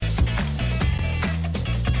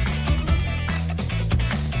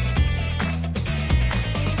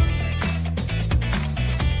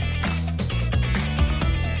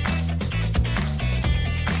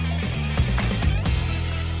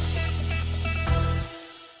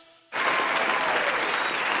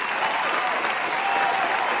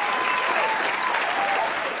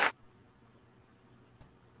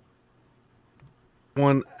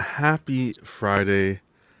everyone. Happy Friday,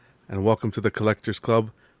 and welcome to the Collectors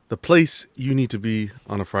Club, the place you need to be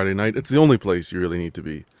on a Friday night. It's the only place you really need to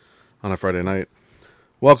be on a Friday night.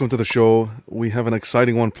 Welcome to the show. We have an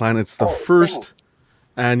exciting one planned. It's the first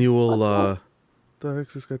annual. The heck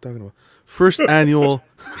is this guy talking about? First annual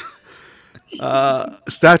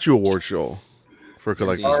statue award show for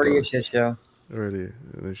Collectors Already Club. a show. Already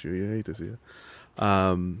an issue. You hate to see it.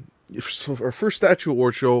 So our first statue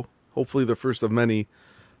award show. Hopefully the first of many,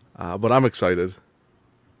 but I'm excited.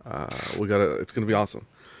 It's gonna be awesome.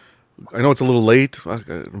 I know it's a little late. I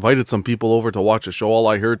invited some people over to watch a show. All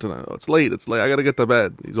I heard tonight, it's late. I gotta get to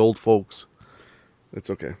bed. These old folks. It's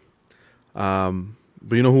okay.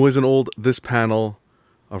 But you know who isn't old? This panel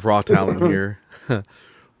of raw talent here.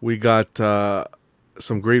 We got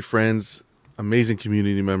some great friends, amazing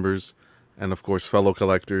community members, and of course fellow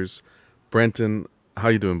collectors. Brenton, how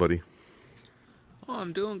you doing, buddy? Oh,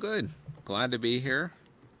 I'm doing good. Glad to be here.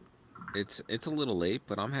 It's a little late,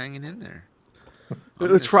 but I'm hanging in there.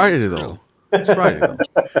 It's Friday though. It's Friday though.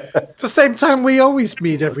 It's the same time we always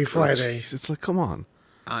meet every Friday. Jeez, it's like, come on.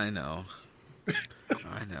 I know.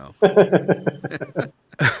 I know.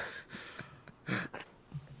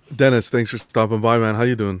 Dennis, thanks for stopping by, man. How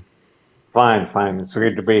you doing? Fine. It's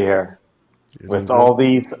great to be here You're with doing all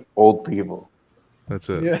these old people. good? That's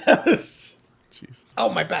it. Yes. Jeez. Oh,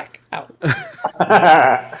 my back. Ow.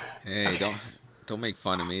 Hey, don't make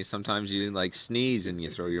fun of me. Sometimes you like sneeze and you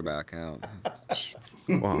throw your back out.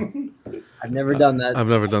 Wow. I've never done that. I've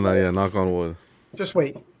never done that yet. Knock on wood. Just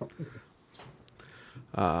wait.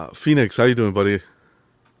 Phoenix, how you doing, buddy?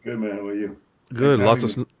 Good, man. How are you? Good. Thanks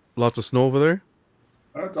Lots for of lots of snow over there.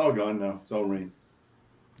 Oh, it's all gone now. It's all rain.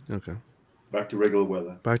 Okay. Back to regular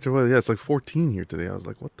weather. Back to weather. Yeah, it's like 14 here today. I was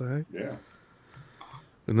like, what the heck? Yeah.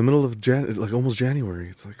 In the middle of like almost January.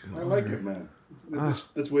 It's like I like it, man.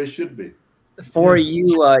 That's where it should be. For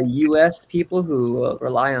you U.S. people who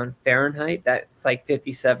rely on Fahrenheit, that's like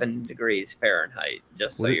 57 degrees Fahrenheit,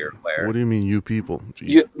 just so you're aware. What do you mean, you people? Jeez.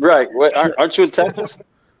 You, right. Wait, aren't you in Texas?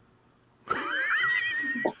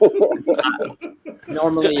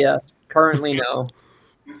 Normally, yes. Currently, no.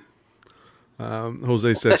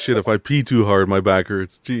 Jose said, shit, if I pee too hard, my back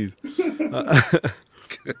hurts. Jeez.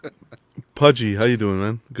 Pudgy, how you doing,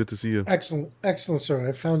 man? Good to see you. Excellent, sir.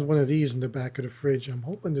 I found one of these in the back of the fridge. I'm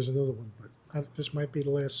hoping there's another one, but this might be the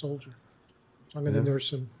last soldier. So I'm going to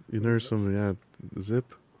nurse him. You nurse some, yeah.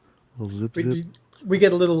 Zip. A little zip. We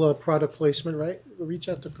get a little product placement, right? We'll reach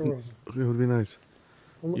out to Corona. It would be nice.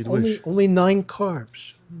 You'd wish. Only 9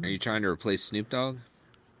 carbs. Are you trying to replace Snoop Dogg?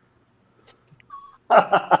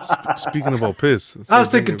 Speaking about piss. I was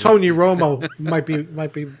thinking Tony Romo might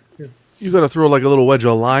be. You got to throw like a little wedge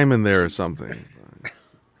of lime in there or something.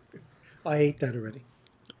 I ate that already.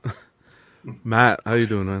 Matt, how you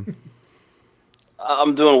doing, man?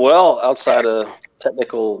 I'm doing well outside of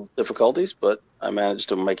technical difficulties, but I managed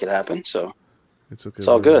to make it happen. So It's okay. It's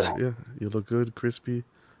all good. Yeah, you look good, crispy,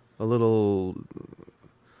 a little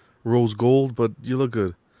rose gold, but you look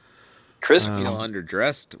good. crisp. You feel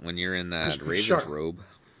underdressed when you're in that Crispy Ravens sharp. robe.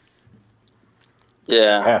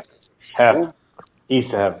 Yeah. Have.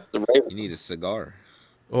 Used to have. The Ravens. You need a cigar.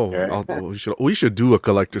 Oh, Yeah. we should do a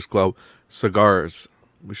collectors club cigars.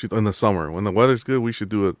 We should in the summer when the weather's good. We should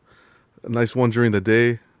do a nice one during the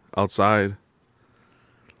day outside.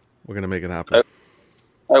 We're gonna make it happen.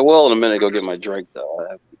 I will in a minute go get my drink though.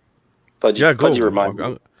 But Yeah, go. you remind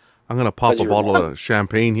me. I'm gonna pop a Pudgy bottle remind of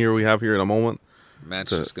champagne here. We have here in a moment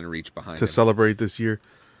Matt's To- just gonna reach behind to him. celebrate this year.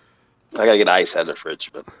 I gotta get ice out of the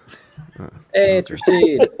fridge, but Hey, it's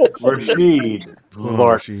Rashid. Rashid. going on,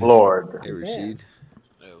 Lord. Rashid? Lord. Hey, Rashid.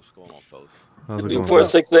 Hey, what's going on, folks? How's it going?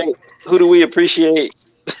 468. Who do we appreciate?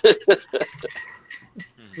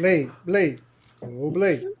 Blade. Oh,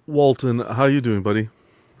 Blade. Walton, how you doing, buddy?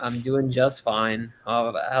 I'm doing just fine.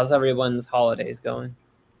 How's everyone's holidays going?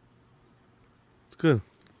 It's good.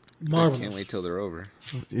 Marvelous. Can't wait till they're over.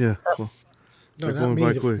 Yeah. Well, No, they're not going me.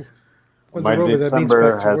 by quick. When My they're over, that means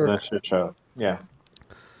December back to has work. no shit show. Yeah.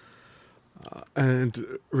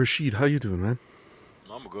 And Rashid, how you doing, man?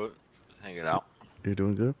 I'm good. Just hanging out. You're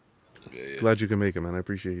doing good. Yeah. Glad you can make it, man. I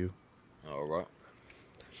appreciate you. All right.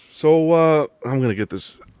 So I'm gonna get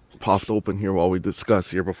this popped open here while we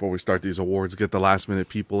discuss here before we start these awards. Get the last minute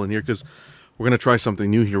people in here because we're gonna try something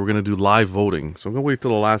new here. We're gonna do live voting. So I'm gonna wait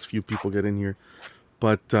till the last few people get in here.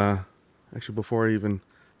 But actually, before I even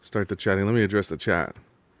start the chatting, let me address the chat.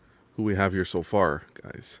 Who we have here so far,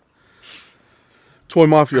 guys? Toy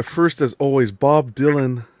Mafia first, as always. Bob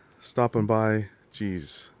Dylan stopping by.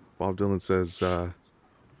 Jeez, Bob Dylan says.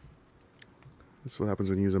 This is what happens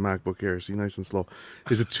when you use a MacBook Air. See, nice and slow.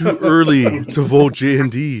 Is it too early to vote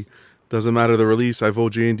J&D? Doesn't matter the release. I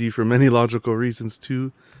vote J&D for many logical reasons,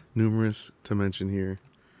 too numerous to mention here.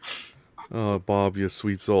 Oh, Bob, you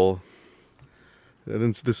sweet soul.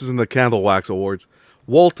 This isn't the Candle Wax Awards.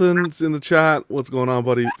 Walton's in the chat. What's going on,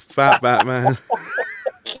 buddy? Fat Batman.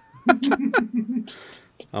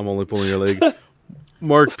 I'm only pulling your leg.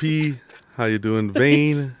 Mark P, how you doing?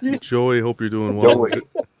 Vane, Joey, hope you're doing well. Joey.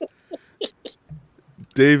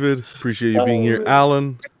 David, appreciate you being here.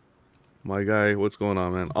 Alan, my guy, what's going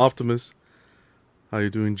on, man? Optimus, how you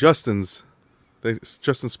doing? Justin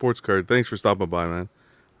Sports Card, thanks for stopping by, man.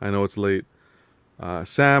 I know it's late.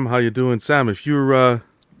 Sam, how you doing? Sam, if you're,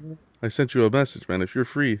 I sent you a message, man. If you're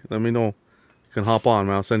free, let me know. You can hop on,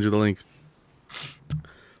 man. I'll send you the link.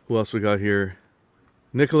 Who else we got here?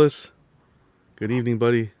 Nicholas, good evening,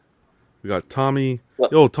 buddy. We got Tommy.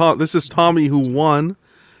 Yo, Tom, this is Tommy who won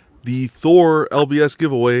the Thor LBS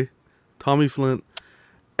giveaway. Tommy Flint.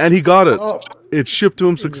 And he got it. Oh. It shipped to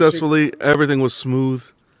him successfully. Everything was smooth.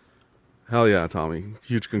 Hell yeah, Tommy.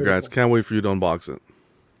 Huge congrats. Can't wait for you to unbox it.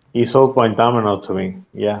 He sold my domino to me.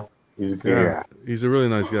 Yeah, he's a good guy. He's a really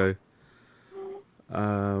nice guy.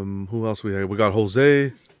 Who else we have? We got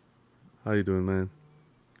Jose. How you doing, man?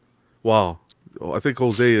 Wow. I think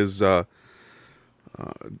Jose is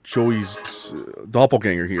Joey's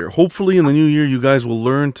doppelganger here. Hopefully in the new year you guys will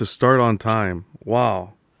learn to start on time.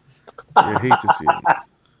 Wow. You hate to see it.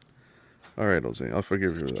 All right, Jose. I'll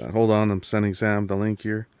forgive you for that. Hold on. I'm sending Sam the link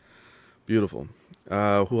here. Beautiful.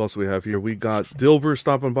 Who else do we have here? We got Dilber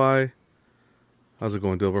stopping by. How's it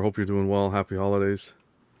going, Dilber? Hope you're doing well. Happy holidays.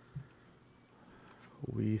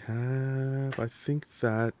 We have, I think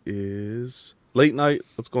that is Late Night.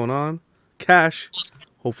 What's going on? Cash.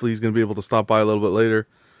 Hopefully he's going to be able to stop by a little bit later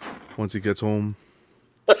once he gets home.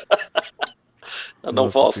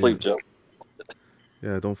 Don't fall asleep, Joe.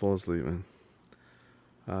 Yeah, don't fall asleep, man.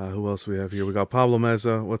 Who else we have here? We got Pablo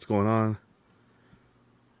Meza. What's going on?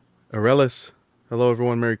 Arelis. Hello,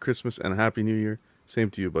 everyone. Merry Christmas and Happy New Year. Same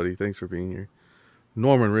to you, buddy. Thanks for being here.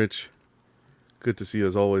 Norman Rich. Good to see you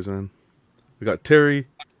as always, man. We got Terry.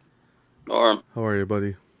 Norm. How are you,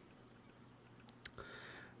 buddy?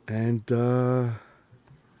 And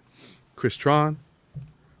Chris Tron.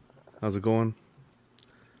 How's it going? The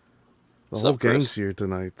What's whole up, Chris? gang's here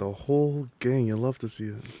tonight. The whole gang. You love to see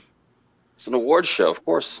it. It's an award show, of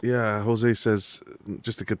course. Yeah, Jose says,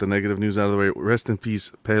 just to get the negative news out of the way, rest in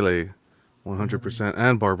peace, Pele, 100%,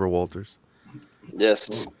 and Barbara Walters.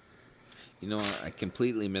 Yes. You know, I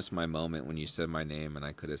completely missed my moment when you said my name, and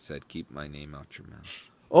I could have said, keep my name out your mouth.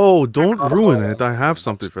 Oh, don't ruin it. I have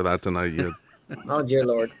something for that tonight, you. Oh, dear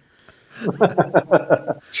Lord.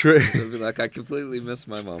 Trey, So I'd be like, I completely missed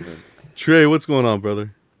my moment. Trey, what's going on,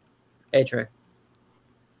 brother? Hey, Trey.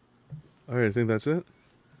 All right, I think that's it.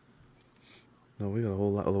 No, we got a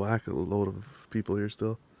whole load of people here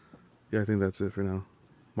still. Yeah, I think that's it for now.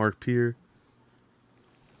 Mark Peer.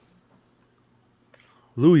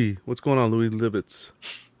 Louis, what's going on, Louis Libitz?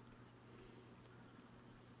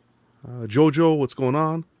 Jojo, what's going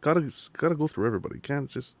on? Gotta go through everybody. Can't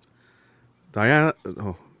just Diana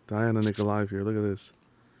Nikolai here. Look at this.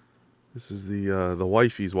 This is the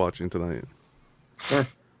wife he's watching tonight. Sure.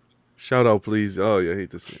 Shout out, please. Oh, yeah, I hate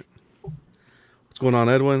to see it. What's going on,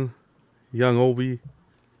 Edwin? Young Obi.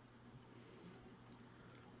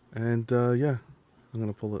 And yeah, I'm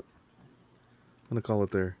gonna pull it. I'm gonna call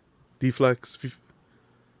it there. Deflex,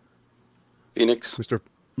 Phoenix.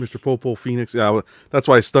 Mr. Popo, Phoenix. Yeah, that's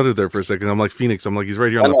why I stuttered there for a second. I'm like Phoenix. I'm like, he's right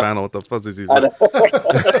here on the panel. What the fuck is he? I know.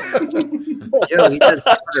 Joe, he does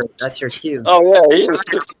stutter. That's your cue. Oh, yeah. He is.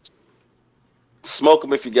 Smoke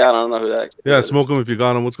him if you got him. I don't know who that Yeah, is. smoke him if you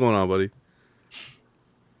got him. What's going on, buddy?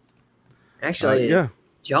 Actually, yeah.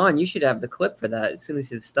 John, you should have the clip for that as soon as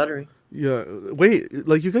he's stuttering. Yeah, wait.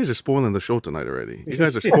 Like, you guys are spoiling the show tonight already. You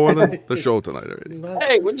guys are spoiling the show tonight already.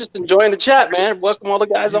 Hey, we're just enjoying the chat, man. Welcome all the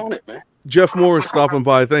guys on it, man. Jeff Moore stopping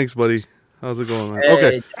by. Thanks, buddy. How's it going, man? Hey,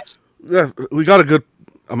 Okay. Yeah, we got a good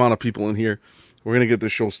amount of people in here. We're gonna get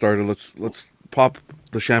this show started. Let's pop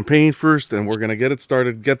the champagne first, and we're gonna get it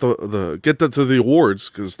started. Get to the awards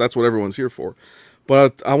because that's what everyone's here for.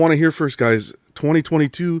 But I want to hear first, guys.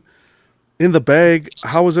 2022 in the bag.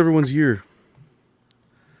 How was everyone's year?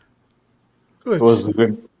 Good. It was a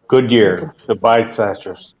good year. The bite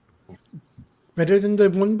snatchers. Better than the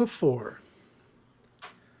one before.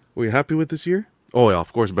 Were you happy with this year? Oh yeah,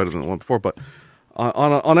 of course, better than the one before. But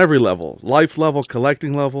on every level, life level,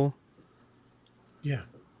 collecting level. Yeah.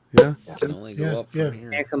 Yeah. Can only go Yeah, up from yeah.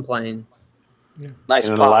 here. Can't complain. Nice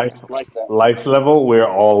In a pop. life, Like that. life level, we're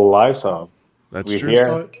all lives on. That's We're true.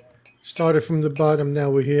 here. Started from the bottom, now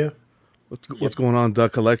we're here. What's going on?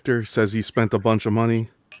 Duck Collector says he spent a bunch of money.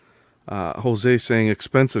 Jose saying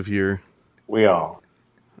expensive here. We are.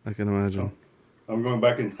 I can imagine. I'm going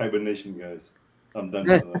back in hibernation, guys. I'm done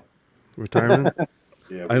with that. Retirement?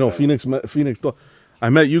 Yeah, I know retirement. Phoenix. I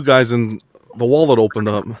met you guys and the wallet opened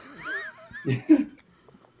up. Okay,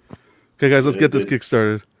 guys, let's get this kick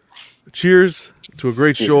started. Cheers to a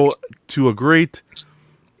great show, to a great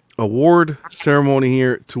award ceremony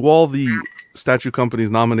here, to all the statue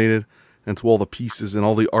companies nominated, and to all the pieces and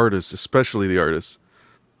all the artists, especially the artists.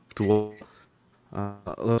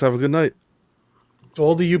 Let's have a good night. To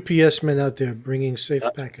all the UPS men out there bringing safe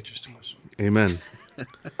packages to us. Amen.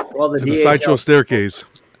 Well, the To the DHL sideshow staircase.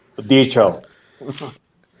 DHL.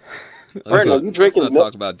 Brenton, are you drinking Let's not milk?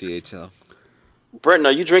 talk about DHL. Brenton,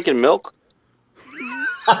 are you drinking milk?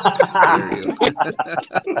 There you go.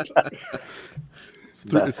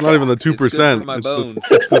 It's not even the 2%. It's good for my bones.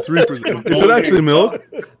 It's the 3%. Is it actually milk?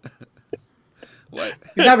 What?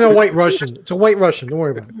 He's having a white Russian. It's a white Russian. Don't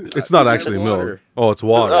worry about it. It's not It's actually water. milk. Oh, it's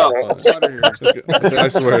water. Oh. Water here. Okay, I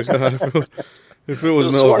swear to God. If it was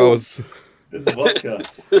It's milk, I water. was... It's vodka.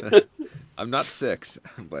 I'm not 6,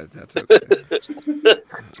 but that's okay.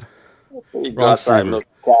 You go Wrong outside, streamer. milk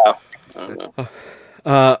a cow. I don't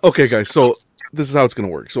know. Okay, guys. So this is how it's going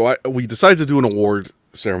to work. So we decided to do an award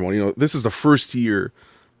ceremony. You know, this is the first year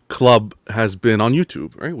Club has been on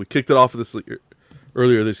YouTube. Right? We kicked it off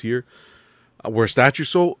earlier this year. We're a statue,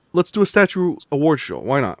 so let's do a statue award show.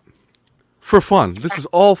 Why not? For fun. This is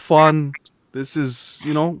all fun. This is,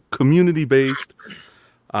 community based.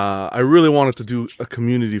 I really wanted to do a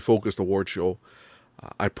community focused award show.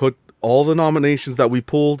 I put all the nominations that we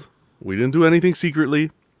pulled. We didn't do anything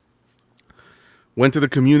secretly. Went to the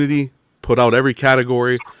community, put out every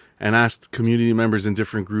category, and asked community members in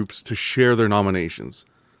different groups to share their nominations.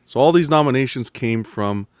 So all these nominations came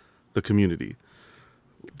from the community.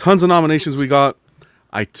 Tons of nominations we got.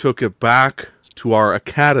 I took it back to our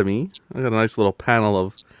academy. I got a nice little panel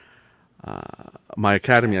of my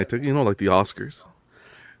academy. I took, like the Oscars.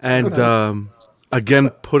 And again,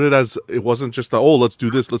 put it as, it wasn't just let's do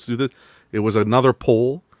this. It was another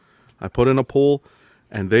poll. I put in a poll,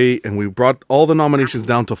 and we brought all the nominations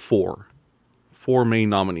down to four main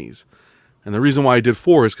nominees. And the reason why I did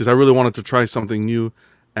 4 is because I really wanted to try something new,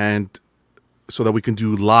 and so that we can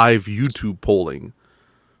do live YouTube polling.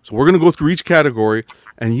 So we're going to go through each category,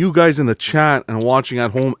 and you guys in the chat and watching at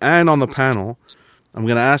home and on the panel, I'm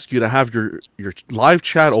going to ask you to have your live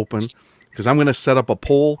chat open, because I'm going to set up a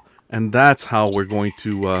poll, and that's how we're going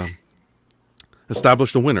to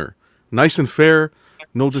establish the winner. Nice and fair,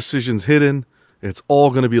 no decisions hidden. It's all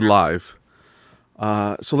going to be live.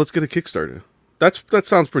 So let's get a kickstarted. That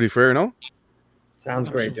sounds pretty fair, no? sounds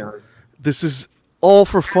great, John. This is all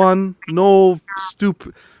for fun. No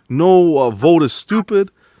vote is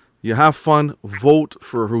stupid. You have fun. Vote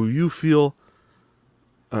for who you feel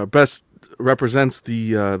best represents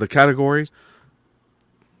the category.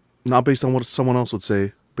 Not based on what someone else would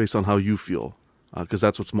say, based on how you feel, because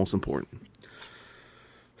that's what's most important.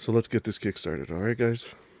 So let's get this kick started. All right, guys?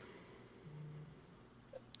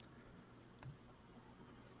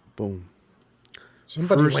 Boom.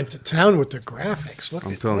 Somebody First- went to town with the graphics. Look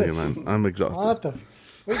I'm at telling you, this. man. I'm exhausted. What the?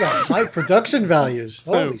 We got high production values.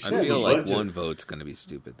 Holy I shit. feel like budget. one vote's going to be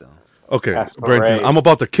stupid, though. Okay, That's Brenton, great. I'm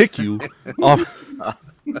about to kick you off.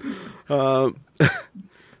 No,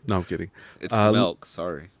 I'm kidding. It's the milk,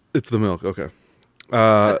 sorry. It's the milk. Okay.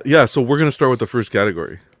 Yeah, so we're going to start with the first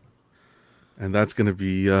category. And that's going to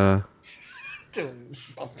be... Bob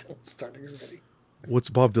Dylan's starting already. what's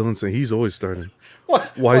Bob Dylan saying? He's always starting.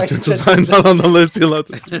 What? Why is Gentle Giant not on the list? You're allowed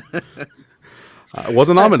to... I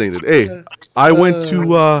wasn't nominated. Hey, I went to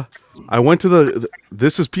the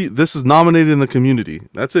this is nominated in the community.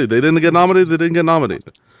 That's it. They didn't get nominated. They didn't get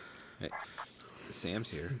nominated. Sam's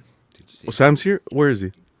here. Did you see? Oh, Sam's here? Where is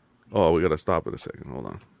he? Oh, we got to stop it a second. Hold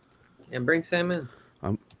on. And bring Sam in.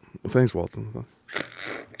 Thanks, Walton.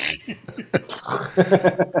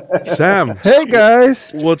 Sam, Hey guys!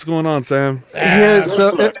 what's going on, Sam? Yeah,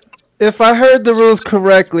 so if I heard the rules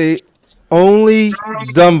correctly, only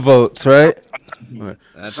dumb votes, right? All right.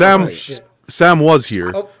 That's Sam, right. Sam was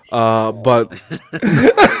here, but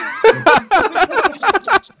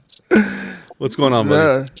what's going on,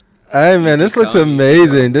 buddy? Hey man, this looks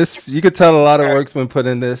amazing. You could tell a lot of work's been put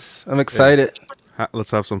in this. I'm excited.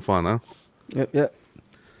 Let's have some fun, huh? Yep.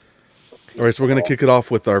 All right, so we're gonna kick it off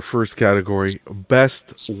with our first category: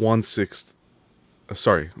 best 1/10th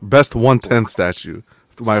statue.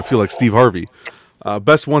 I feel like Steve Harvey.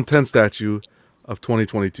 Best 1/10th statue of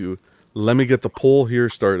 2022. Let me get the poll here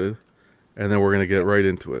started, and then we're gonna get right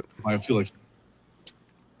into it. I feel like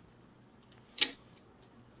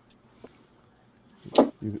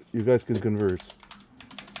You guys can converse.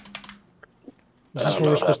 Is I this don't where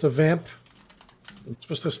know we're supposed to vamp?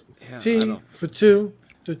 We're supposed to Yeah, I T don't- for 2.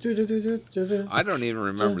 Do-do-do-do-do-do-do. I don't even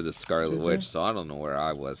remember the Scarlet Witch, so I don't know where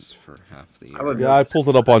I was for half the I would- year. Yeah, I pulled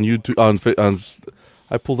it up on YouTube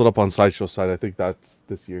I pulled it up on Sideshow site. I think that's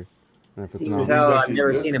this year. And if it's Seems not, how I've actually never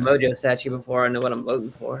exist. seen a Mojo statue before. I know what I'm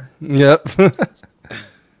voting for. Yep.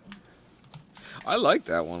 I like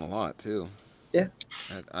that one a lot too. Yeah.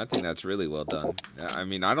 I think that's really well done. I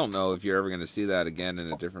mean, I don't know if you're ever going to see that again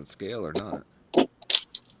in a different scale or not.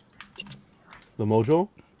 the Mojo.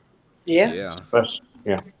 Yeah. Yeah.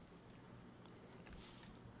 Yeah.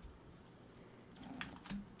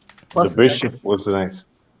 Plus, The it's like- bishop was nice.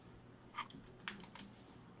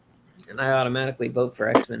 and I automatically vote for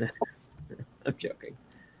X-Men. I'm joking.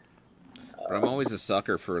 But I'm always a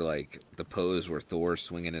sucker for like the pose where Thor's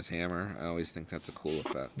swinging his hammer. I always think that's a cool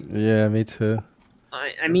effect. Yeah, me too.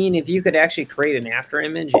 I mean, if you could actually create an after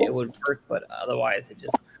image, it would work. But otherwise, it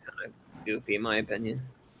just looks kind of goofy, in my opinion.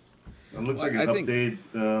 It looks like I it's think-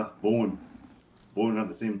 updated Bowen. Bowen had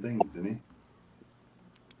the same thing, didn't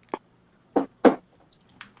he?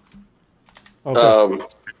 Okay. It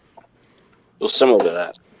was similar to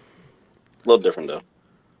that. A little different though.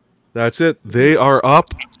 That's it. They are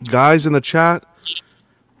up. Guys in the chat,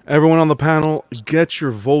 everyone on the panel, get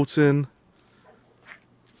your votes in.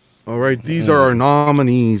 All right, these are our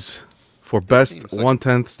nominees for Best seems like-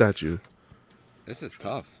 1/10 statue. This is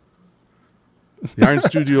tough. The Iron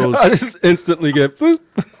Studios, I just instantly get boop.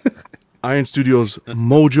 Iron Studios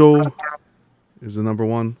Mojo is the number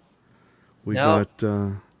one. We No.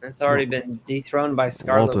 got It's already been dethroned by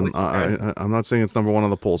Scarlet Walton. Witch. I'm not saying it's number one on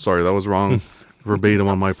the poll. Sorry, that was wrong. Verbatim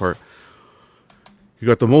on my part. You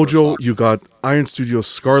got the Mojo. You got Iron Studios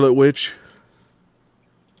Scarlet Witch.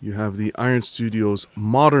 You have the Iron Studios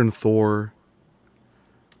Modern Thor.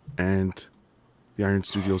 And the Iron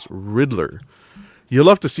Studios Riddler. You'll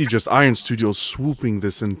love to see just Iron Studios swooping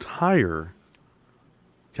this entire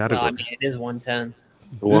Well, category. I mean, it is 110.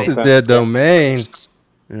 This is their domain.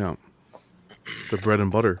 Yeah. It's the bread and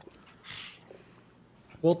butter.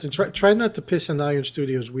 Walton, try not to piss on Iron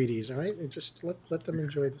Studios Wheaties, all right? And just let them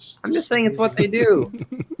enjoy this. I'm just saying it's what they do.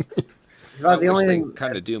 It's about the only thing.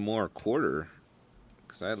 kind of do more quarter,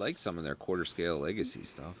 because I like some of their quarter scale legacy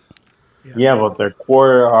stuff. Yeah, but their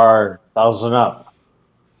quarter are 1,000 up.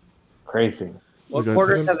 Crazy. What Okay.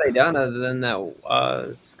 quarters have they done other than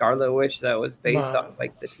that Scarlet Witch that was based Nah. off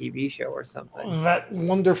like the TV show or something? That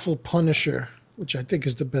wonderful Punisher, which I think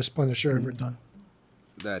is the best Punisher ever done.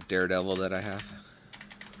 That Daredevil that I have.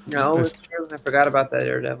 No, it's true. I forgot about that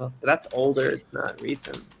Daredevil. But that's older. It's not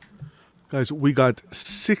recent. Guys, we got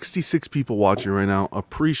 66 people watching right now.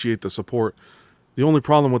 Appreciate the support. The only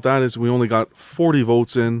problem with that is we only got 40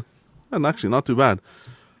 votes in. And actually, not too bad.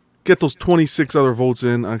 Get those 26 other votes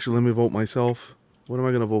in. Actually, let me vote myself. What am I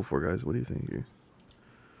going to vote for, guys? What do you think here?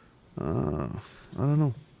 I don't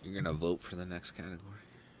know. You're gonna vote for the next category.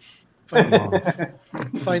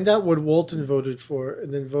 Find out what Walton voted for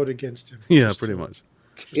and then vote against him. Yeah, Just pretty to- much.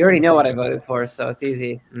 You already know what I voted for, so it's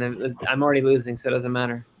easy. And then I'm already losing, so it doesn't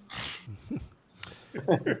matter.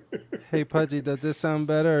 Hey, Pudgy, does this sound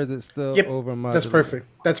better or is it still Yep, over my? That's perfect.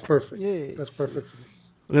 That's perfect. Yay. That's perfect for me.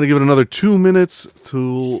 I'm going to give it another 2 minutes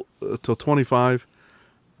till 25.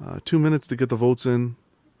 2 minutes to get the votes in.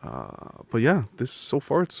 But yeah, this so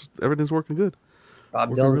far, everything's working good. Bob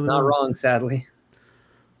Working Dylan's really not well. wrong, sadly.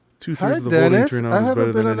 2/3 Hi, of the voting Dennis. turnout I is better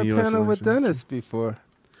haven't been than on a any US panel with elections. Dennis before.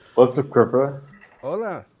 What's the crippler?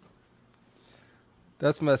 Hola.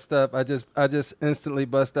 That's messed up. I just instantly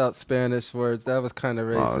bust out Spanish words. That was kind of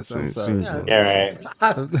racist. I'm it sorry. seems- Yeah,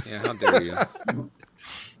 right. Yeah, how dare you?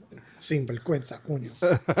 Sin vergüenza, coño.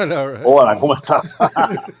 I know, right? Hola, ¿cómo estás?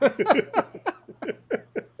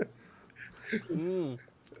 Mm.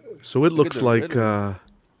 So it Look at looks the like Riddler.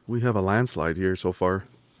 we have a landslide here so far.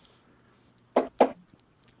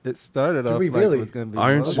 It started Did off we like really? it was going to be.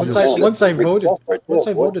 Iron multiple. Studios- Once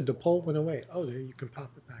I voted, the poll went away. Oh, there you can pop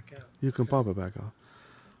it back out. You can pop it back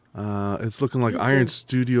off. It's looking like Iron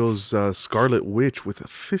Studios Scarlet Witch with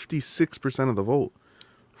 56% of the vote.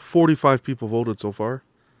 45 people voted so far.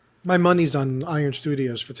 My money's on Iron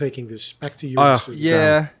Studios for taking this. Back to you. Ah, Studios.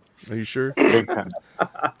 Yeah. Are you sure? Big time.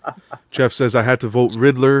 Jeff says I had to vote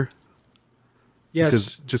Riddler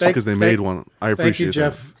Yes. because they made one. I Thank appreciate you,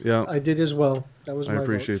 Jeff. that. Yeah, I did as well. That was I my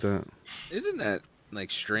appreciate that. Isn't that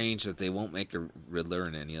like strange that they won't make a Riddler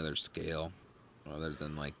in any other scale other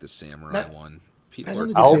than like the Samurai Not- one? I People don't are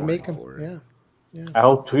know I'll- that they clamoring make them. for it. Yeah. I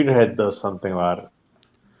hope Tweeterhead does something about it.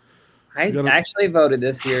 I You gotta- actually voted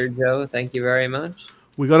this year, Joe. Thank you very much.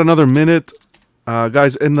 We got another minute,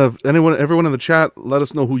 guys. Everyone in the chat, let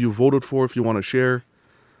us know who you voted for if you want to share.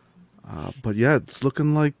 But yeah, it's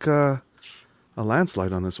looking like a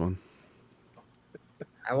landslide on this one.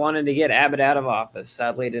 I wanted to get Abbott out of office.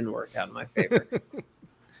 Sadly, it didn't work out in my favor.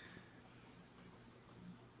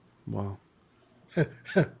 Wow.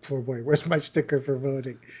 Poor boy. Where's my sticker for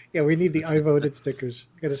voting? Yeah, we need the I voted stickers.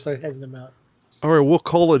 Got to start handing them out. All right, we'll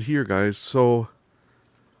call it here, guys. So,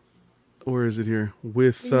 where is it here?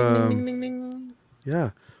 With Ding, ding, ding, ding, ding.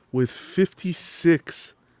 yeah, with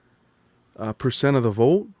 56% of the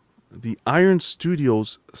vote, the Iron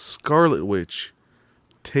Studios Scarlet Witch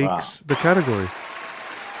takes the category.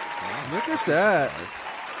 Look at that.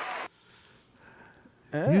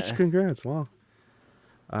 Huge congrats! Wow.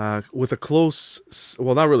 With a close,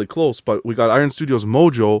 well, not really close, but we got Iron Studios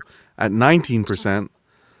Mojo at 19%.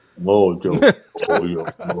 Mojo.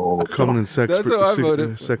 Coming in That's who I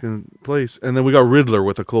voted for. second place. And then we got Riddler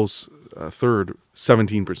with a close third,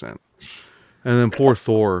 17%. And then poor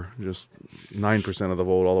Thor, just 9% of the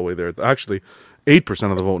vote all the way there. Actually,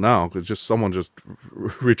 8% of the vote now, because just someone just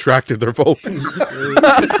retracted their vote. In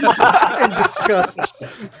disgust.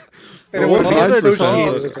 And it Well, wasn't what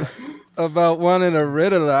associated with it. About wanting a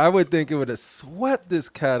Riddler, I would think it would have swept this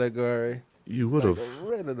category. You would Like have a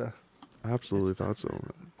Riddler. absolutely thought so.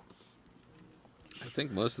 I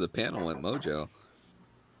think most of the panel went Mojo.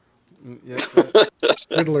 Yeah,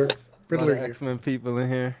 Riddler. Riddler here. X-Men people in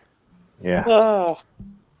here. Yeah.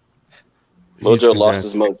 Huge Mojo lost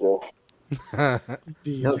his congrats. mojo.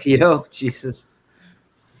 The- No keto. Jesus.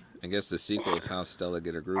 I guess the sequel is how Stella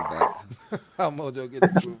get her groove back. How Mojo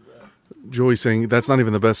gets his groove back. Joey saying that's not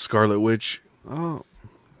even the best Scarlet Witch. Oh,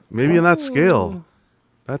 maybe in that scale.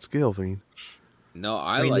 That scale, Vane. No,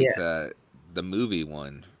 I I mean, like yeah. the movie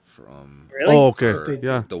one from Really? Oh, okay. or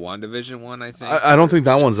Yeah. the WandaVision one. I think. I don't think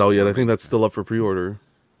that one's out yet. I think that's still up for pre-order.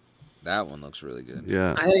 That one looks really good.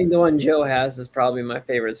 Yeah. I think the one Joe has is probably my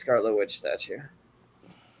favorite Scarlet Witch statue.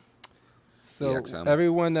 So EXM.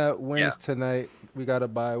 everyone that wins Yeah. tonight, we gotta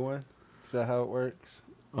buy one. Is that how it works?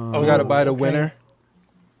 Oh, We gotta buy the okay. winner.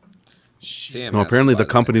 Sam No, has to apparently buy the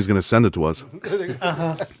that. company's going to send it to us.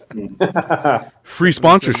 Uh-huh. Free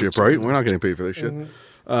sponsorship, right? We're not getting paid for this shit.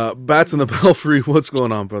 Bats in the Belfry, what's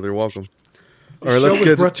going on, brother? Welcome. All right, Show let's was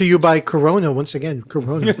get brought to you by Corona once again.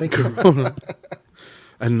 Corona, thank you.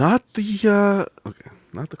 and not the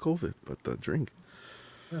not the COVID, but the drink.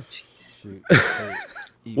 Jeez. Shoot.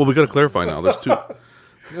 Well, we got to clarify now. There's two.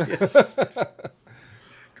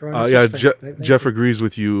 Corona Yeah, six-pack. Thank Jeff you. agrees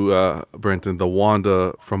with you, Brenton. The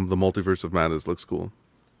Wanda from the Multiverse of Madness looks cool.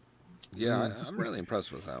 Yeah, I'm really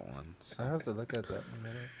impressed with that one. I have to look at that one. I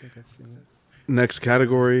don't think I've seen it. Next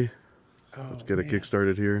category. Oh, Let's get it man.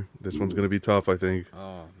 kick-started here. This one's going to be tough, I think.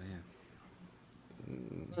 Oh man.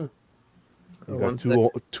 You One got sec.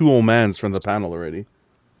 two old mans from the panel already.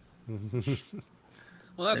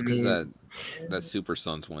 Well, that's I because mean- that Super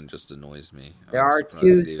Sons one just annoys me. I There was are surprised two they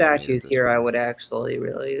even made it statues this here far. I would actually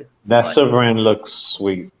really. That like. Sovereign looks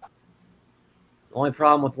sweet. The only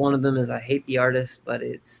problem with one of them is I hate the artist, but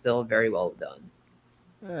it's still very well done.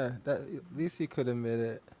 Yeah, that, at least you could admit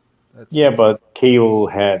it. That's, Yeah, but Cable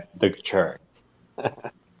had the chart.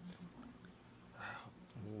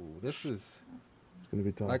 Ooh, this is It's going to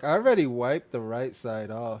be tough. like I already wiped the right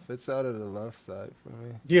side off. It's out of the left side for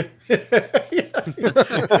me. Yeah.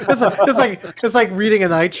 It's like reading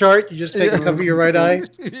an eye chart. You just take a cover your right eye.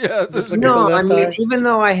 Yeah, Just this look at the No, I left mean, eye. even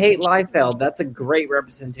though I hate Liefeld, that's a great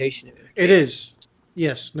representation of his. It is.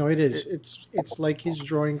 Yes. No, it is. It's like his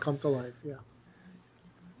drawing come to life. Yeah.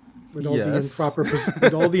 With all the Yes. improper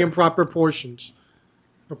with all the improper portions.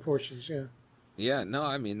 Proportions. Yeah. Yeah, no,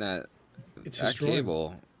 I mean that It's his that drawing.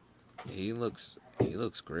 Cable, he looks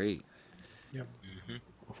great. Oh,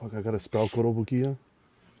 fuck, I got to spell Korobukiya.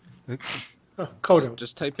 Oh, Kodo.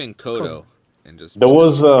 Just type in Kodo and just. There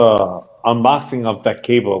was a unboxing of that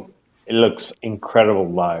Cable. It looks incredible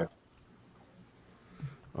live.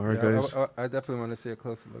 All right, Yeah, guys. I definitely want to see a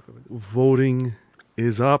closer look of it. Voting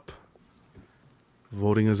is up.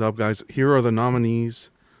 Voting is up, guys. Here are the nominees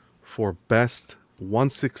for Best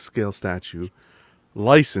 1/6 Scale Statue,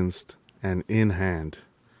 licensed and in hand.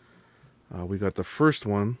 We got the first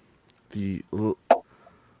one, the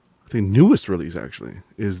newest release actually,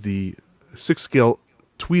 is the 6 scale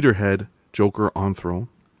Tweeterhead Joker on throne.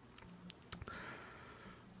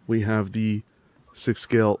 We have the 6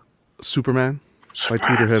 scale Superman by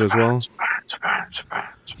Tweeterhead as well.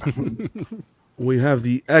 We have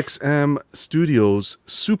the XM Studios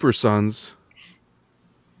Super Sons.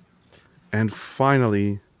 And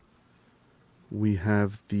finally, we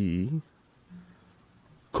have the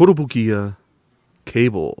Korobukiya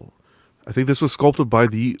Cable. I think this was sculpted by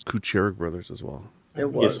the Kucherik brothers as well. It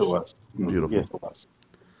was. Yes, it was. Beautiful. Yes, it was.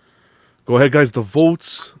 Go ahead, guys. The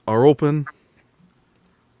votes are open.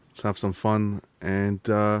 Let's have some fun and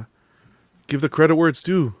give the credit where it's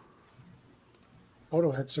due.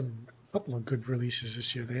 Auto had some couple of good releases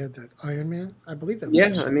this year. They had that Iron Man, I believe that. Was Yeah,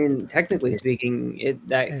 this I year. mean, technically speaking, And-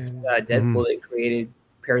 Deadpool they created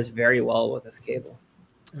pairs very well with this cable.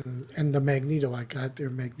 and the Magneto. I got their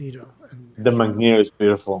Magneto. And The Magneto is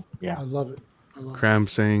beautiful. I Yeah. love it. Cram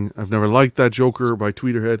saying, I've never liked that Joker by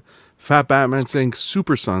Tweeterhead. Fat Batman saying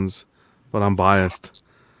Super Sons, but I'm biased.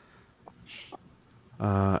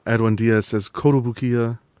 Edwin Diaz says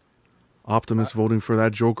Kotobukiya. Optimus voting for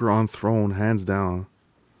that Joker on throne, hands down.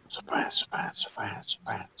 Surprise.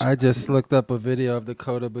 I just looked up a video of the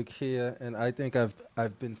Kotobukiya, and I think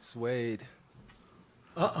I've been swayed.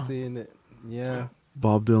 Seeing it. Yeah.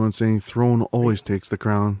 Bob Dylan saying throne always takes the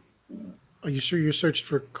crown. Are you sure you searched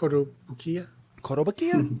for Kotobukiya?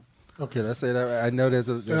 Kotobukiya? Okay, let's say that right. I know there's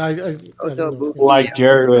a. I don't know. Like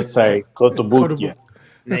Jerry would say, Kotobukiya.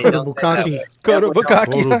 Kotobukaki.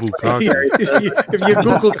 Kotobukaki. If you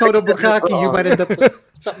Google Kotobukaki, you might end up with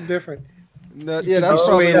something different. No, You'd yeah, be that's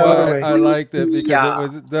probably swayed all the why way. I liked it because Yeah. it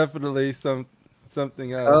was definitely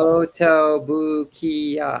something else.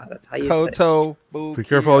 Kotobukiya. That's how you say it. Kotobukiya. Be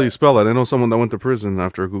careful how you spell it. I know someone that went to prison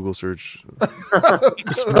after a Google search.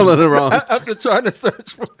 Spelling it wrong. After trying to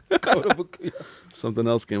search for Kotobukiya. Something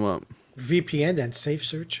else came up. VPN and safe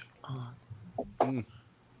search on.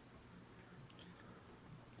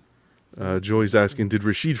 Joey's asking, did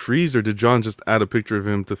Rashid freeze or did John just add a picture of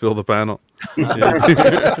him to fill the panel?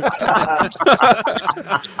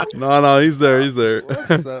 No, he's there.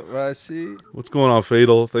 What's up, Rashid? What's going on,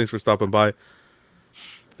 Fatal? Thanks for stopping by.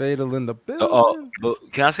 Fatal in the building.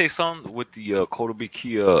 But can I say something with the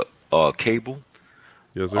Kotobukiya cable?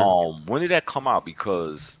 Yes, sir. When did that come out?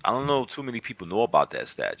 Because I don't know too many people know about that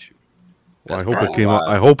statue. Well, I That's hope it probably came out.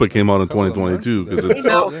 why. I hope it came out in Couple of 2022 because it's.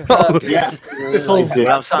 This whole What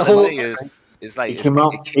I'm trying the whole- to say is, it's like It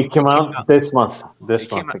came out this month. This It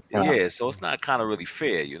came month. out, yeah, so it's not kind of really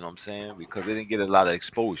fair, you know what I'm saying? Because they didn't get a lot of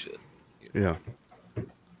exposure. Yeah.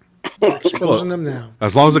 exposing them now.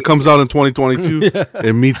 As long as it comes out in 2022,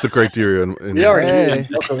 it meets the criteria We already Hey.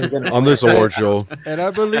 knew Joker was gonna on this award show. And I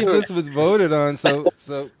believe this was voted on, so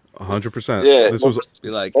 100%. Yeah. This was Be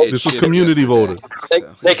like, This it was should've community just been voted.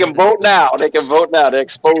 that. They can vote now. They can vote now. They're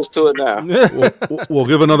exposed to it now. We'll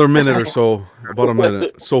give another minute or so. About a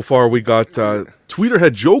minute. So far, we got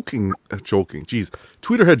Tweeterhead joking. Jeez,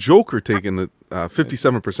 Tweeterhead Joker taking the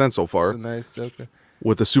 57% so it's far, a nice Joker.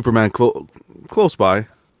 with the Superman close by,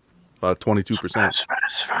 about 22%.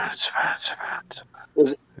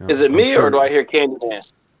 Is it I'm me sure- or do I hear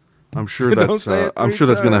Candyman? I'm sure Don't that's. say it I'm three sure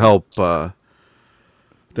that's going to times. help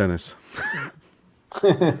Dennis.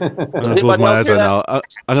 I'm gonna close Anybody my else eyes hear right that? now.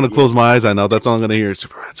 I'm gonna close my eyes right now. That's all I'm gonna hear.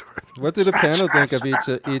 Superman. What did the panel think of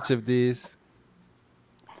each of these?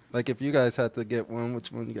 Like, if you guys had to get one,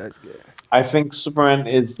 which one you guys get? I think Superman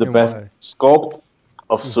is the And best why? sculpt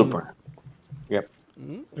of Superman.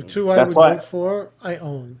 The two I That's would why- vote for, I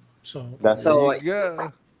own. So That's So Yeah.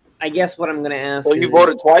 I guess what I'm gonna ask Well, you is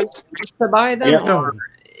voted twice? to buy them, Yeah. or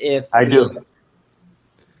if I do.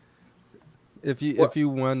 If you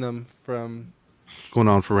won them from Going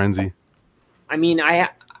on Forenzi. I mean,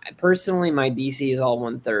 personally, my DC is all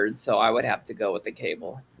 1/3, so I would have to go with the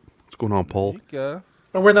cable. What's going on, Paul? Mika.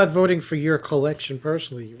 but we're not voting for your collection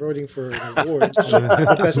personally. You're voting for an award, so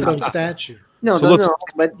the best done statue. No, So no, let's- no.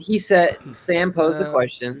 But he said Sam posed the No.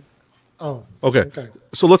 question. Oh, Okay. okay.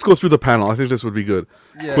 So let's go through the panel. I think this would be good.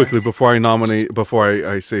 Yeah. Quickly before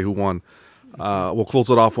I say who won. We'll close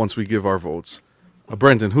it off once we give our votes.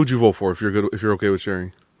 Brendan, who'd you vote for? If you're okay with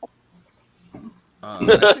sharing, I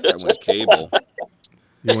think I went cable.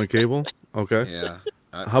 you went Cable. Okay. Yeah.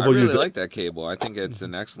 How about I you, really De- like that cable. I think it's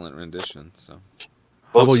an excellent rendition. So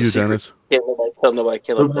How about Vote's a you, secret. Dennis? Can't nobody tell nobody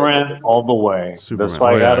kill him. Superman all the way. Superman. That's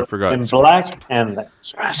why Oh, I yeah, got I it forgot. in black and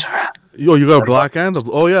Yo, you got a black and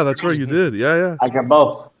oh yeah, that's right, you did. Yeah. I got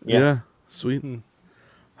both. Yeah. Sweet. Hmm.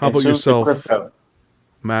 How And about soon the yourself, crypto.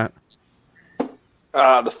 Matt?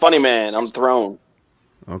 The funny man on the throne.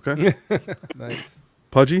 Okay. Nice.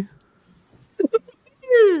 Pudgy?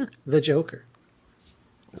 The Joker.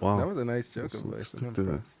 Wow. That was a nice Joker So voice. stick I'm to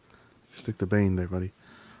the- impressed. Stick the Bane there, buddy.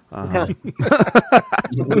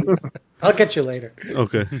 I'll get you later.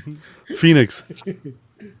 Okay. Phoenix.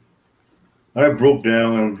 I broke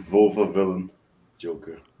down and voted for villain,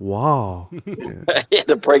 Joker. Wow. He had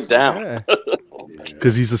to break down. Yeah.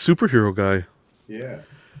 Because he's a superhero guy. Yeah.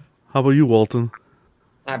 How about you, Walton?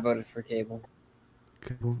 I voted for cable.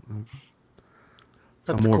 Cable?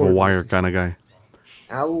 Cut I'm the more of a cord. wire kind of guy.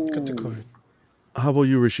 Ow. Cut the cord. How about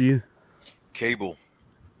you, Rashid? Cable.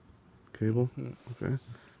 Cable? Okay. And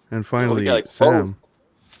Well, we finally, got Sam.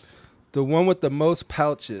 The one with the most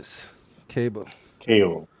pouches. Cable.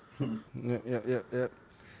 Cable. Yep.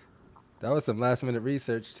 That was some last minute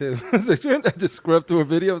research too. I just scrubbed through a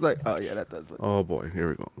video. I was like, oh yeah, that does look. Oh boy, here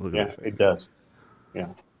we go. Look Yeah, at this. it does. Yeah.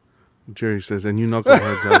 Jerry says, and you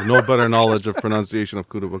knuckleheads have no better knowledge of pronunciation of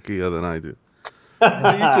Kudabukia than I do. Teach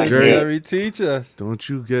us, Jerry. Teach us. Don't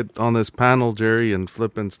you get on this panel, Jerry, and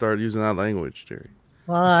flip and start using that language, Jerry.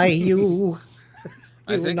 Why you?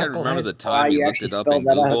 I think I remember the time you you looked actually it up in spelled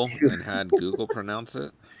that out, Google too. and had Google pronounce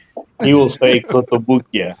it. He will say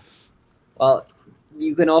Kotobukiya. Well,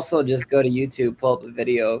 you can also just go to YouTube, pull up a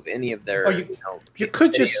video of any of their. Oh, you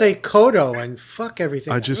could just say Kodo and fuck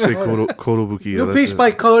everything. I just say Kotobukiya. New that's piece it.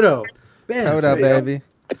 by Kodo. Bam. Kodo, baby.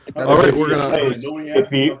 All right, we're gonna. There's a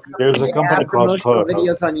They company have called promotional Kodo.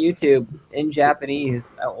 videos on YouTube in Japanese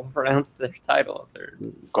that will pronounce their title of their.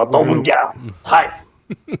 Kotobukiya. Hi.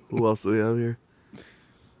 Who else do we have here?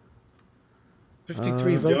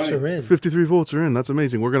 53 votes are in. 53 votes are in. That's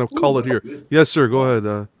amazing. We're gonna call it here. Yes, sir. Go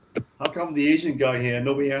ahead. How come the Asian guy here?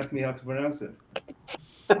 Nobody asked me how to pronounce it.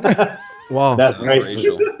 Wow. That's right.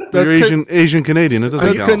 Racial. You're Asian Canadian. It doesn't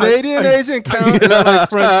Does count. Canadian Asian count? Not like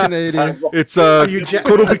French Canadian. It's you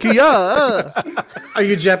Kotobukiya. Are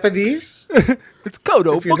you Japanese? It's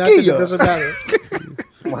Kodo If you're not, then it Bukiya. doesn't matter.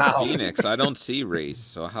 Wow. Phoenix, I don't see race,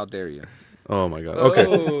 so how dare you? Oh my god. Okay.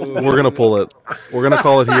 Oh. We're gonna pull it. We're gonna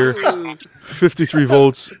call it here. 53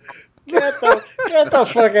 votes. Get the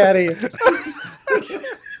fuck out of here.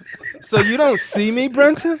 So you don't see me,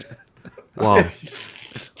 Brenton? Wow.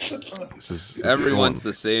 This is Everyone's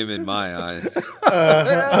the same in my eyes.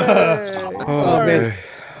 Oh, man.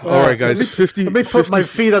 All right, guys. 50. Let me put my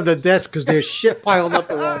feet on the desk because there's shit piled up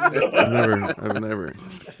around me. I've never.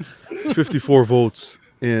 54 votes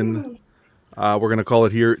in. We're gonna call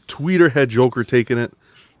it here. Tweeterhead Joker taking it.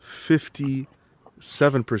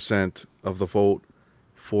 57% of the vote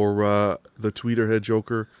for the Tweeterhead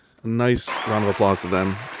Joker. A nice round of applause to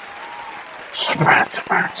them.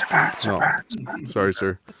 No, sorry,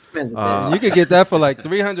 sir. You could get that for like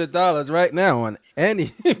 $300 right now on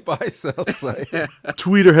any buy-sell site.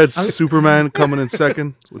 Tweeterhead Superman coming in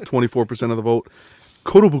second with 24% of the vote.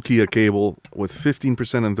 Kotobukiya Cable with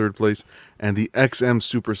 15% in third place. And the XM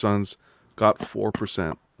Super Sons got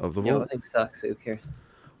 4% of the Yo, vote. thing sucks. Who cares?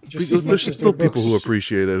 Just as There's much as still their people who books.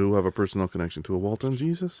 appreciate it, who have a personal connection to it. Walton,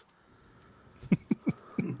 Jesus.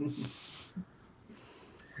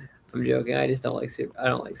 I'm joking. I just don't like Super. I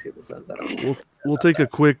don't like Super Sons. I don't. We'll take a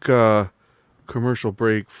quick commercial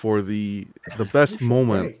break for the best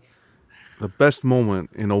moment, the best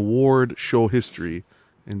moment in award show history,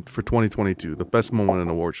 for 2022. The best moment in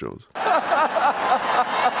award shows.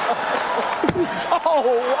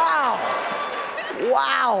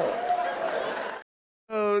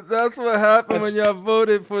 Oh, that's what happened when y'all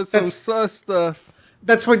voted for some sus stuff.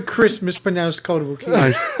 That's when Chris mispronounced Kotobukiya.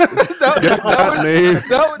 Nice. Get that name.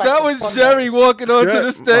 That was Jerry walking onto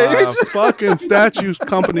the stage. Fucking statues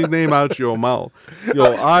company name out your mouth. Yo,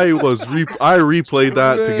 I replayed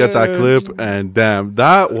that to get that clip, and damn,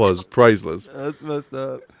 that was priceless. That's messed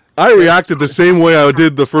up. I reacted the same way I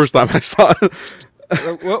did the first time I saw it.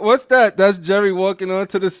 What's that? That's Jerry walking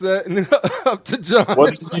onto the set and up to John.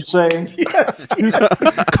 What did you say? Yes.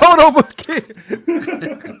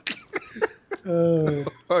 Kotobukiya. Oh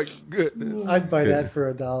my goodness! I'd buy Okay. that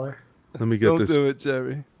for $1. Let me get Don't this. do it,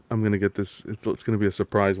 Jerry. I'm gonna get this. It's gonna be a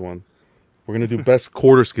surprise one. We're gonna do best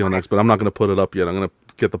quarter scale next, but I'm not gonna put it up yet. I'm gonna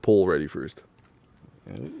get the poll ready first,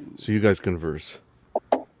 so you guys converse.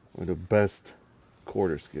 We're the best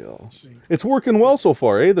quarter scale. It's working well so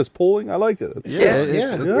far, eh? This polling, I like it. Yeah. it's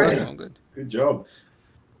Yeah. great. Oh, good. Good job.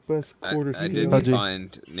 Best quarter I scale. did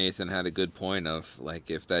find Nathan had a good point of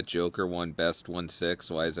like if that Joker won best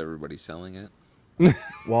 1/6, why is everybody selling it?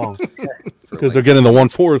 Wow, For, because like, they're getting the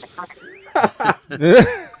 1/4.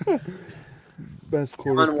 Best John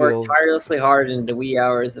quarter worked scale. tirelessly hard into the wee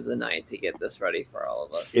hours of the night to get this ready for all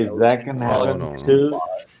of us. Is So that going to happen no. to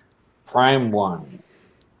applause. Prime One?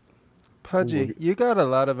 Pudgy, you got a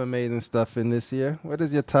lot of amazing stuff in this year. What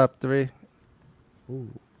is your top 3? Ooh,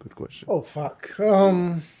 good question. Oh, fuck.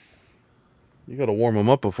 You gotta warm them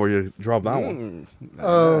up before you drop that one.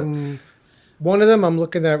 One of them I'm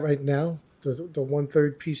looking at right now, the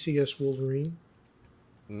 1/3 PCS Wolverine.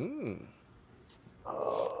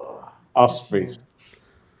 Ospreys.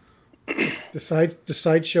 The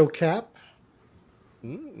sideshow Cap.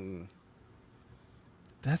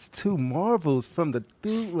 That's 2 Marvels from the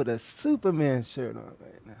dude with a Superman shirt on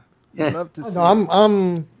right now. You'd love to see No, it.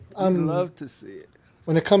 I'm You'd love to see it.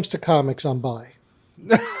 when it comes to comics, I'm bi.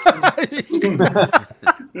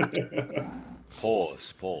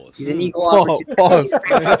 Pause. He's an equal opportunity. Pause.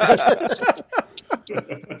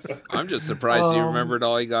 I'm just surprised he Um, remembered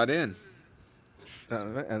all he got in.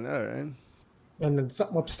 I know, right? And then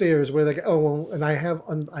something upstairs where they go. Oh well, and I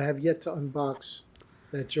have yet to unbox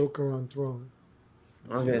that Joker on Throne.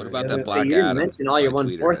 Okay. What about I was that gonna say, Black you didn't Adam? mention all your I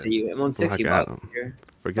tweeted 1/4 it. of you, 160 Black bucks Adam. here.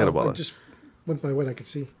 Forget I about it. just went by what I could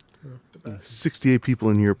see. off the bat. 68 people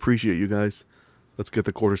in here. Appreciate you guys. Let's get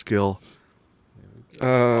the quarter scale.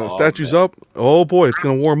 Statues man. up. Oh boy, it's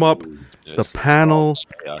gonna warm up. Yes. The panel,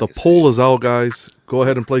 Yeah, I the can see poll it. is out, guys. Go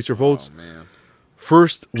ahead and place your votes. Oh man.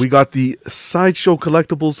 First, we got the Sideshow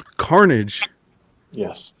Collectibles Carnage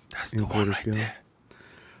Yes. That's in the one quarter right scale. there.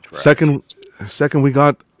 Second, we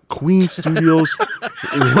got Queen Studios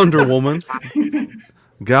Wonder Woman,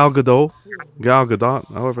 Gal Gadot,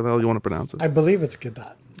 however the hell you want to pronounce it. I believe it's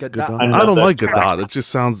Gadot. Good Gadot. I know I don't that's like Gadot. It just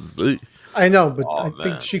sounds. I know, but Oh, I man.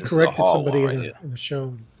 think she This is a corrected hard somebody one in, right here. in the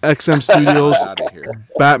show. XM Studios, Out of here.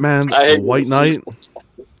 Batman, I hate White this. Knight,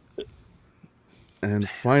 and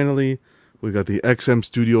finally, we got the XM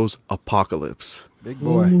Studios Apocalypse. Big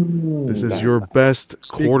boy. This is your best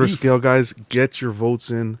quarter beef. scale, guys. Get your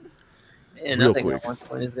votes in. And Real nothing quick. at one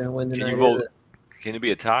point is going to win Can tonight. you is vote? it? Can it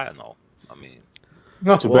be a tie or no? I mean,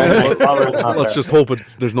 No, Too bad my father is not Let's there. just hope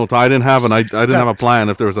there's no tie. I didn't have a plan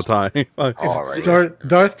if there was a tie. all right.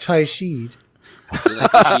 Darth Tyshid. You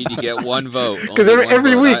like to cheat, you get one vote. 'Cause Only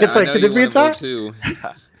every one week vote. it's I like, know could you it be a wanna vote tie? too.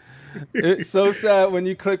 It's so sad when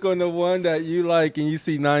you click on the one that you like and you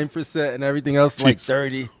see 9% and everything else like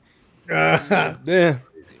 30. Damn.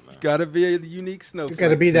 Gotta be a unique snowflake. You got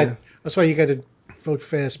to be Sam. that. That's why you got to vote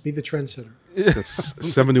fast. Be the trendsetter. That's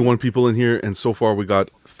 71 people in here, and so far we got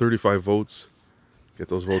 35 votes. Get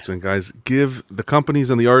those votes in, guys. Give the companies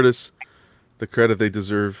and the artists the credit they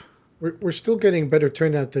deserve. We're still getting better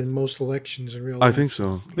turnout than most elections in real I life. think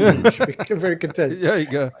so. We should be very content. There you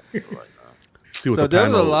go. See what So the there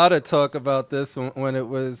was a panel. lot of talk about this when it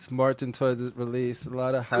was marching towards its release. A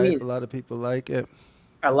lot of hype. mean- A lot of people like it.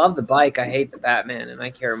 I love the bike. I hate the Batman, and I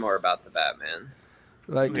care more about the Batman.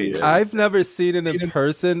 Like Yeah. I've never seen it in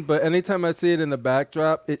person, but anytime I see it in the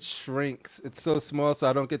backdrop, it shrinks. It's so small, so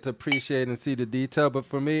I don't get to appreciate and see the detail. But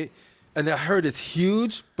for me, and I heard it's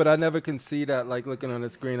huge, but I never can see that like looking on the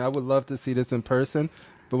screen. I would love to see this in person,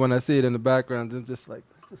 but when I see it in the background, I'm just like,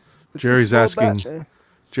 it's a Jerry's small asking- Batman.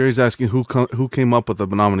 Jerry's asking who came up with the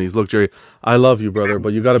nominees. Look, Jerry, I love you, brother,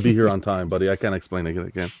 but you got to be here on time, buddy. I can't explain it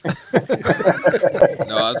again.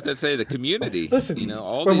 No, I was gonna say the community. Listen, you know,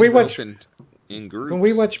 all when these we watch- broken in groups. When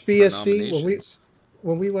we watch for BSC, nominations.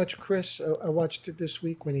 when we watch Chris, I watched it this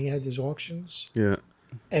week when he had his auctions, Yeah.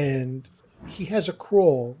 and he has a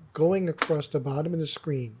crawl going across the bottom of the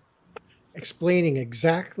screen, explaining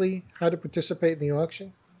exactly how to participate in the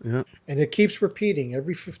auction. Yeah. And it keeps repeating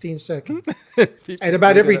every 15 seconds. People And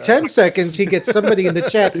about still every gotta- 10 seconds, he gets somebody in the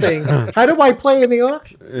chat saying, "How do I play in the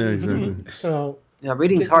auction?" Yeah, exactly. So, Yeah,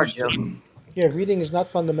 reading's hard, Joe. yeah, reading is not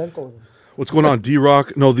fundamental. What's going on,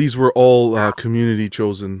 D-Rock? No, these were all community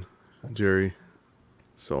chosen, Jerry.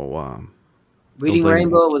 So, Reading blame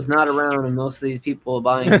Rainbow was not around, and most of these people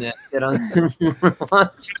buying that shit on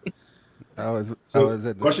launch. I was So, at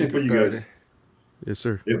the question for secret you garden. guys. yes,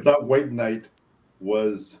 sir. If that White Knight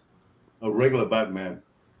was a regular Batman,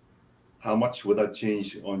 how much would that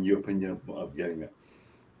change on your opinion of getting it?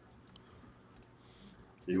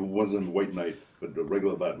 If it wasn't White Knight, but the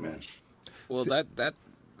regular Batman. Well,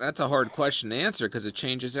 that's a hard question to answer because it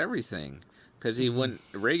changes everything. Because he wouldn't,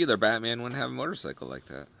 a regular Batman wouldn't have a motorcycle like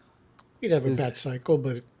that. He'd have a His- bat cycle,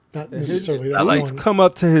 but not His necessarily that legs one. come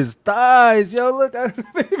up to his thighs. Yo, look, I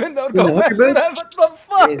don't even know. the Go back hooker to that. boots? What the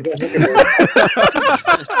fuck?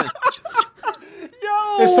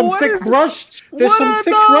 Yo, There's some what thick is- brush. There's what some are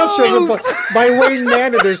thick brush over those? by Wayne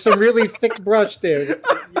Manor. There's some really thick brush there. You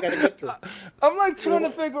gotta get to it. I'm like trying to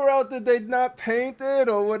figure out that they not painted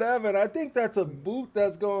or whatever. And I think that's a boot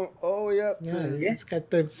that's going. Oh, yep. Yeah, to- he's got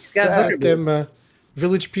them. got He's got hooker them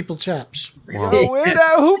village people chaps. Wow. Yo, where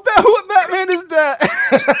that? What Batman is that?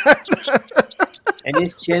 And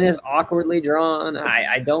his chin is awkwardly drawn.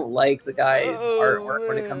 I don't like the guy's Oh, artwork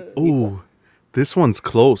when it comes to people. Ooh, this one's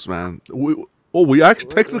close, man. We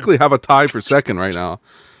actually technically have a tie for second right now.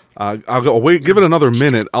 I'll go wait. Give it another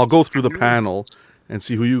minute. I'll go through the panel and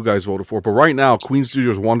see who you guys voted for. But right now, Queen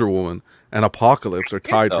Studios' Wonder Woman and Apocalypse are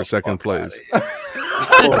tied for second place. Yo,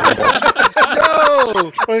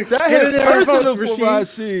 that hit personal for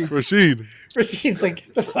Rashid. Rashid. Rashid, Rashid's like,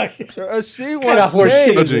 get the fuck. Rashid of wants horse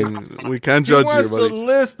shit names. is judging. We can't He judge wants here, the buddy.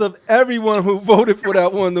 list of everyone who voted for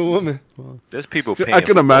that Wonder Woman. There's people paying. I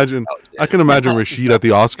can for imagine. I can imagine Rashid at the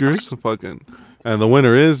Oscars, fucking, and the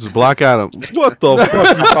winner is Black Adam. What the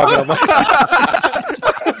fuck you talking about?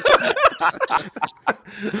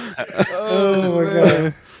 Oh my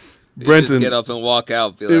god. You Brenton, just get up and walk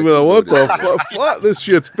out. Be he'd like, be like, what "Who the voted?" fuck? This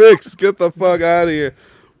shit's fixed. Get the fuck out of here.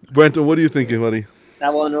 Brenton, what are you thinking, buddy?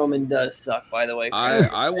 That Wonder Woman does suck, by the way.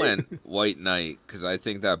 I went White Knight because I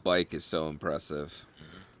think that bike is so impressive.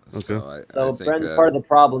 Okay. So I think Brent's that- part of the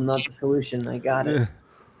problem, not the solution. I got it.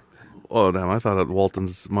 Oh, damn. I thought that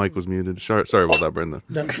Walton's mic was muted. Sorry about that, Brendan.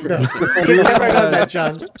 No, no. Get right on that,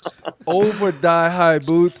 John. Over high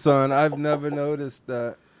boots on. I've never noticed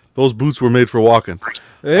that. Those boots were made for walking.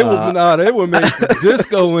 They were made for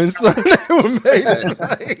disco and son. They were made for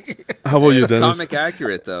like, How about you, It's Dennis? comic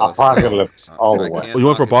accurate though. Apocalypse all the I way. can't Oh, you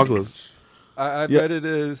went for knock it. Apocalypse. I Yeah. bet it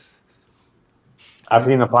is. I've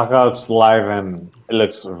seen Apocalypse live and it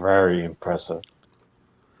looks very impressive.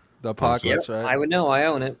 The apocalypse, I right? would know. I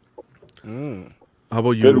own it. Mm. How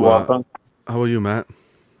about you? Good weapon. How about you, Matt?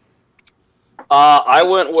 I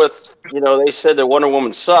went with, they said that Wonder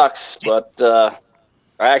Woman sucks, but I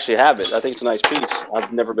actually have it. I think it's a nice piece.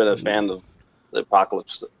 I've never been a fan of the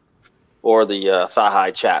Apocalypse or the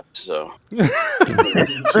thigh-high chap. So, I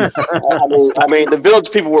mean, the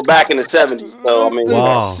Village people were back in the 70s. So, I mean,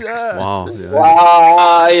 Wow. Shut. Wow.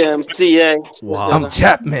 Yeah. YMCA. Wow. I'm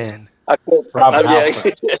Chapman. I could, Rob yeah.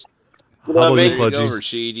 Halford. You know How what I about mean? you, There you go, Pudgy?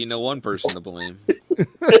 Rashid. You know one person to blame.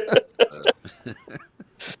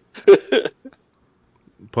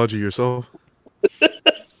 Pudgy yourself?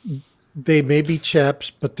 They may be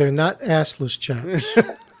chaps, but they're not assless chaps.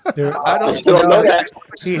 I don't You don't know that.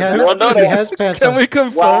 He has, You don't know he that. has pants Can on. we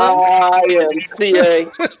confirm?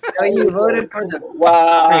 YMCA. So you voted for the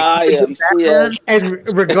YMCA. And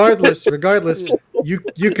regardless,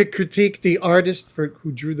 you could critique the artist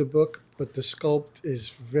who drew the book, but the sculpt is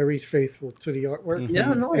very faithful to the artwork.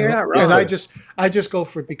 Yeah, no, And, you're not wrong. and I just go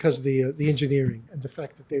for it because of the engineering and the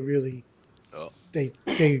fact that they really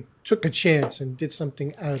they took a chance and did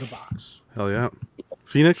something out of the box. Hell yeah.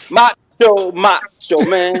 Phoenix? Macho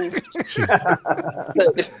man.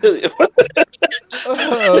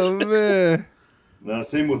 Oh man. No,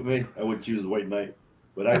 same with me. I would choose White Knight,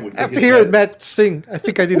 but I would take After it hearing back. Matt sing, I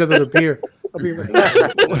think I need another beer. I'll be right back.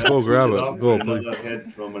 Go Switch grab it. off Go, with please. another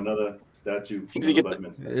head from another statue. You get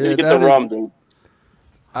Batman statue. Yeah, You get that the is- rum, dude.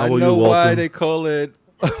 How I about know you, why Walton? they call it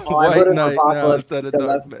I White voted for Knight now Apocalypse instead of because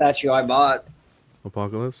Dark that's the Knight. statue I bought.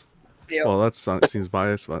 Apocalypse? Yep. Well, that seems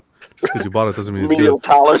biased, but just because you bought it doesn't mean it's Medial good.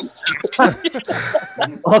 tolerance.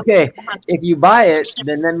 Okay, if you buy it,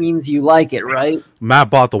 then that means you like it, right? Matt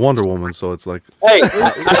bought the Wonder Woman, so it's like, Hey,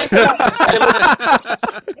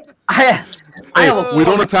 I hey, have a we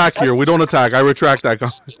don't attack here. We don't attack. I retract that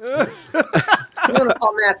comment. I'm gonna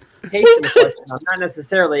call Matt's taste in question. I'm not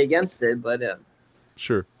necessarily against it, but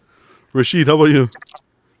Sure. Rashid, how about you?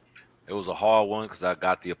 It was a hard one because I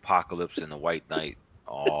got the Apocalypse and the White Knight.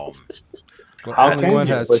 Well, How only can one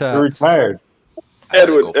you? has But you're chaps. retired. I had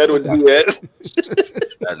to go Edward for the- Diaz.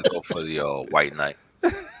 I had to go for the White Knight.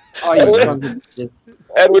 oh, you sons of bitches.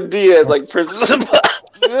 Edward Diaz, like Princess of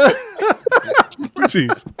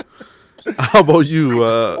Jeez. How about you,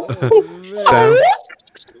 Sam?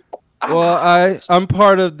 Well, I'm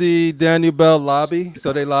part of the Daniel Bell lobby,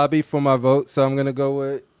 so they lobby for my vote. So I'm gonna go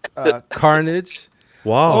with Carnage.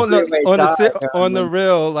 Wow. On the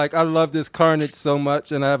real, like I love this Carnage so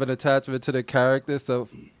much, and I have an attachment to the character. So,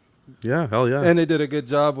 Yeah, hell yeah. and they did a good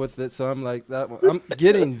job with it. So I'm like that one. I'm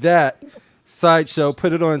getting that Sideshow.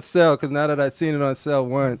 Put it on sale because now that I've seen it on sale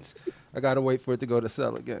once, I gotta wait for it to go to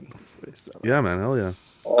sale again. Yeah, man, hell yeah.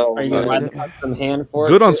 Are you gonna buy the custom hand for it?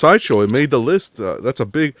 Good on too? Sideshow. It made the list.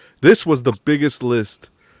 This was the biggest list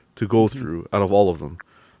to go through out of all of them,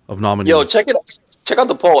 of nominees. Yo, check out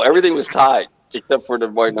the poll. Everything was tied except for the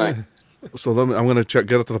White Knight. So I'm going to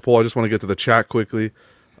get up to the poll. I just want to get to the chat quickly.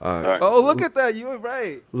 Right. Oh, look at that! You were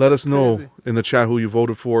right. Let us know Crazy. in the chat who you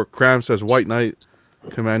voted for. Cram says White Knight,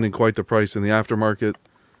 commanding quite the price in the aftermarket.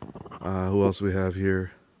 Who else we have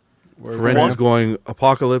here? Ferenzi's going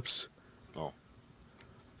Apocalypse.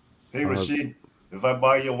 Hey, Rashid, if I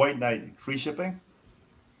buy your White Knight, free shipping?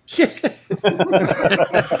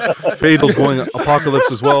 Fatal's going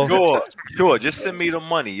Apocalypse as well. Sure. Just send me the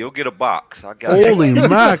money. You'll get a box. I got Holy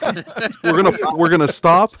mac! We're gonna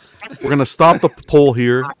stop. We're gonna stop the poll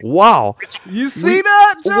here. Wow! You see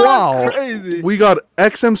that? John? Wow! Crazy. We got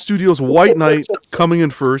XM Studios White Knight coming in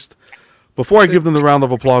first. Before I give them the round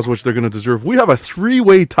of applause, which they're going to deserve, we have a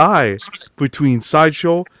three-way tie between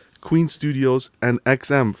Sideshow, Queen Studios, and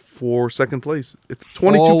XM for second place.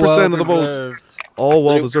 22% of the votes. All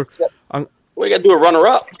well deserved. We got to do a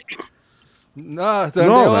runner-up. Nah,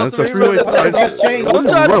 No, man, it's a three-way tie. It just changed. I'm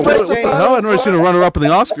trying to What- play No, I've never seen a runner-up in the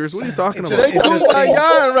Oscars. What are you talking about? They do my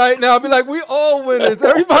yarn right now. Be like, we all winners.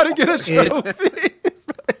 Everybody get a trophy.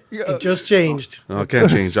 It just changed. No, I can't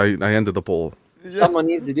change. I ended the poll. Someone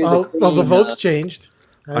needs to do Well, the well, the clean, votes changed.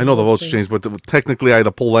 I know the votes changed, but technically,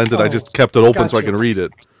 the poll ended. I just kept it open so I gotcha. can read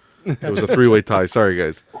it. It was a three-way tie. Sorry,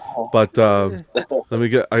 guys. But let me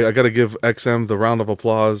get. I got to give XM the round of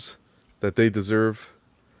applause that they deserve.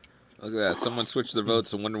 Look at that. Someone switched their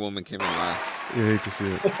votes and Wonder Woman came in last. You hate to see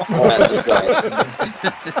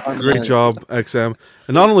it. Great job, XM.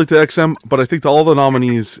 And not only to XM, but I think to all the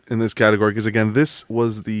nominees in this category, because again, this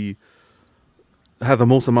was had the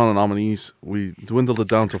most amount of nominees. We dwindled it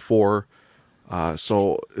down to 4.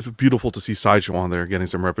 So it's beautiful to see Sideshow on there getting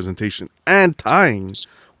some representation and tying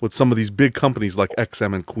with some of these big companies like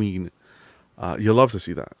XM and Queen. You love to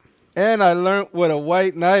see that. And I learned what a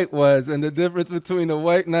white knight was, and the difference between a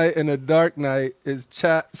white knight and a dark knight is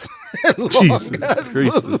chaps and long Jesus ass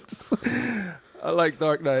Christ. boots. I like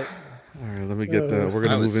Dark Knight. All right, let me get. We're I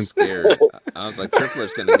gonna was move in. scared. I was like,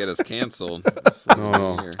 Tripler's gonna get us canceled.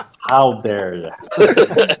 No. How dare you?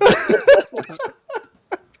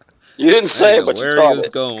 You didn't say it, I but didn't you know where he thought was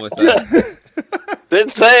it. going with that. Didn't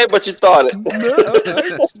say it, but you thought it.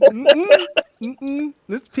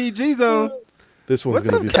 This PG zone. This one's What's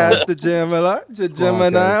gonna up, be Cash fun. the Gemini?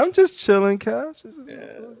 Gemini. Cash. I'm just chilling, Cash.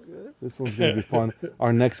 This one's gonna be fun.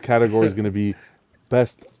 Our next category is gonna be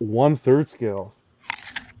best 1/3 scale.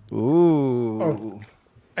 Ooh. Oh.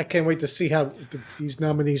 I can't wait to see how these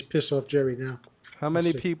nominees piss off Jerry now. How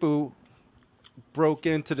many see. people broke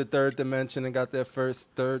into the third dimension and got their first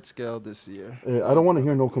third scale this year? I don't want to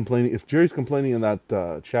hear no complaining. If Jerry's complaining in that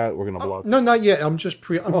chat, we're gonna block. No, not yet. I'm just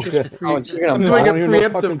Oh, you're I'm gonna doing I a don't wanna hear no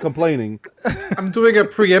fucking preemptive. complaining. I'm doing a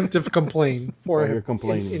preemptive complaint for Oh, him. you're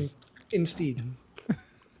complaining. Instead.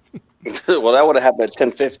 Well, that would have happened at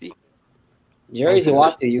 10:50. Jerry's a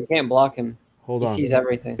Watu. You can't block him. Hold He on. sees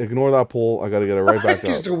everything. Ignore that poll. I gotta get it right back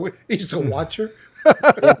up. He's the watcher.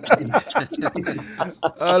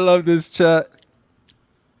 I love this chat.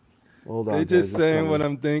 Hold on. They're guys, just it's saying coming. what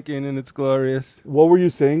I'm thinking, and it's glorious. What were you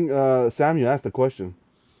saying, Sam? You asked the question.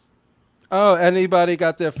 Oh, anybody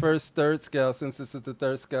got their first third scale since this is the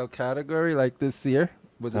third scale category, like this year?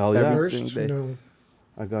 Was it Hell yeah. everything First, they- no.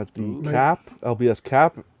 I got the Ooh. Cap, LBS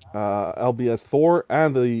Cap, LBS Thor,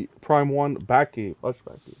 and the Prime 1 Batcave. Hush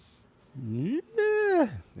Batcave. Yeah.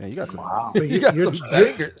 Yeah, you got some. But You got some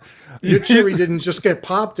bangers. Your cherry didn't just get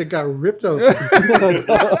popped; it got ripped open.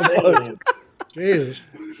 Jesus.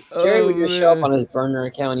 Jerry would just show up man. on his burner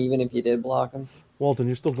account even if you did block him. Walton,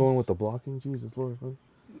 you're still going with the blocking? Jesus Lord. Huh?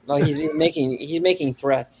 No, he's making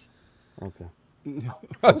threats. Okay.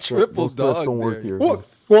 A triple Those threats dog. don't work there. here. Whoa,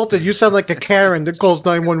 Walter, you sound like a Karen that calls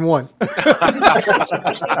 911.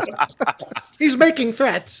 He's making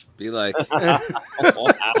threats. Be like,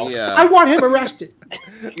 I want him arrested.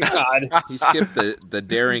 God. he skipped the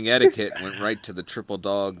daring etiquette and went right to the triple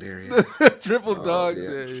dog area. Triple Oh, dog. see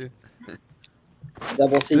it. There.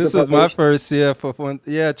 Double secret. This was my probation. first year for one.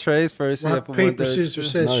 Yeah, Trey's first year Rock, for paper, 1/3.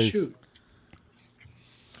 scissors says Nice. shoot.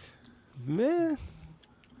 Man,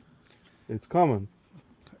 It's coming.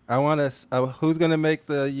 I want to. Who's gonna make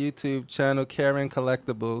the YouTube channel Karen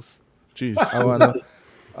Collectibles? Jeez. I want to.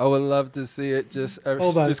 I would love to see it. Just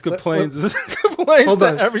Hold on. just complains. Complains Hold to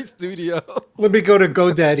on. every studio. Let me go to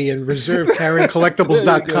GoDaddy and reserve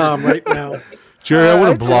KarenCollectibles.com right now. Jerry, I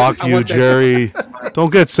wouldn't block I you, want that- Jerry.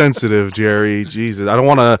 Don't get sensitive, Jerry. Jesus. I don't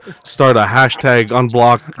want to start a hashtag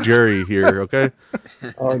unblock Jerry here, okay?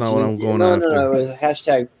 Oh, That's not what I'm geez. going no, after. No, it was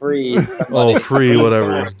hashtag free. Oh, Somebody. free,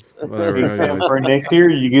 whatever. Whatever. I guess. For next year,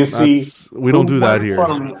 you can see That's- we don't do that here.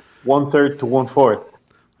 From 1/3 to 1/4.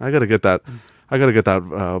 I gotta get that. I gotta get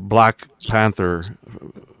that Black Panther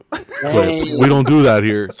clip. Dang. We don't do that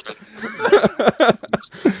here.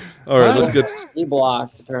 All right, let's get. He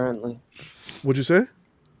blocked, apparently. What'd you say?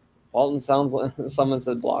 Walton sounds like someone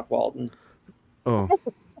said block Walton. Oh,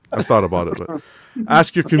 I've thought about it, but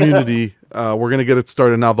ask your community. We're gonna get it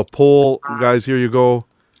started now. The poll, guys. Here you go.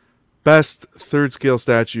 Best third scale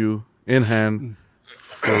statue in hand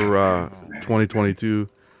for 2022.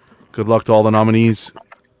 Good luck to all the nominees.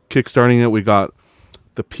 Kickstarting it, we got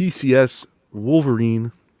the PCS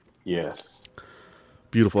Wolverine. Yes.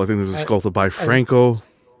 Beautiful. I think this is sculpted by Franco.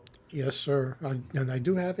 Yes, sir. And I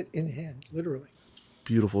do have it in hand, literally.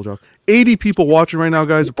 Beautiful job. 80 people watching right now,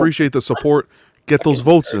 guys. Appreciate the support. Get those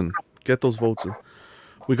votes in. Get those votes in.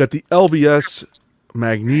 We got the LBS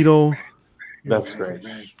Magneto. That's great.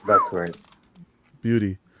 That's great.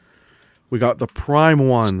 Beauty. We got the Prime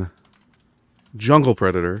 1 Jungle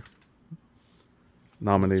Predator.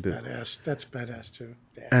 Nominated. Badass. That's badass, too.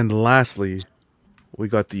 Damn. And lastly, we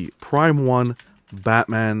got the Prime 1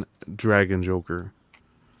 Batman Dragon Joker.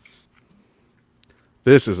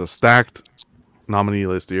 This is a stacked nominee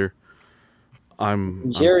list here.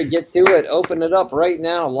 I'm Jerry, get to it. Open it up right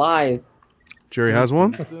now, live. Jerry has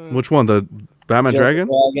one. Which one? The Batman Dragon?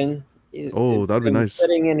 Dragon. Oh, that'd be been nice.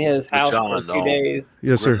 Sitting in his house John, for 2 days.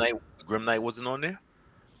 Yes, sir. Grim Knight wasn't on there.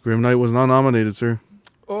 Grim Knight was not nominated, sir.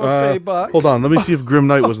 Or Fabok. Hold on, let me see if Grim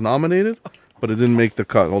Knight was nominated, but it didn't make the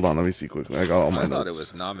cut. Hold on, let me see quickly. I got all my I thought it notes.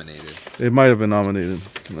 was nominated. It might have been nominated.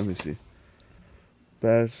 Let me see.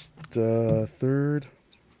 Best third.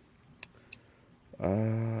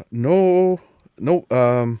 No,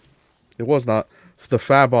 it was not. The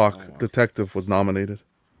Fabok detective was nominated.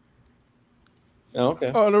 Oh,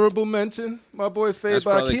 okay. Honorable mention, my boy That's Fabok.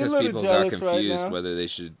 probably He a because little people got jealous right confused now.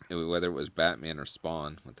 whether it was Batman or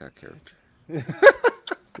Spawn with that character.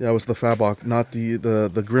 Yeah, it was the Fabok, not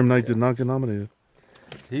the Grim Knight. Did not get nominated.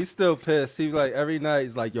 He's still pissed. He's like every night.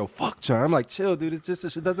 He's like, "Yo, fuck John." I'm like, "Chill, dude. It's just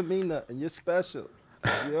it doesn't mean nothing. You're special.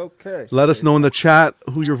 You're okay." Let us know in the chat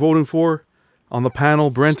who you're voting for on the panel.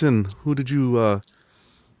 Brenton, who did you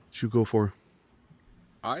go for?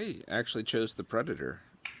 I actually chose the Predator.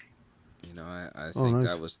 You know, I Oh, think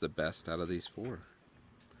nice. that was the best out of these four.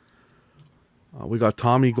 We got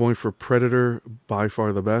Tommy going for Predator, by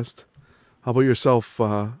far the best. How about yourself,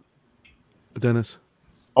 Dennis?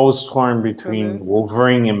 I was torn between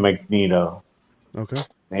Wolverine and Magneto. Okay.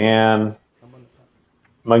 And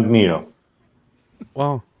Magneto.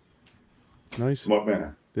 Wow. Nice. Smart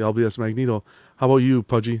man. The LBS Magneto. How about you,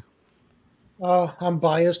 Pudgy? I'm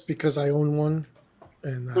biased because I own one,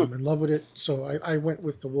 and I'm in love with it. So I went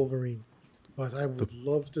with the Wolverine, but I would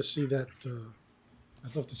love to see that.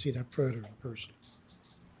 I'd love to see that Predator in person.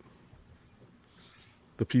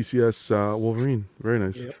 The PCS Wolverine. Very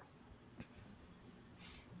nice. Yep.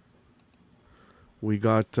 We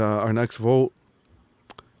got our next vote.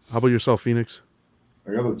 How about yourself, Phoenix?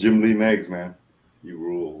 I got the Jim Lee Megs, man. He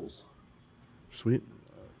rules. Sweet.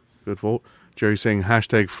 Good vote. Jerry saying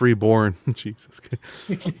hashtag freeborn. Jesus.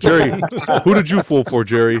 Jerry, who did you vote for,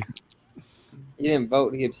 Jerry? He didn't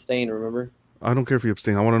vote. He abstained, remember? I don't care if you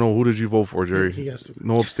abstain. I want to know, who did you vote for, Jerry? He has to.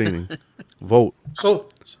 No abstaining. Vote. So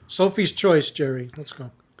Sophie's choice, Jerry. Let's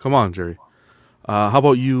go. Come on, Jerry. How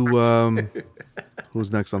about you?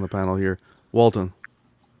 Who's next on the panel here? Walton.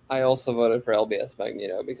 I also voted for LBS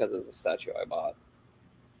Magneto because it's a statue I bought.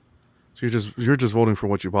 So you're just voting for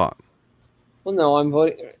what you bought. Well, no, I'm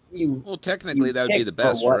voting. Well, technically, that would be picked the for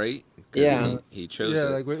best, what? right? 'Cause Yeah. he chose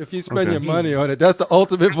Yeah, it. like if you spend Okay. your money on it, that's the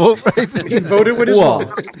ultimate vote right there. He voted with his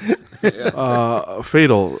Well, wallet.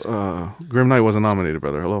 Fatal. Grim Knight wasn't nominated,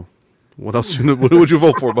 brother. Hello. What else? What would you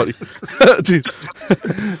vote for, buddy? Jeez.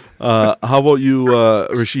 How about you,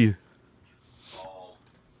 Rashid?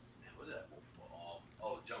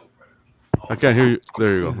 I can't hear you.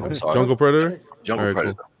 There you go. sorry. Jungle Predator? Jungle All right,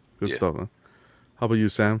 Predator. cool. Good Yeah. stuff, man. How about you,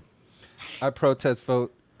 Sam? I protest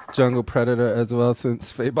vote Jungle Predator as well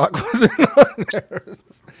since Fabok wasn't on there.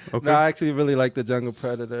 Okay. No, I actually really like the Jungle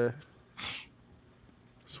Predator.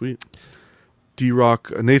 Sweet.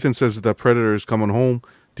 D-Rock. Nathan says that Predator is coming home.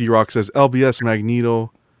 D-Rock says LBS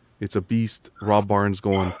Magneto. It's a beast. Rob Barnes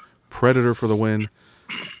going Predator for the win.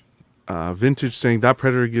 Vintage saying that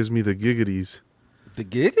Predator gives me the giggities. The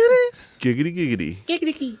Giggities? Giggity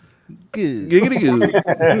giggity. Good. Giggity goo.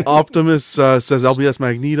 Optimus says LBS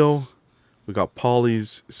Magneto. We got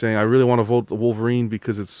Polly's saying I really want to vote the Wolverine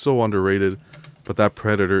because it's so underrated, but that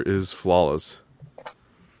Predator is flawless.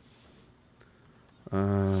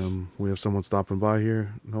 We have someone stopping by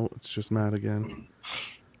here. No, it's just Matt again.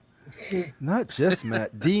 Not just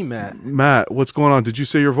Matt, D Matt. Matt, what's going on? Did you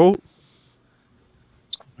say your vote?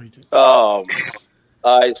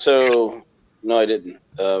 No, I didn't.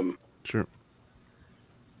 Sure.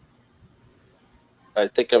 I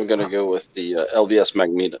think I'm gonna go with the LBS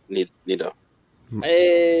Magneto.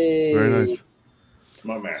 Hey. Very nice.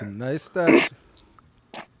 Smart It's a man. nice start.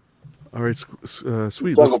 All right,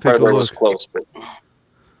 sweet. Jungle Let's take a Predator was look. close, but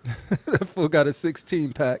That fool got a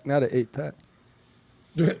 16 pack, not an 8 pack.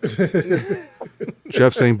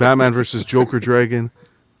 Jeff saying Batman versus Joker Dragon.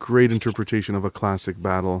 Great interpretation of a classic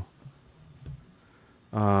battle.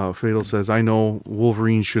 Fatal says, I know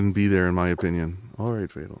Wolverine shouldn't be there in my opinion. All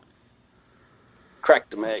right, Fatal. crack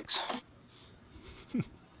the eggs.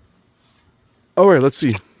 All right, let's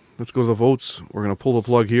see. Let's go to the votes. We're going to pull the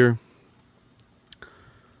plug here.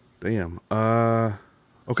 Damn.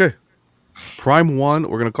 Okay. Prime 1,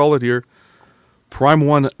 we're going to call it here. Prime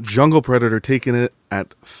 1 Jungle Predator taking it at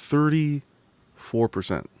 34%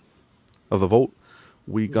 of the vote.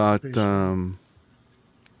 We got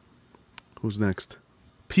who's next?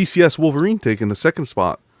 PCS Wolverine taking the second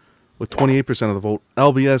spot with 28% of the vote.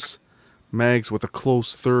 LBS Mags with a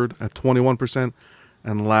close third at 21%.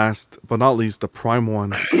 And last but not least, the Prime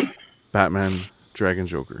 1 Batman Dragon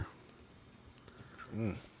Joker.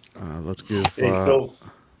 Let's give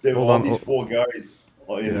So Hold all on, these hold- four guys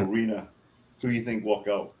are in Yeah. arena. Who do you think walk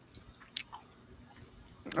out?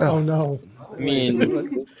 Oh no. I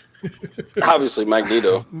mean, Obviously,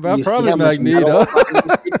 Magneto. But you see probably how much Magneto. metal behind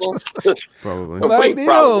these people? Probably. Wait, Magneto or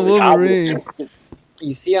probably, Wolverine? obviously.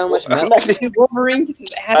 You see how much metal Magneto- Wolverine gets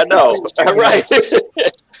his ass I know, kicked. right?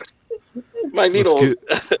 Magneto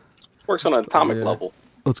Let's works on an atomic Yeah. level.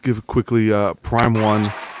 Let's give quickly Prime 1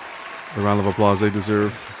 a round of applause they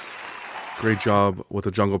deserve. Great job with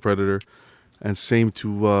the Jungle Predator, and same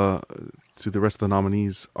to the rest of the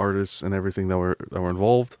nominees, artists, and everything that were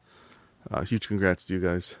involved. Huge congrats to you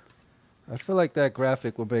guys. I feel like that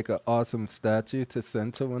graphic will make an awesome statue to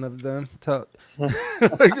send to one of them.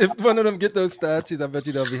 Like if one of them get those statues, I bet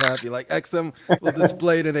you they'll be happy. Like XM will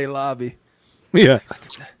display it in a lobby. Yeah.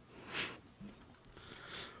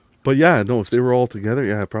 But yeah, no, if they were all together,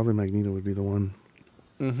 yeah, probably Magneto would be the one.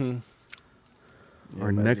 Mm-hmm.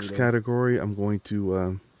 Our next category, I'm going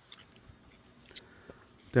to.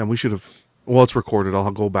 Damn, we should have. Well, it's recorded. I'll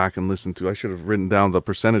go back and listen to. I should have written down the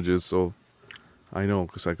percentages so I know,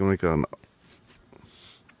 because I can make an.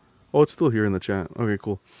 Oh, it's still here in the chat. Okay,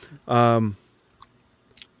 cool.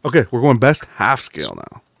 Okay, we're going best half scale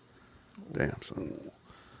now. Damn, son.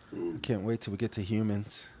 I can't wait till we get to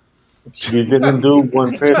humans. You didn't do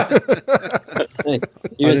 1/5.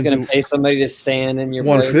 You're just didn't gonna pay somebody to stand in your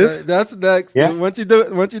place. 1/5? That's next. Yeah. Once you're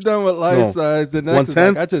done with life No. size, the next is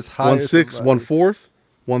 1/10, like I just hired 1/6, somebody. 1/4,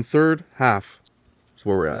 1/3, half. That's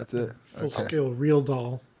where we're at. That's it. Full scale real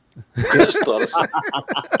doll. Just thought of-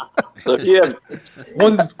 So if you have,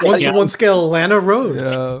 1-to-1 scale Lana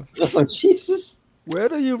Rhodes. Yeah. Oh Jesus! Where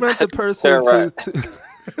do you rent the person Terrorize.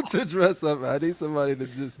 to dress up? I need somebody to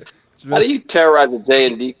just how dress do you terrorize a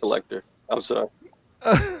J&D collector? I'm sorry.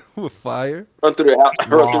 with fire. Run through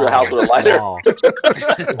the house with a lighter. Wow.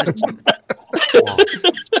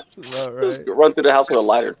 All right. Run through the house with a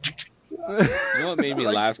lighter. You know what made me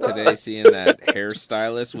laugh today? Seeing that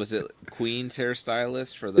hairstylist. Was it Queen's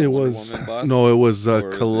hairstylist for the It Wonder was Woman bust? no, it was Or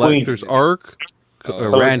was it- Collector's Arc.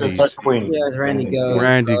 Oh. Randy's. Queen. Yeah, it was Randy Go.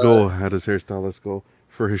 Randy Go had his hairstylist go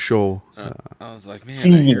for his show. I was like, man, a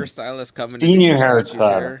Senior. hairstylist coming to Senior do your statue's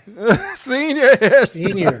hairstyle. hair. Senior hairstylist.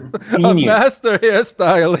 Senior. A Senior. master Hey,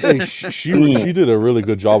 hairstylist. she did a really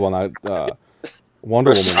good job on that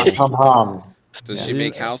Wonder Woman. Somehow. Does she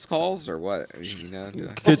make house calls or what? You know,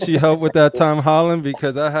 Could she help with that Tom Holland?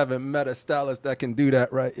 Because I haven't met a stylist that can do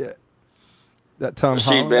that right yet. That Tom She,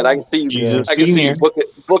 Holland. man, I can see you. Yeah. I can see you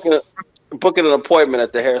Senior. booking an appointment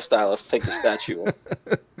at the hairstylist. Take the statue.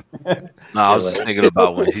 No, I was just thinking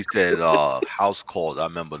about when he said house calls. I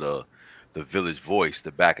remember the Village Voice,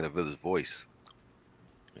 the back of the Village Voice.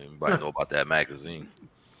 Anybody know about that magazine?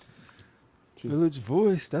 Village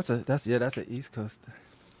Voice. That's an East Coast.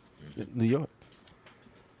 New York.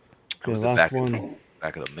 It was Yeah, the last back, one.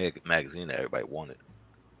 back of the magazine that everybody wanted.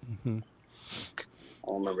 I don't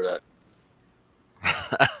remember that.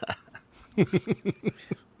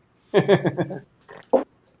 All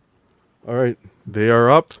right, they are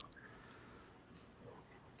up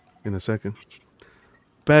in a second.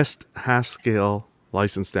 Best half scale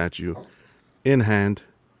license statue in hand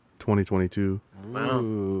 2022.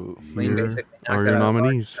 Ooh. Queen Here basically knocked are it your out of the park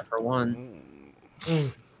nominees. except for one.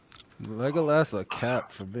 Legolas or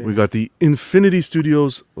Cap for me. We got the Infinity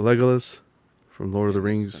Studios Legolas from Lord of the It's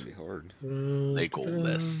Rings. gonna be hard.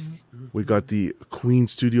 Legolas. We got the Queen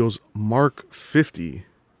Studios Mark 50.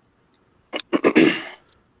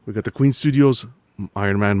 We got the Queen Studios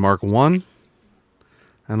Iron Man Mark 1.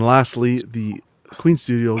 And lastly, the Queen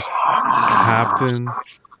Studios Captain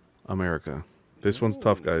America. This one's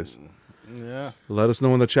tough, guys. Yeah. Let us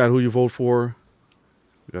know in the chat who you vote for.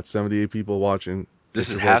 We got 78 people watching. This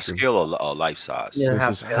Get is your half votes in. scale or life size? Yeah. This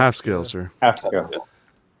half is scale. half scale, sir. Half scale.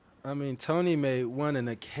 I mean, Tony made one in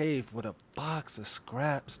a cave with a box of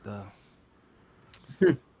scraps, though.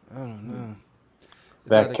 I don't know. It's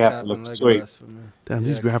That either Cap and looks Legolas sweet. for me. Damn,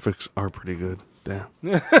 these Yeah. graphics are pretty good. Damn.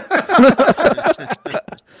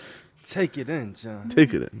 Take it in, John.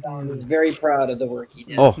 Take it in. I was very proud of the work he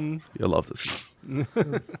did. Oh, you'll love this.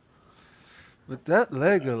 But that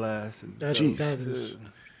Legolas is That, dope, that is. too.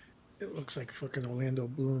 It looks like fucking Orlando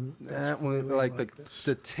Bloom. That's That one, really like this.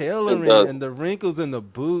 the tailoring does. and the wrinkles in the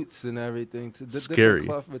boots and everything. To the Scary. different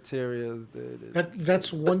cloth materials. Dude, it's-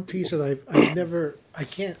 That's one piece that I've never. I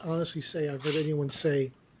can't honestly say I've heard anyone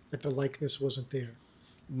say that the likeness wasn't there.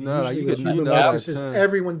 no, like, Usually you with could you human know that likenesses, time.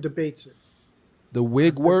 everyone debates it. The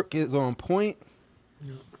wig work is on point.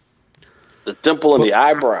 The dimple in the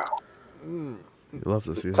eyebrow. You love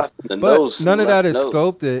to see that. Cleft in the But nose. none of that is left nose.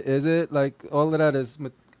 sculpted, is it? Like all of that is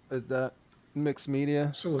that. mixed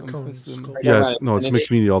media. Silicone. I'm assuming. Like, Yeah, around it's, no, it's Infinity.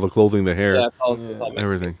 mixed media. All the clothing, the hair, Yeah, it's all, Yeah. it's all mixed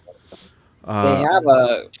everything. media. They have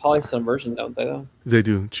a polystone version, don't they? Though. They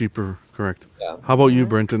do cheaper, correct? Yeah. How about you,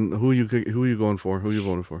 Brenton? Who are you going for? Who are you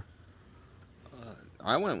voting for?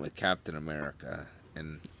 I went with Captain America,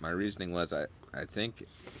 and my reasoning was I think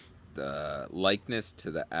the likeness to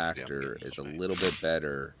the actor is a little bit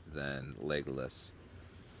better than Legolas,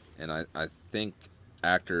 and I think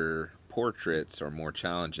actor portraits are more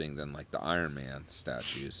challenging than like the Iron Man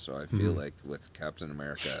statues. So I feel like with Captain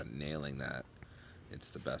America nailing that, it's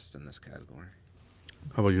the best in this category.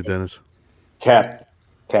 How about you, Dennis? Cap,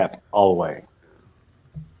 all the way.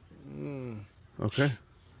 Okay.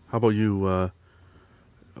 How about you,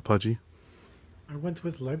 Pudgy? I went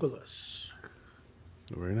with Legolas.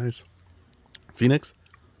 Very nice. Phoenix?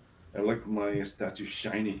 I like my statue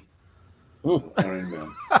shiny. Mm. Iron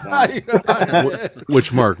Man.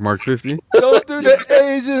 Which Mark? Mark 50? Don't do the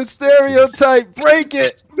Asian stereotype. Break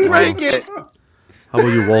it. Break it. How about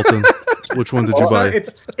you, Walton? Which one did you buy?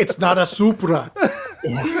 It's not a Supra.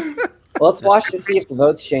 Yeah. Well, let's watch to see if the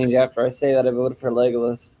votes change after I say that I voted for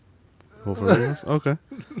Legolas. Vote for Legolas? Okay.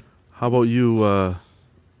 How about you,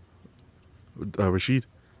 Rashid?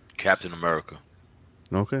 Captain America.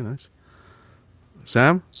 Okay, nice.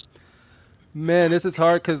 Sam? Man, this is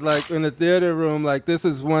hard because, like, in the theater room, like, this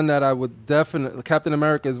is one that I would definitely... Captain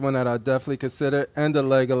America is one that I definitely consider, and the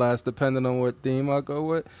Legolas, depending on what theme I'll go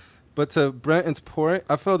with. But to Brenton's point,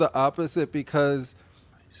 I feel the opposite because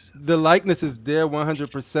the likeness is there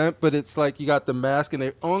 100%, but it's like you got the mask, and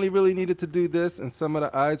they only really needed to do this, and some of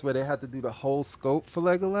the eyes where they had to do the whole scope for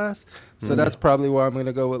Legolas. So that's probably why I'm going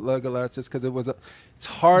to go with Legolas, just because it's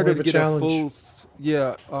harder More of to a get challenge.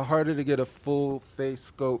 harder to get a full face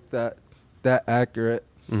scope that accurate.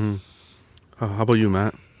 Mm-hmm. How about you,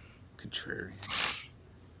 Matt? Contrarian.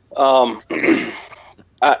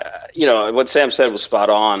 What Sam said was spot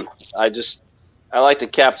on. I like the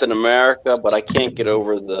Captain America, but I can't get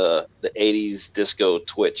over the 80s disco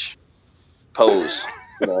twitch pose.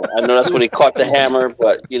 I know that's when he caught the hammer,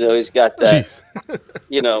 but he's got that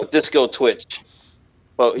disco twitch.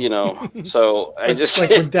 But so I just like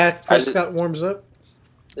when Dak Prescott warms up.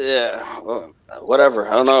 Yeah, well, whatever.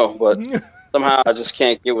 I don't know, but somehow I just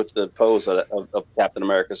can't get with the pose of Captain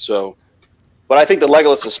America. So, but I think the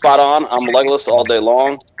Legolas is spot on. I'm a Legolas all day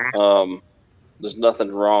long. There's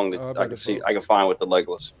nothing wrong that I can find with the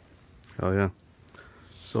Legolas. Oh yeah.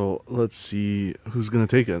 So let's see who's gonna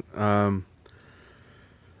take it. The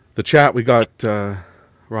chat we got.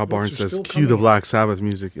 Rob Barnes says, "Cue the Black Sabbath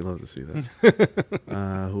music." You love to see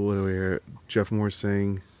that. Who do we hear? Jeff Moore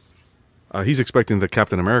saying he's expecting the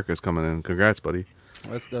Captain America is coming in. Congrats, buddy.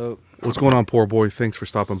 That's dope. What's going on, poor boy? Thanks for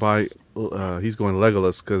stopping by. He's going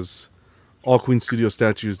Legolas because all Queen Studio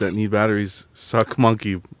statues that need batteries suck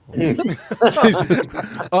monkey.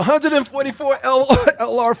 144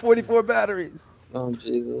 LR44 batteries. Oh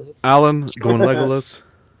Jesus! Alan going Legolas.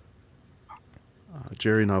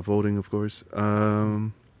 Jerry not voting, of course.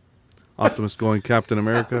 Optimus going Captain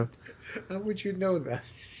America. How would you know that?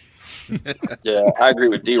 Yeah, I agree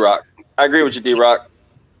with D-Rock. I agree with you, D-Rock.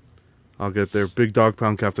 I'll get there. Big Dog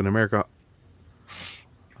Pound Captain America.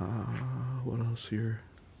 What else here?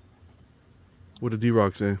 What did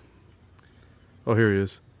D-Rock say? Oh, here he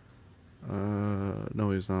is.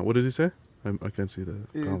 No, he's not. What did he say? I can't see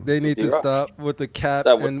that. They need to stop with the Cap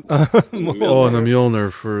and and the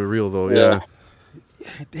Mjolnir for real though. Yeah.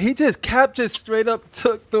 Cap just straight up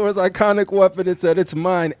took Thor's iconic weapon and said, "It's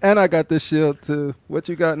mine, and I got the shield too." What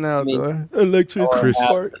you got now, Thor? Electricity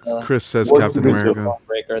sparks. Chris says Captain America.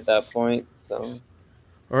 Breaker at that point. So.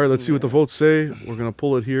 All right, let's see what the votes say. We're gonna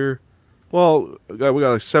pull it here. Well, we got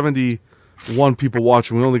like 71 people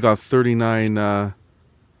watching. We only got 39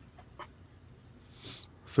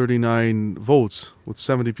 votes with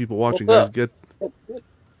 70 people watching. Guys, get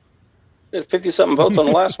 50-something votes on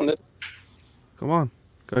the last one. Come on,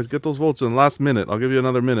 guys, get those votes in. Last minute. I'll give you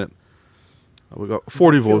another minute. We got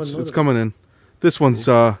 40 votes. It's coming in. This one's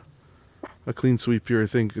a clean sweep here. I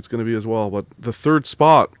think it's going to be as well. But the third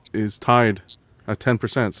spot is tied at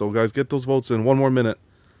 10%. So, guys, get those votes in. One more minute.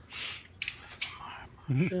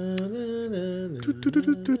 40 and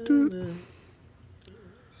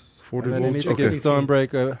then votes. they need to give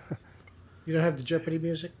Stormbreaker. You don't have the Jeopardy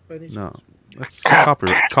music by any chance? No, that's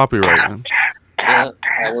copyright, man. Yeah,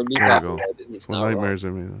 that would be There you go. copyrighted. That's what nightmares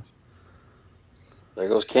are made of. There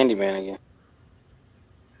goes Candyman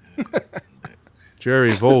again.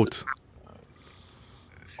 Jerry, vote.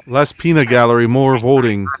 Less peanut gallery, more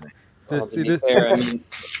voting. Well, to be fair, I mean,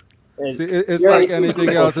 it's like anything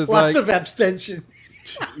else. It's Lots like of abstention.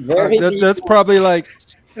 that's probably like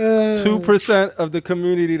 2% of the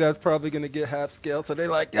community that's probably going to get half scale. So they're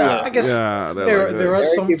like, Yeah. I guess Yeah, there like there are Very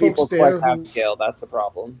some few people folks there collect half who, scale. That's the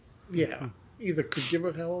problem. yeah, either could give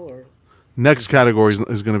a hell or Next category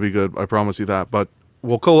is going to be good. I promise you that. But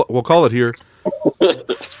we'll call it here.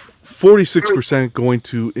 46% going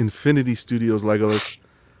to Infinity Studios Legolas,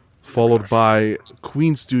 followed by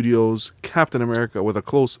Queen Studios Captain America with a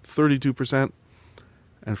close 32%.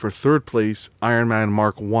 And for third place, Iron Man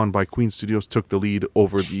Mark 1 by Queen Studios took the lead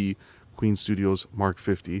over the Queen Studios Mark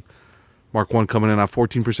 50. Mark 1 coming in at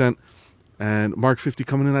 14%, and Mark 50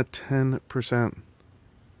 coming in at 10%.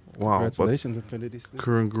 Wow. Congratulations, Infinity Studios.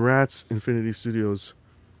 Congrats, Infinity Studios.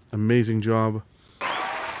 Amazing job.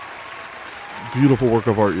 Beautiful work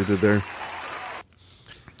of art you did there.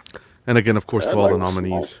 And again, of course, to all the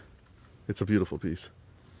nominees. It's a beautiful piece.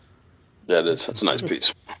 That is. That's a nice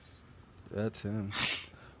piece. That's him.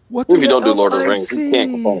 If you don't do Lord of the Rings, you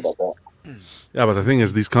can't complain about that. Yeah, but the thing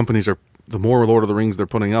is, these companies are, the more Lord of the Rings they're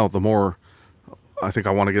putting out, the more I think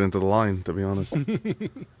I want to get into the line, to be honest.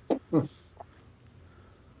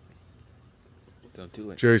 Don't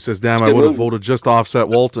do it. Jerry says, damn, I would have voted just to offset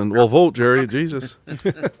Walton. Well, vote, Jerry. Jesus.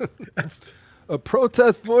 A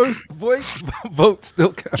protest vote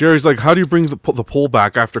still counts. Jerry's like, how do you bring the poll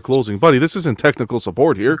back after closing? Buddy, this isn't technical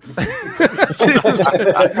support here. Please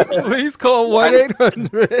call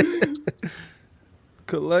 1-800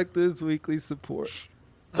 Collectors Weekly Support.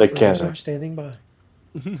 They operators can't. are standing by.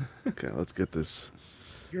 Okay, let's get this.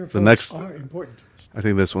 Your The votes next- are important. I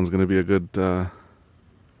think this one's going to be a good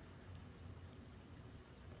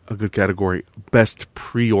category. Best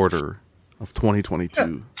pre-order of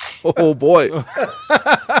 2022. Oh boy! If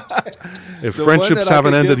The friendships one that I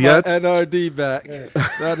haven't could ended get yet, my NRD back.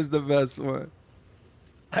 That is the best one.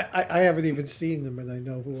 I haven't even seen them, and I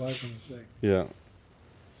know who I'm going to say. yeah.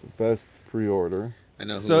 So best pre-order. I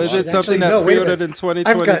know. Who So is it Actually, something no, that wait a pre-ordered in minute.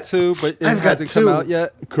 I've got- 2022, but it I've got hasn't come two. out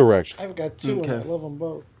yet? Correct. I've got two, and I Okay. love them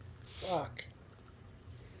both. Fuck.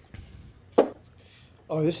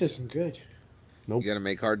 Oh, this isn't good. You got to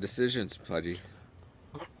make hard decisions, Pudgy.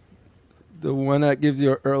 The one that gives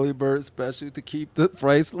you an early bird special to keep the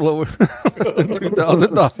price lower than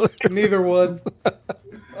 $2,000. Neither one.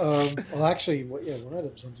 Well, actually, yeah, one of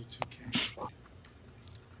them's under 2K.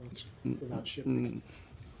 That's without shipping.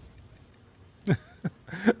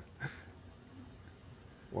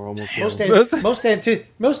 We're almost Most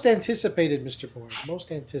anticipated, Mr. Bourne.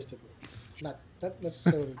 Most anticipated. Not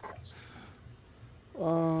necessarily best.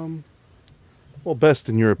 well, best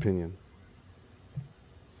in your opinion.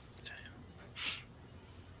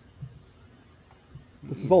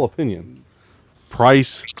 This is all opinion.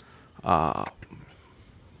 Price,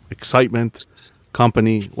 excitement,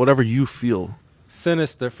 company, whatever you feel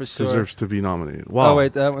Sinister for sure. deserves to be nominated. Wow. Oh,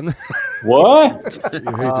 wait, that one. What? You hate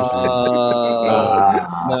to see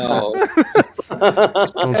No. it.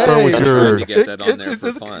 Don't start with Trying your. to get that on It's there for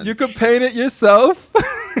just- fun. you could paint it yourself.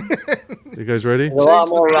 You guys ready? There's a lot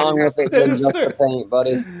more wrong with it than just the paint,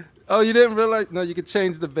 buddy. Oh, you didn't realize? No, you could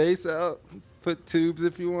change the base out. Put tubes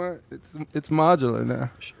if you want. It's modular now.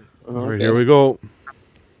 All right, here we go.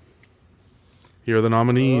 Here are the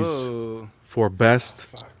nominees Oh. for best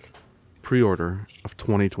pre-order of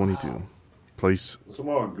 2022. Place Some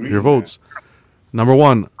more green, your votes. Number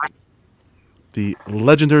 1, the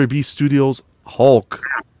Legendary Beast Studios Hulk.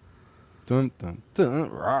 Dun, dun, dun.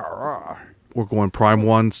 Rah, rah. We're going Prime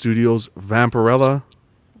 1 Studios Vampirella.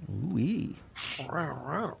 Ooh-wee.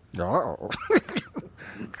 Rah.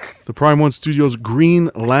 The Prime 1 Studios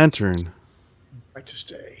Green Lantern. Right to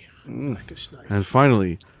stay. Like it's nice. And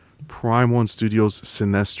finally, Prime 1 Studios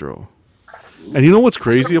Sinestro. And you know what's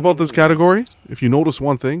crazy about this category? If you notice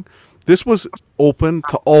one thing, this was open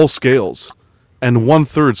to all scales, and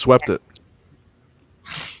 1/3 swept it.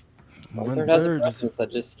 There has a presence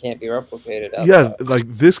that just can't be replicated. Yeah, like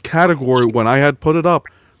this category, when I had put it up,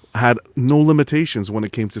 had no limitations when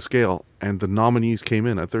it came to scale, and the nominees came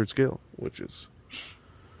in at 3rd scale, which is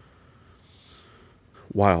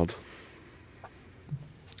wild.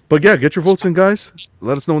 But yeah, get your votes in, guys.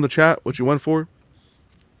 Let us know in the chat what you went for.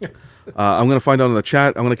 I'm going to find out in the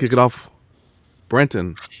chat. I'm going to kick it off.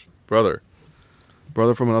 Brenton, brother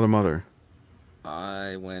from another mother.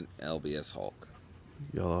 I went LBS Hulk.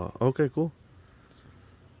 Yeah, okay, cool.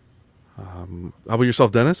 How about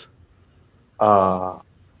yourself, Dennis? Dark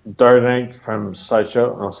Knight from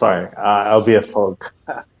Sideshow. Oh, sorry. LBS Hulk.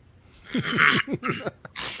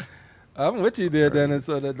 I'm with you there, Dennis,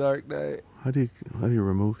 on the Dark Knight. How do you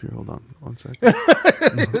remove here? Hold on, 1 second.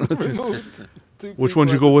 Removed two Which people one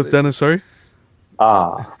did you at go the with, same- Dennis? Sorry.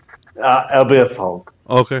 LBS Hulk.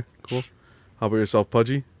 Okay, cool. How about yourself,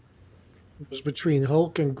 Pudgy? It was between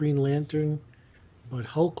Hulk and Green Lantern, but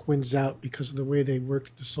Hulk wins out because of the way they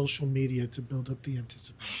worked the social media to build up the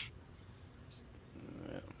anticipation.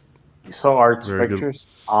 You saw Art's Very good. pictures?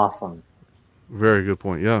 Awesome. Very good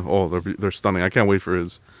point. Yeah. Oh, they're stunning. I can't wait for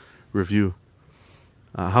his review.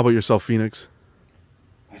 How about yourself, Phoenix?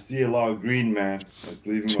 I see a lot of green, man. That's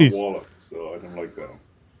leaving Jeez. my wallet, so I don't like that.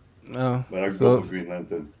 No. But I So- go for Green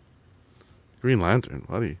Lantern. Green Lantern,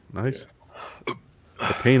 buddy. Nice. The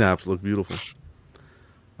paint apps look beautiful.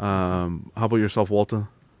 How about yourself, Walter?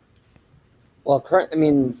 Well,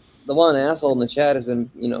 the one asshole in the chat has been,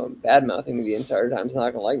 bad mouthing me the entire time. He's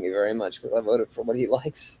not gonna like me very much because I voted for what he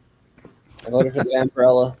likes. I voted for the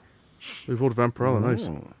Vampirella. We voted Vampirella. Nice.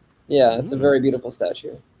 Ooh, Yeah, it's a very beautiful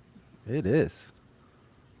statue. it is.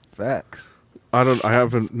 Facts. I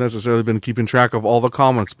haven't necessarily been keeping track of all the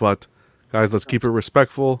comments, but guys, let's keep it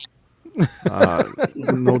respectful.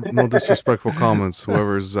 No disrespectful comments.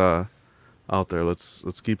 Whoever's out there, let's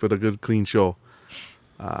keep it a good, clean show.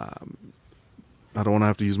 I don't want to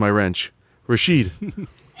have to use my wrench. Rashid,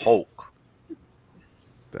 Hulk.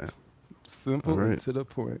 damn, Simple All right. and to the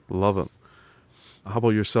point. love it. How about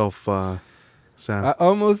yourself, Sam? I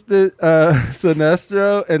almost did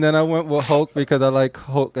Sinestro, and then I went with Hulk because I like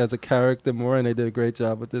Hulk as a character more, and they did a great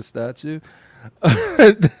job with this statue.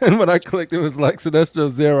 And then when I clicked, it was like Sinestro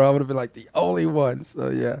 0. I would have been like the only one. So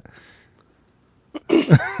yeah.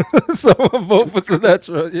 So I vote for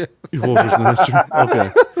Sinestro. Yeah. You vote for Sinestro?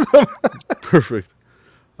 Okay, perfect.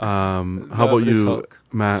 How No, about it's you, Hulk.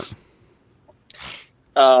 Matt?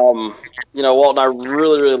 Walton, I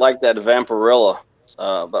really, really like that Vampirella,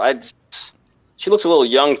 but she looks a little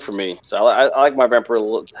young for me. So I like my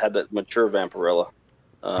Vampirella had that mature Vampirella.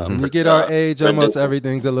 When you get our age, Brendan- almost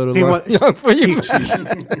everything's a little He young wa- for you. He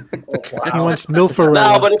wants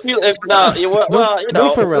Milfarella. No, but if you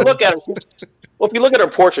look at her, if you look at her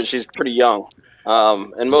portrait, she's pretty young.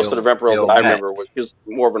 And most of the Vampirellas that I remember was she was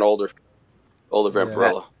more of an older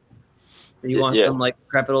Vampirella. So you want Yeah. some like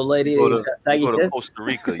decrepit old lady Go who's to, got saggy go to tits? Costa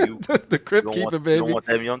Rica. You, The you Crypt don't Keeper, want, you baby. don't want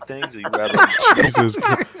them young things, or you rather Jesus,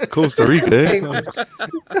 Costa Rica. Eh?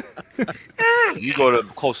 you go to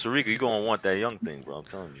Costa Rica, you're gonna want that young thing, bro. I'm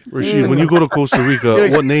telling you. Rashid, when you go to Costa Rica,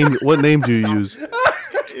 what name do you use?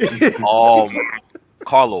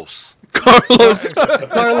 Carlos. Carlos.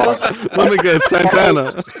 Carlos. Let me guess,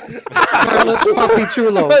 Santana. Carlos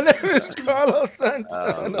Papichulo. My name is Carlos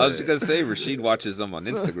Santana. I was just gonna say Rashid watches them on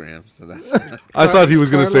Instagram, so that's I thought he was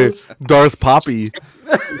gonna say Darth Poppy.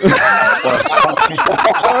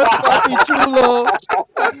 Papi Chulo.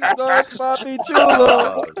 Darth Papi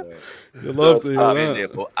Chulo. You love to hear I've been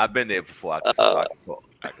that. there. I've been there before. I can talk. I can talk.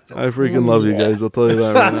 I freaking love you guys. I'll tell you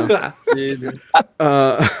that right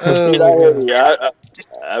now. Yeah,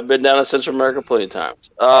 I've been down in Central America plenty of times.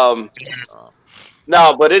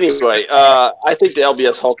 No, but anyway, I think the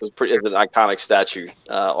LBS Hulk is an iconic statue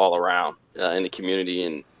all around in the community,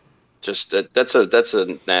 and just that's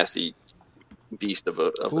a nasty beast of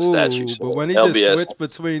a statue. So But when he LBS just switched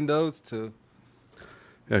between those two,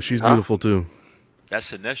 Yeah, she's beautiful too. That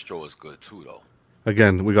Sinestro is good too, though.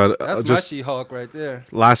 Again, we got that's my just She-Hulk right there.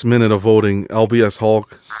 last minute of voting. LBS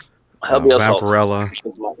Hulk, LBS Hulk Vampirella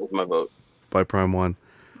is my vote. by Prime One.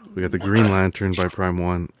 We got the Green Lantern by Prime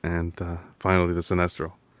One, and finally the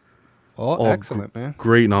Sinestro. All excellent, man.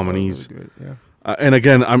 Great nominees. Really great, yeah. And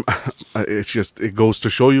again, it goes to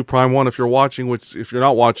show you Prime One if you're watching, which if you're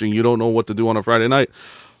not watching, you don't know what to do on a Friday night.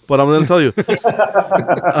 But I'm going to tell you,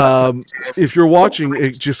 if you're watching,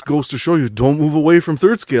 it just goes to show you, don't move away from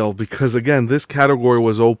third scale, because again, this category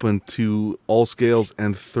was open to all scales,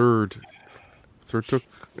 and third took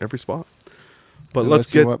every spot. But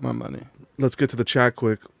Unless you want my money. let's get to the chat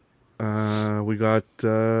quick. We got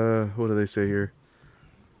what do they say here?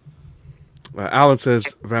 Alan says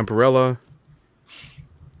Vampirella.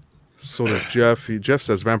 So does Jeff. Jeff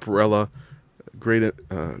says Vampirella. Great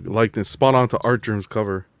likeness. Spot on to Art Germ's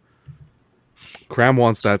cover. Cram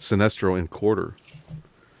wants that Sinestro in quarter.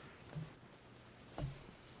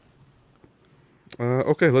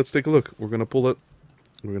 Okay, let's take a look. We're going to pull it.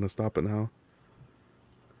 We're going to stop it now.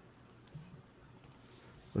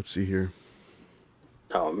 Let's see here.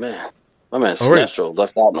 Oh man, my man All right. Sinestro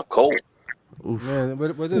left out in the cold. Oof. Man,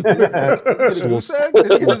 what did So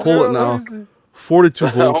we'll pull it now. 42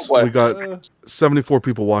 votes. Oh, We got 74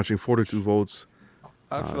 people watching. 42 votes.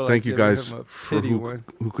 I feel Thank like you giving guys him a for pity one.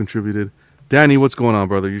 who contributed. Danny, what's going on,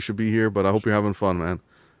 brother? You should be here, but I hope you're having fun, man.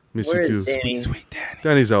 Miss Where you too. is Danny? Sweet Danny.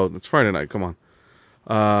 Danny's out. It's Friday night. Come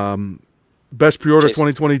on. Best pre-order Jason.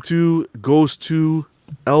 2022 goes to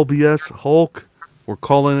LBS Hulk. We're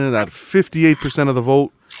calling it at 58% of the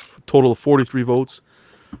vote. Total of 43 votes.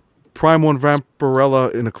 Prime 1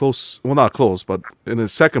 Vampirella in a close, well, not close, but in a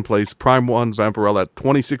second place, Prime 1 Vampirella at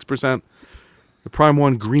 26%. The Prime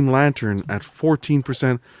 1 Green Lantern at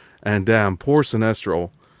 14%. And damn, poor Sinestro,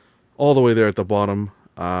 all the way there at the bottom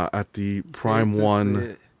at the Prime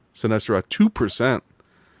 1 Sinestro at 2%.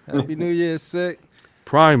 Happy New Year, sick.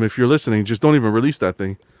 Prime, if you're listening, just don't even release that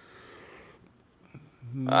thing.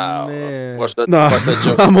 Man. Watch that, No, watch that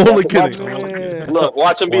joke. I'm only kidding. Look,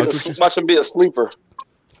 watch him be a sleeper.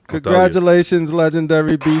 Congratulations,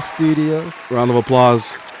 Legendary Beast Studios. Round of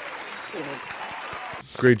applause.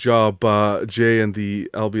 Great job, Jay and the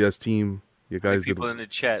LBS team. You guys did. People in the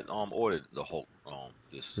chat ordered the Hulk. Really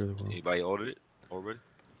well. Anybody ordered it already?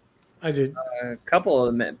 I did. A couple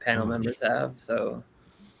of the panel members have, so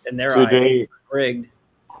and their So eyes they- rigged.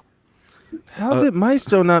 How did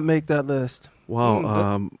Maestro not make that list?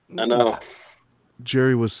 Wow. I know.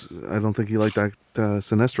 Jerry was, I don't think he liked that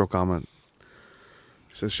Sinestro comment.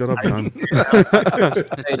 He says, shut up, John.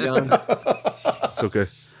 Hey, John. It's okay.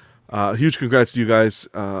 Huge congrats to you guys,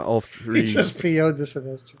 all three. He just PO'd this and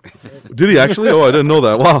that's true. Did he actually? Oh, I didn't know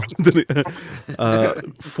that. Wow. Did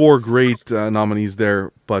he? 4 great nominees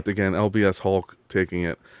there, but again, LBS Hulk taking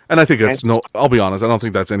it. And I think it's I'll be honest, I don't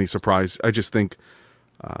think that's any surprise. I just think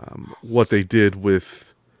what they did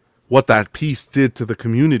with what that piece did to the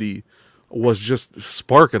community was just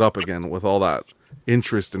spark it up again with all that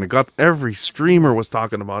interest. And it got every streamer was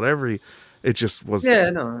talking about it just was,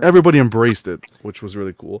 everybody embraced it, which was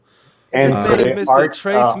really cool. And Just made the Mr. art,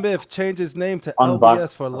 Trey Smith change his name to unbox-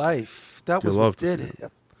 LBS for life. That You was love what to did see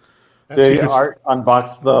it. They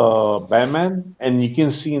unboxed the Batman, and you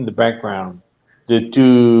can see in the background the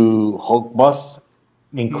 2 Hulk busts.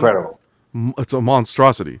 Incredible. It's a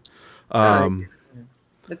monstrosity.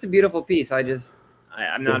 It's a beautiful piece.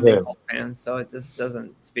 I'm not a big Hulk fan, so it just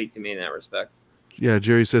doesn't speak to me in that respect. Yeah,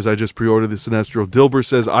 Jerry says, I just pre-ordered the Sinestro. Dilber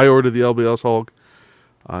says, I ordered the LBS Hulk.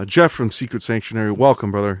 Jeff from Secret Sanctuary,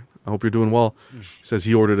 welcome, brother. I hope you're doing well. He says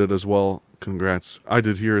he ordered it as well. Congrats. I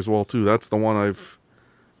did here as well, too. That's the one I've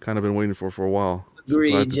kind of been waiting for a while. So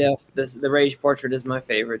Agreed, glad to- Jeff. The Rage portrait is my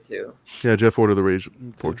favorite, too. Yeah, Jeff ordered the Rage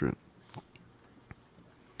portrait.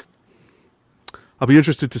 I'll be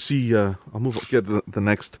interested to see. Get the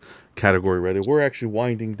next category ready. We're actually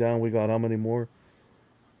winding down. We got how many more?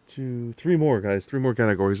 2, 3 more, guys. 3 more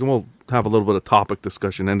categories, and we'll have a little bit of topic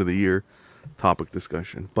discussion. End of the year topic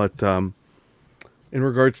discussion. But in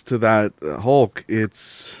regards to that Hulk,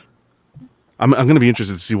 I'm going to be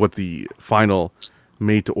interested to see what the final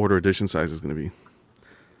made to order edition size is going to be,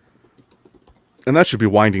 and that should be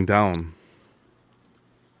winding down.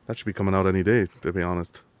 That should be coming out any day, to be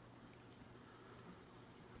honest.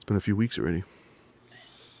 It's been a few weeks already.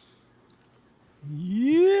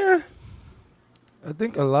 Yeah. I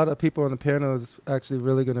think a lot of people on the panel is actually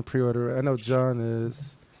really going to pre-order it. I know John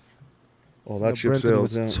is. Oh, that ship Brenton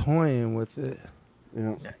sails. was Yeah. toying with it.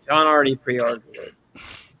 Yeah. John already pre-ordered it.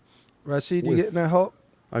 Rashid, you With- getting that Hulk?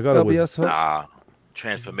 I got it with. LBS Hulk? Nah,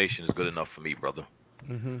 transformation is good enough for me, brother.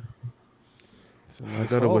 Mm-hmm. I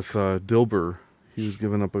got it with Dilber. He was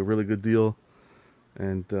giving up a really good deal,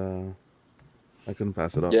 and I couldn't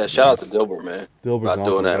pass it up. Yeah, shout out to Dilbert, man. Dilber's Not an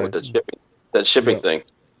doing awesome that guy. with that shipping thing.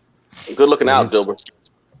 Good looking out, Dilbert.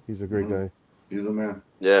 He's a great guy. He's the man.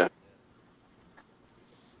 Yeah.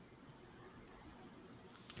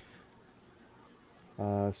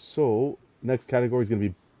 So next category is going to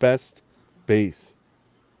be best bass.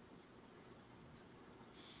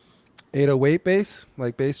 808 bass,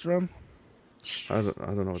 like bass drum. I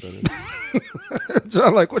don't know what that is.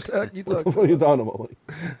 John, like what the heck you What talking are you about? talking about?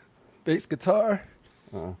 Bass guitar.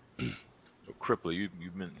 Crippler,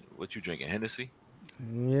 you've been what you drinking? Hennessy?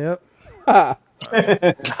 Yep.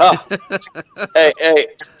 Hey.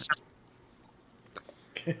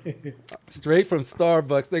 Straight from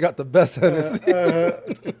Starbucks. They got the best Hennessy.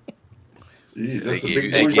 Jeez, that's a They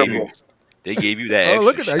big gave, portion. you, they gave you that. Oh,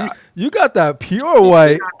 look at extra that. shot. You got that pure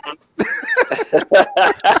white.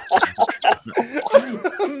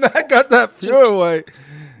 Matt got that pure white.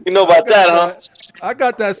 You know about that, huh? I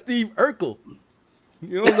got that Steve Urkel.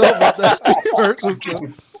 You don't know about that Steve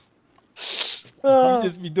Urkel stuff. You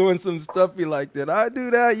just be doing some stuff, be like, did I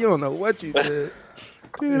do that? You don't know what you did.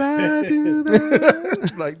 Did I do that?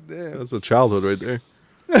 It's like, damn. That's a childhood right there.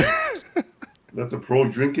 That's a pro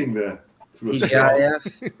drinking there. Through a straw.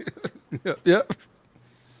 TGIF. Yep.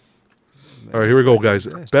 All right, here we go, guys.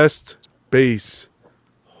 Best bass.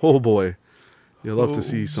 Oh boy, you'll love to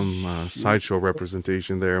see some sideshow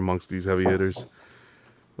representation there amongst these heavy hitters.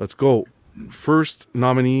 Let's go. First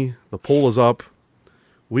nominee. The poll is up.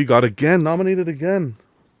 We got nominated again.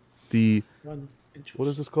 The what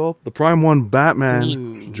is this called? The Prime 1 Batman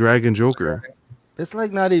Ooh. Dragon Joker. it's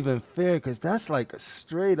like not even fair because that's like a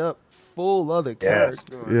straight up full other Yes.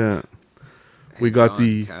 character. Yeah. Hey, We got John,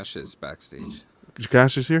 the- Cash is backstage.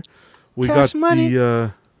 Cash is here. We Cash got money.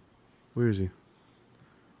 the. Where is he?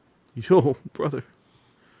 Yo, brother.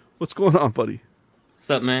 What's going on, buddy? What's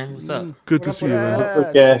up, man? What's up? Good to What see up you, with man. that?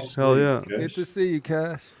 Okay. Hell yeah. Good to see you,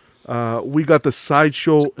 Cash. We got the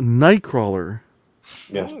Sideshow Nightcrawler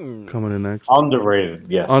Yes. coming in next. Underrated.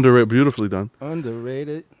 Yes. Underrated, beautifully done.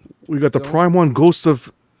 Underrated. We got the Don't- Prime 1 Ghost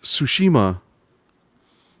of Tsushima.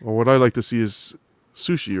 Or what I like to see is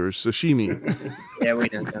sushi or sashimi. Yeah, we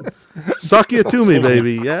know that. Suck it to me,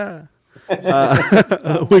 baby. Yeah.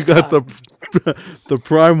 We got the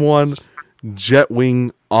Prime 1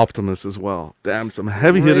 Jetwing Optimus as well. Damn, some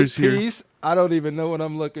heavy hitters Great here. piece. I don't even know what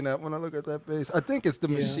I'm looking at when I look at that base. I think it's the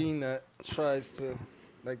machine that tries to,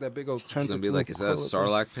 like that big old It's tentacle. gonna be like, is that a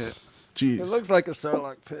Sarlacc pit? Jeez. It looks like a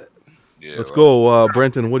Sarlacc pit. Yeah, Let's right. go,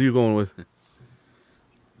 Brenton. What are you going with?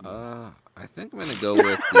 I think I'm gonna go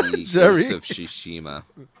with the Jerry. Ghost of Tsushima.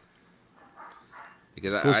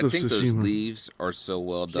 Because Ghost I of think those Tsushima. leaves are so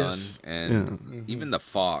well done, Yes. and even the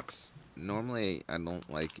fox. Normally, I don't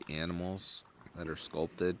like animals that are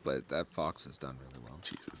sculpted, but that fox is done really well.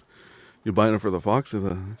 Jesus. You buying it for the fox or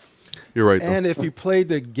the? You're right. Though. And if you played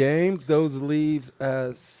the game, those leaves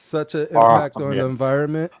has such an Are impact awesome, on yeah. the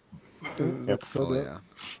environment. It looks so Oh good.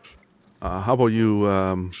 yeah. How about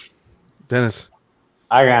you, Dennis?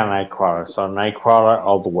 I got Nightcrawler, so Nightcrawler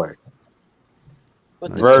all the way.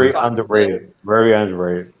 What the Very fuck? underrated. Very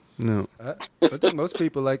underrated. No, I think most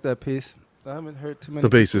people like that piece. I haven't heard too many. the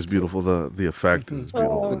base is people beautiful. The effect is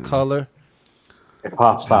beautiful. say The color. It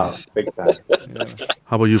pops out big time.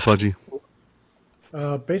 How about you, Pudgy?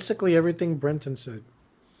 Basically everything Brenton said.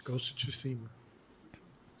 Ghost of Tsushima.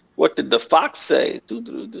 What did the fox say?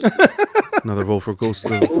 Do. Another vote for Ghost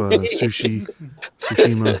of Tsushima.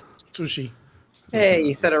 Sushi. Hey,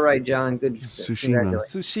 you said it right, John. Good. Tsushima.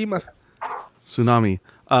 Congratulations. Tsushima. Tsunami.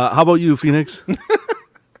 How about you, Phoenix?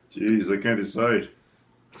 Jeez, I can't decide.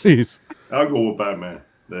 Jeez. I'll go with Batman.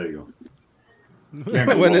 There you go. Can't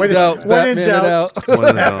go When wrong. in doubt, when in Batman it doubt. out. One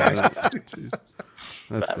and out. Jeez.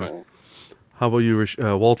 That's good. How about you,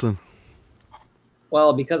 Walton?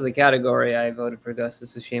 Well, because of the category, I voted for Ghost of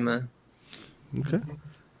Tsushima. Okay.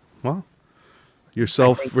 Well,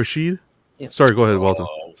 yourself, I think- Rashid? Yeah. Sorry, go ahead, Walton.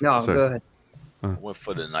 No, Sorry. go ahead. I went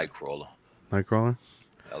for the Nightcrawler. Nightcrawler?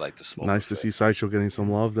 I like the smoke. Nice to effect. see Sideshow getting some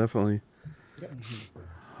love, definitely.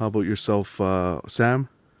 How about yourself, Sam?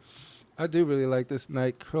 I do really like this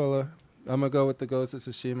Nightcrawler. I'm gonna go with the Ghost of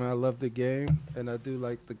Tsushima. I love the game, and I do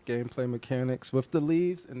like the gameplay mechanics with the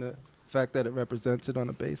leaves, and the fact that it represents it on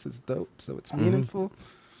a base is dope. So it's meaningful.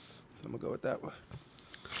 So I'm gonna go with that one.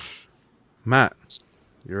 Matt,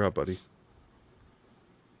 you're up, buddy.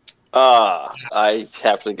 I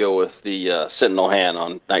have to go with the Sentinel hand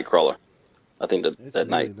on Nightcrawler. I think that It's that really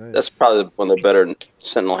night nice. that's probably one of the better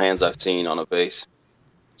Sentinel hands I've seen on a base.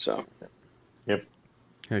 So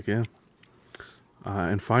Heck yeah.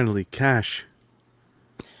 And finally, Cash.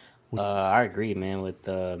 I agree, man, with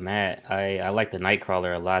Matt. I like the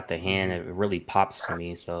Nightcrawler a lot. The hand, it really pops to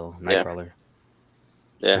me. So Yeah. Nightcrawler.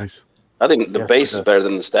 yeah, Nice. I think the Yes, base it is does. better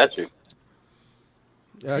than the statue.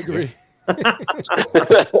 Yeah, I agree. Not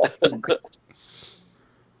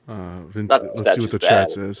Let's see what the statue's chat bad.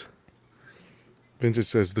 says. Vintage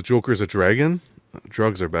says the Joker's a dragon.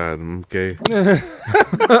 Drugs are bad. I'm gay.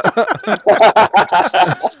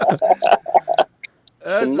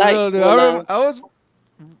 That's Tonight, real, dude. Willow. I was.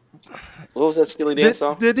 What was that Steely Dan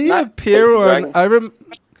song? Did he Not appear Dragon. on?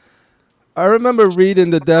 I remember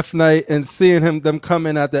reading the Death Knight and seeing them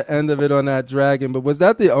coming at the end of it on that dragon. But was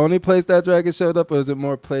that the only place that dragon showed up, or was it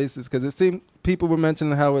more places? Because it seemed people were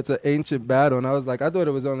mentioning how it's an ancient battle, and I was like, I thought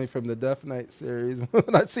it was only from the Death Knight series.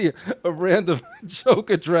 When I see a random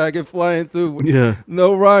Joker dragon flying through with Yeah.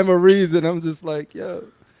 no rhyme or reason, I'm just like, yo.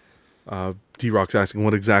 D-Rock's asking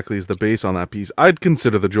what exactly is the base on that piece. I'd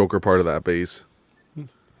consider the Joker part of that base.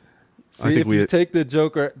 See, I think if we you take the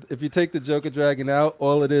Joker dragon out,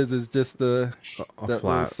 all it is just a that little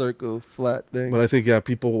flat. circle flat thing. But I think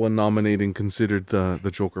people when nominating considered the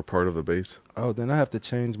Joker part of the base. Oh, then I have to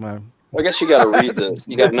change my. I guess you got to read the.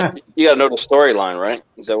 You got to know the storyline, right?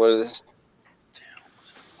 Is that what it is?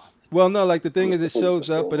 Well, no, like the thing is, it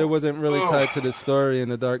shows up, but it wasn't really tied to the story in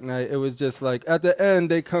the Dark Knight. It was just like at the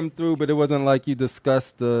end they come through, but it wasn't like you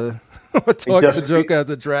discussed the or talk to just- Joker as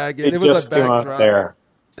a dragon. It It was just a came up backdrop. there.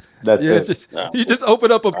 That's Yeah, it. No. you just open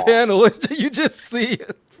up a panel and you just see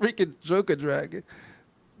a freaking Joker dragon.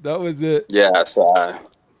 That was it. Yeah. So I,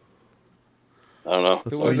 I don't know. It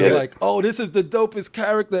Let's wasn't get it. like, oh, this is the dopest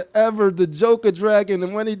character ever, the Joker Dragon,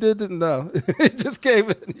 and when he did it, no, he just came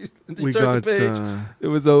in. He We turned got the page. It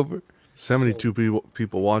was over. 72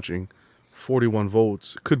 people watching, 41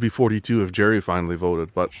 votes. Could be 42 if Jerry finally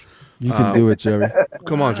voted, but You can do it, Jerry.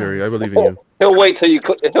 come on, Jerry. I believe in you. He'll wait till you.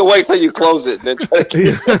 He'll wait till you close it. And then try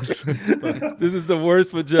to This is the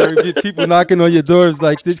worst for Jerry. Get people knocking on your doors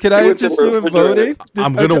like, can I He went to interest the you in refrigerator. voting?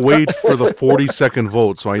 I'm going to wait for the 42nd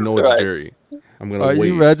vote so I know it's Right. Jerry. I'm going Are to wait.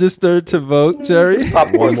 you registered to vote, Jerry?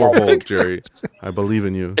 One more vote, Jerry. I believe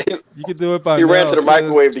in you. You can do it by He ran to mail, the too.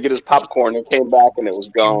 microwave to get his popcorn and came back and it was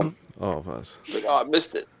gone. All of us. He's like, oh, I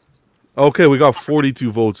missed it. Okay, we got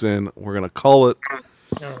 42 votes in. We're going to call it.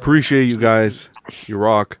 Appreciate you guys. You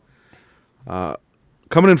rock.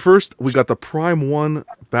 Coming in first, we got the Prime 1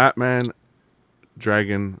 Batman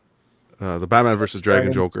Dragon, the Batman versus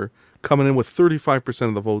Dragon Joker, coming in with 35%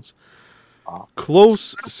 of the votes.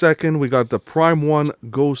 Close second, we got the Prime 1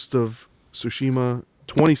 Ghost of Tsushima,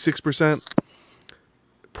 26%.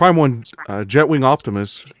 Prime 1 Jetwing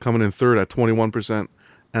Optimus coming in third at 21%.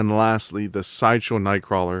 And lastly, the Sideshow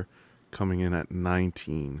Nightcrawler coming in at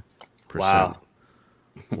 19%. Wow.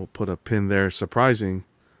 We'll put a pin there. Some surprising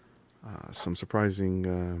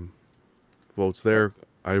votes there.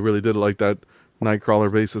 I really did like that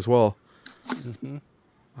Nightcrawler base as well.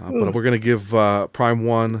 But we're going to give Prime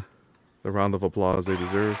 1 the round of applause they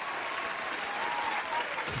deserve.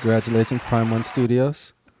 Congratulations, Prime 1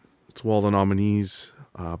 Studios. To all the nominees,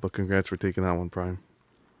 but congrats for taking that one, Prime.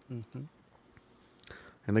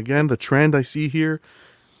 And again, the trend I see here,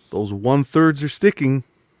 those 1/3 are sticking.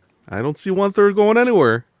 I don't see 1/3 going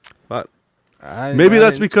anywhere. But maybe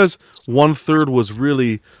that's because 1/3 was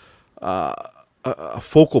really a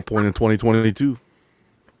focal point in 2022.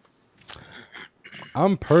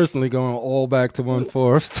 I'm personally going all back to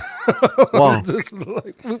 1/4. Wow. Just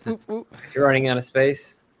like, whoop, whoop, whoop. You're running out of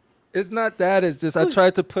space. It's not that. It's just I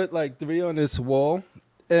tried to put like 3 on this wall,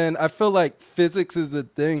 and I feel like physics is a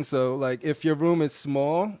thing. So like if your room is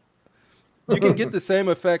small, you can get the same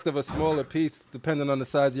effect of a smaller piece depending on the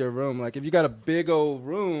size of your room. Like if you got a big old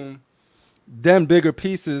room, then bigger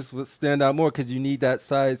pieces will stand out more because you need that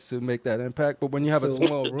size to make that impact. But when you have a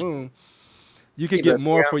small room, you could get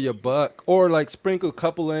more for your buck, or like sprinkle a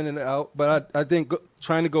couple in and out. But I think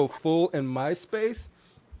trying to go full in my space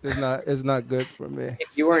is not good for me.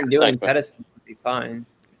 If you weren't doing pedestals, it'd be fine.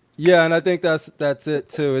 Yeah, and I think that's it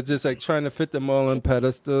too. It's just like trying to fit them all on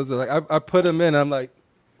pedestals. Like I put them in. I'm like,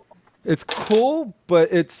 it's cool,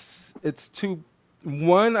 but it's too.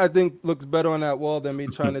 One I think looks better on that wall than me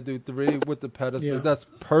trying to do 3 with the pedestals. Yeah. That's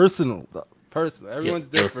personal, though. Personal. Everyone's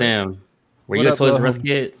Yo, different. Sam, were What you a up, Toys R Wilhelm? Us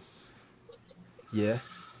kid? Yeah.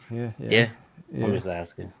 I'm just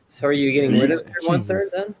asking. So are you getting rid of your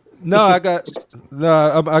 1/3 then? No, I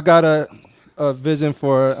got a vision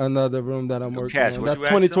for another room that I'm working Cash, on. what'd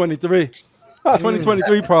That's you ask 2023.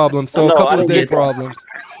 2023 problem. So No, a I couple of didn't day get that. problems.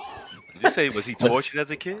 Did you say was he tortured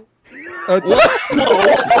as a kid? Uh,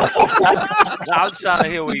 I was trying to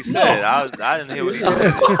hear what he said. I didn't hear what he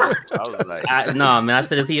said. I was like, No, man. I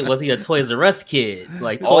said, was he a Toys R Us kid?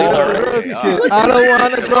 Like Oh, Toys R okay. Us? All kid. right. I don't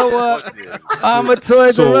want to grow up. I'm a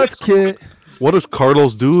Toys R Us kid. What does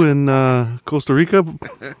Carlos do in Costa Rica?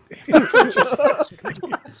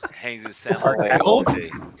 Hangs in San Jose all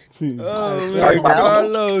day. Oh man,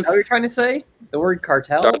 Carlos. What are you trying to say? The word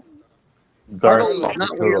cartel? Cartel is not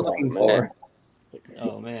what you're looking for.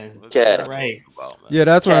 Oh man. Yeah. Right. Yeah,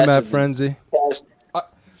 that's where I'm Cash at, is- Frenzy.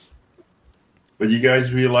 But you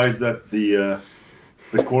guys realize that the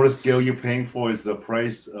quarter scale you're paying for is the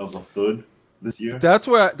price of a third this year? That's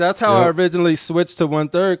how I Yep. originally switched to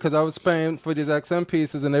 1/3 because I was paying for these XM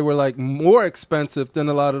pieces and they were like more expensive than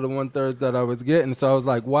a lot of the 1/3 that I was getting. So I was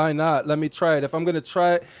like, why not? Let me try it. If I'm gonna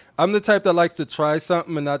try it, I'm the type that likes to try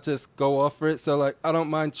something and not just go off for it. So like, I don't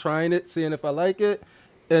mind trying it, seeing if I like it,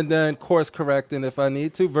 and then course correcting if I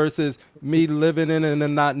need to. Versus me living in it and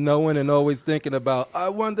then not knowing and always thinking about, I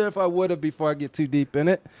wonder if I would have before I get too deep in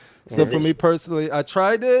it. So for me personally, I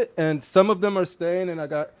tried it and some of them are staying and I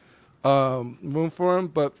got room for them,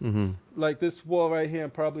 but like this wall right here,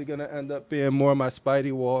 I'm probably gonna end up being more my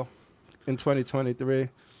Spidey wall in 2023,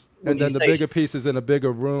 and then the bigger pieces in a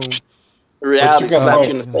bigger room. Reality slaps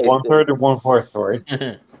you in the face. 1/3 and 1/4, sorry.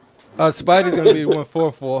 Spidey's gonna be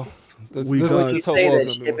 1/4. We got- Would you say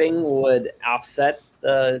that shipping would offset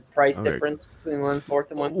the price Okay. difference between 1/4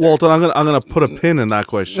 and 1/3? Walton, I'm gonna put a pin in that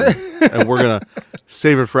question, and we're gonna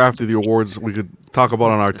save it for after the awards. We could talk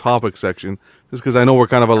about on our topic section, just because I know we're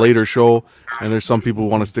kind of a later show, and there's some people who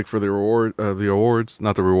want to stick for the awards,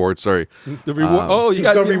 not the rewards. Sorry, The reward. Oh, you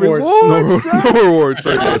got the the rewards. rewards. no rewards.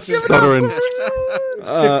 Sorry, stuttering.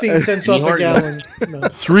 15 cents off a gallon. No.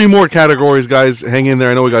 3 more categories, guys. Hang in there.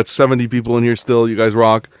 I know we got 70 people in here still. You guys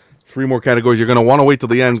rock. 3 more categories. You're gonna want to wait till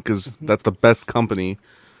the end because that's the best company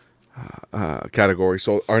category.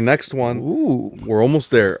 So our next one, we're almost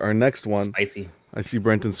there. Our next one, Spicy. I see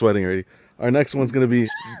Brenton sweating already. Our next one's gonna be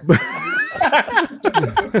It's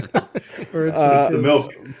the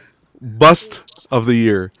milk. Bust of the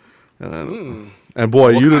Year. And boy,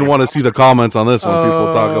 you didn't want to see the comments on this one.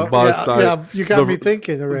 People talking bust. Yeah, you got me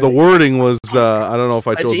thinking already. The wording was I don't know if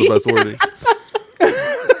I chose the best wording.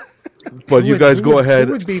 But you guys go ahead.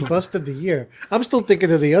 Who would be bust of the year? I'm still thinking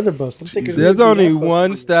of the other bust. I'm thinking There's of only that bust.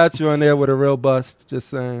 one statue on there with a real bust. Just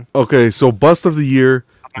saying. Okay, so Bust of the Year.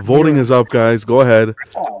 Voting is up, guys. Go ahead.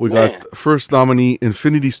 We got first nominee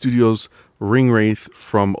Infinity Studios Ring Wraith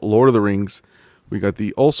from Lord of the Rings. We got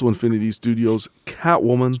the also Infinity Studios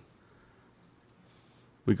Catwoman.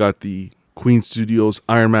 We got the Queen Studios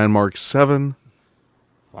Iron Man Mark 7.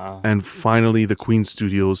 Wow. And finally the Queen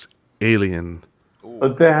Studios Alien.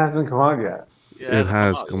 But that hasn't come out yet. It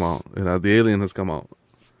has come out. The Alien has come out.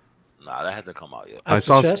 Nah, that hasn't come out yet. I At the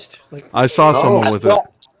saw chest? Like, I saw someone with it.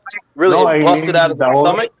 Really, No, it busted out of the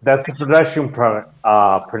stomach? That's the production product.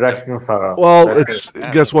 Production photo. Well, That's it's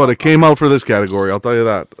guess what? It came out for this category. I'll tell you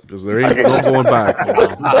that because there ain't no going back.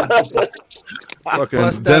 Fucking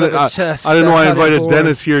Bust out Dennis, of the chest. I didn't know That's I how they invited pour.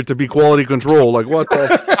 Dennis here to be quality control. Like what?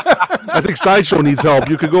 I think Sideshow needs help.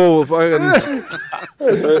 You could go. If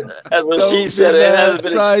As when she said it hasn't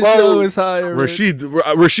been Sideshow exposed. is higher. Rashid,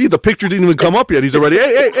 the picture didn't even come up yet. He's already.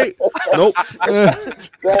 Hey. Nope.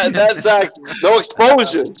 That's like no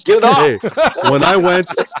exposure. Get it off. Hey, when I went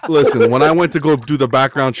to go do the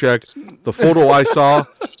background check, the photo I saw,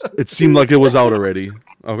 it seemed like it was out already.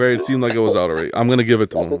 Okay, it seemed like it was out already. I'm gonna give it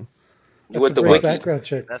to him. You went the great wiki. background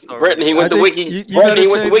check. That's all Brittany, he right. went I the think wiki. you Brittany, he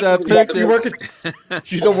gotta went the change wiki. that picture. You work at,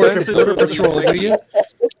 you don't work at Border Patrol, do you?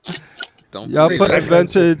 Don't Y'all believe put it.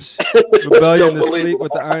 vintage rebellion to Don't sleep believe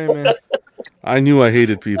with the Iron Man. I knew I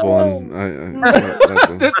hated people, and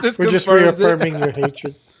This We're just confirms it. reaffirming your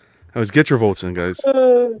hatred. I was get your votes in, guys.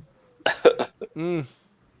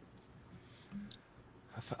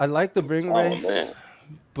 I like the ring Oh, wraith, man.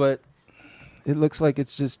 but it looks like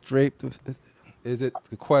it's just draped with. Is it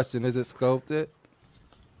the question? Is it sculpted?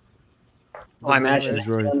 Well, I imagine He's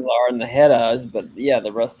the right. hands are and the head is, but yeah,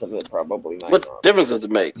 the rest of it probably might What not. difference does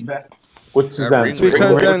it make? Which is That that? ring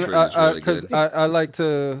Because Ring then, wraith is really because good. I like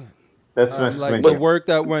to That's like my the work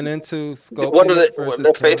that went into sculpting What do it what versus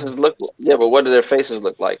their camera. faces look? Yeah, but what do their faces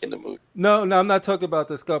look like in the movie? No, I'm not talking about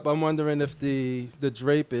the sculpt. I'm wondering if the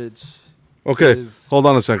drapage. Okay, is hold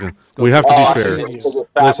on a second. We have to Oh, be fair. is it fabric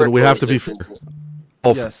Listen, we or have is to be it- fair.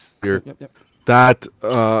 Oh, Yes. here. Yep. That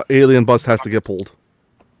alien bust has to get pulled.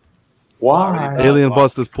 Why? Alien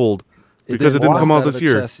bust is pulled because it didn't come out this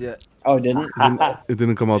year. Yet. Oh, it didn't? It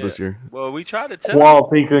didn't come out this year. Well, we tried to tell.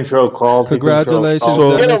 Quality control. Quality Congratulations,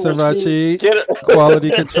 control. So- Dennis Get and it, Rashid. Get it. Quality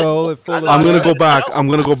control. I'm gonna go back.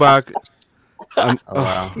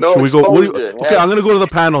 No Should we go? exposure. Okay, I'm gonna go to the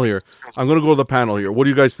panel here. What do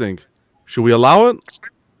you guys think? Should we allow it?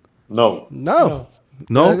 No. No.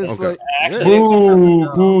 No. That is Okay. like-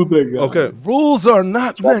 Boo the guy. Okay. rules are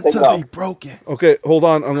not meant Let's to go. be broken. Okay. Hold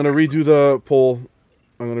on. I'm gonna redo the poll.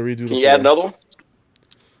 Can you add another one?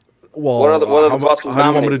 Well, What are the how busts do you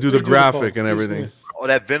want me to do the Redo the graphic poll. and everything? Oh,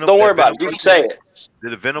 that Venom. Don't worry that about it. Venom You can bust- say it.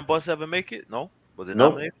 Did the Venom bus ever make it? No. Was it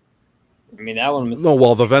Nope. nominated? I mean, that one was. No.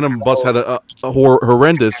 Well, the Venom bus had a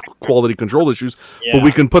horrendous quality control issues, Yeah. but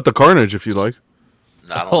we can put the Carnage if you like.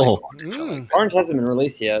 No, I don't Oh. like Mm. Orange hasn't been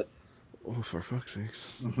released yet. Oh, for fuck's sakes!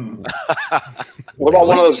 What about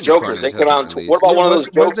one of those Lightning Jokers? They Carnage came out. hasn't What about one of those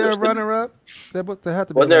Was there a Jokers? runner-up? There had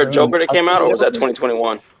to be Wasn't there a runner-up. Joker that came out, or was that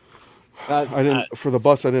 2021? I didn't for the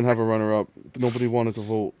bus. I didn't have a runner-up. Nobody wanted to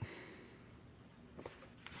vote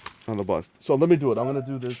on the bus. So let me do it. I'm gonna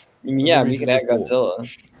do this. I mean, yeah, Let me we redo could add this poll.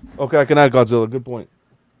 Godzilla. Okay, I can add Godzilla. Good point.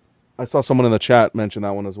 I saw someone in the chat mention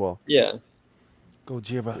that one as well. Yeah.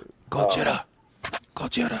 Gojira. Gojira.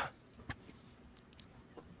 Gojira.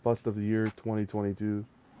 Bust of the year 2022.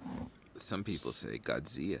 Some people say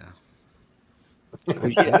Godzilla.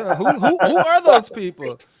 Yeah, who are those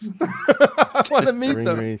people? I want to meet Ring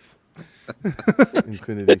them. Wraith.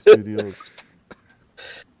 Infinity Studios.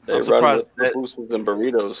 They I'm run surprised with that- boosters and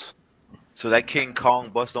burritos. So that King Kong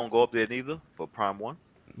bus don't go up there neither for Prime 1?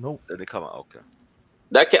 Nope. Did they come out? Okay.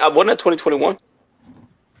 That wasn't that 2021.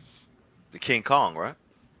 The King Kong, right?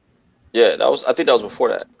 Yeah, that was. I think that was before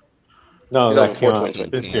that. No, that came 2014.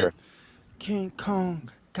 out this year. King Kong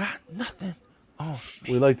got nothing. Oh,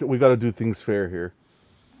 We got to do things fair here.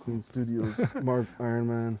 Queen Studios, Mark Iron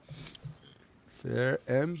Man, fair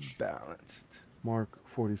and balanced. Mark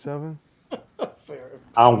 47,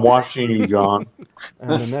 I'm watching you, John.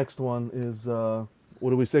 and the next one is what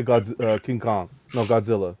do we say? King Kong? No,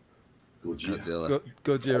 Godzilla. Godzilla.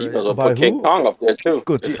 Gojira. You guys will By put King who? Kong up there too.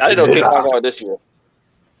 Gojira. I didn't know King Kong was this year.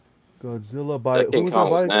 Godzilla by That King who was Kong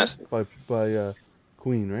that was by? nasty. By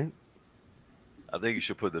Queen, right? I think you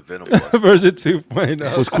should put the Venom one. Version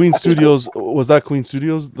 2.0. Was Queen Studios? Was that Queen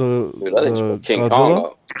Studios? The Dude, I think you the put King Godzilla? Kong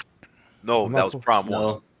up. No, I'm that not was cool. Prime No.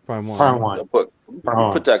 One. Prime One. Prime right?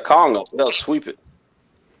 one. Put that Kong up. They'll sweep it.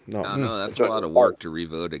 No. I don't know. That's a lot of work to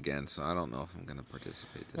revote again, so I don't know if I'm going to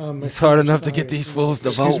participate this. It's hard enough to get these fools to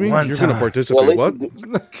Excuse vote me. one You're time. going to participate? What?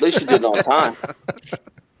 At least you did it on time.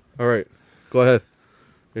 All right. Go ahead.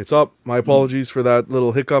 It's up. My apologies for that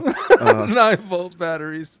little hiccup. 9-volt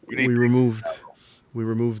batteries. we removed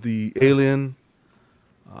the alien.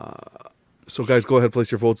 So guys, go ahead,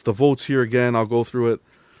 place your votes. The votes here again, I'll go through it,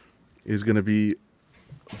 is going to be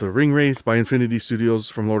the Ring Wraith by Infinity Studios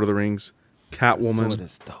from Lord of the Rings, Catwoman Sword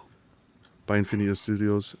is dope. by Infinity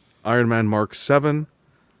Studios, Iron Man Mark 7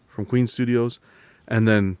 from Queen Studios, and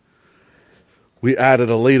then we added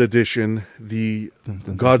a late edition, the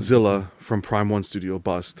Godzilla from Prime 1 Studio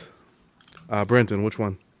Bust. Brenton, which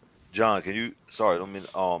one? John, can you? Sorry, I don't mean.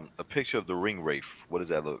 A picture of the Ring Wraith. What does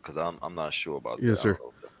that look? Because I'm not sure about. Yes, that. sir.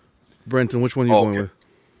 Brenton, which one are you going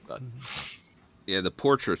with? Yeah, the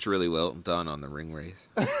portrait's really well done on the Ring Wraith.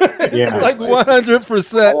 Yeah. Like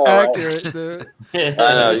 100% Oh, right. accurate, dude. I know.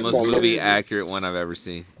 That's the you most can't- movie accurate one I've ever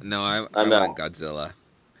seen. No, I know. went Godzilla.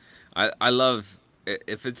 I love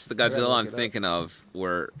if it's the Godzilla I'm thinking of,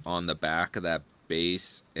 where on the back of that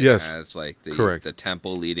base it Yes, has like correct. the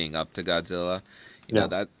temple leading up to Godzilla. You know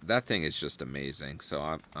that thing is just amazing.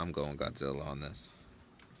 So I'm going Godzilla on this.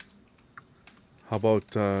 How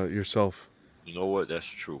about yourself? You know what? That's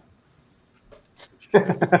true.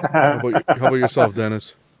 How about yourself,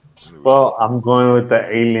 Dennis? Well, I'm going with the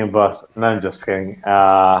alien bus. No, I'm just kidding.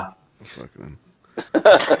 Fucking-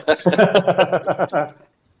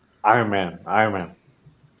 Iron Man. Iron Man.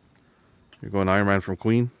 You're going Iron Man from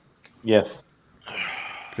Queen? Yes.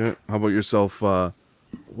 Okay. How about yourself,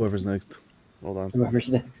 whoever's next? Hold on.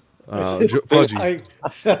 Whoever's next. Pudgy.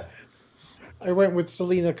 I went with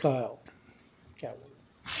Selena Kyle. Catwoman.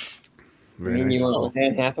 Very You nice. went with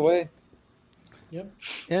Anne Hathaway? Yep.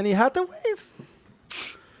 Annie Hathaways?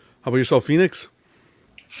 How about yourself, Phoenix?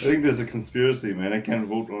 I think there's a conspiracy, man. I can't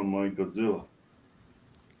vote on my Godzilla.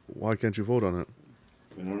 Why can't you vote on it?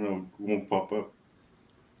 I don't know. It won't pop up.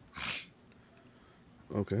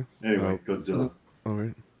 Okay. Anyway, Godzilla. All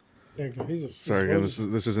right. There you go. He's Sorry again.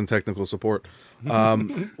 This isn't technical support.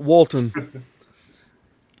 Walton.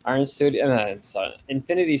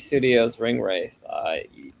 Infinity Studios Ring Wraith.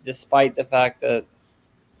 Despite the fact that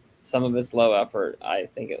some of it's low effort, I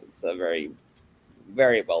think it's a very,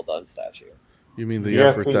 very well done statue. You mean the Yeah,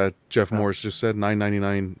 effort that Jeff Morris just said?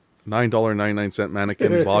 $9.99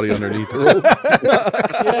 mannequin body underneath the robe.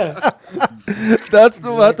 yeah. That's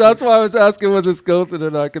why I was asking was it sculpted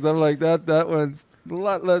or not, because I'm like that one's a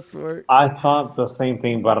lot less work. I thought the same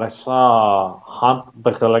thing, but I saw Hunt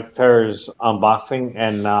the Collector's unboxing,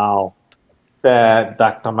 and now that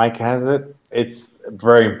Dr. Mike has it, it's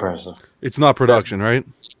very impressive. It's not production, right?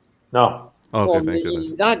 No. Okay, Well, thank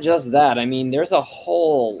goodness. not just that. I mean, there's a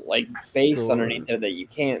whole like base Sword. underneath there that you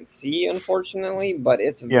can't see, unfortunately, but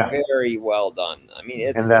it's Yeah. very well done. I mean,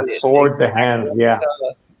 it's And that it sword, makes the it hands, yeah.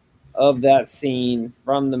 of that scene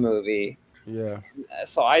from the movie. Yeah.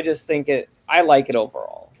 So I just think I like it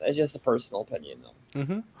overall. That's just a personal opinion, though.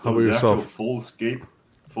 Mm-hmm. How So about is the actual yourself?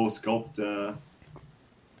 full sculpt, the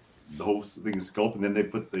whole thing is sculpt, and then they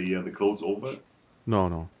put the clothes over it?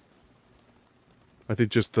 No. I think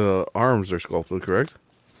just the arms are sculpted, correct?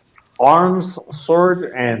 Arms, sword,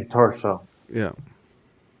 and torso. Yeah.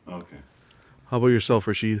 Okay. How about yourself,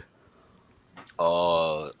 Rashid?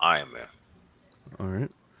 Iron Man. All right.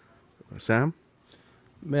 Sam?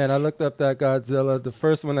 Man, I looked up that Godzilla. The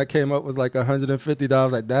first one that came up was like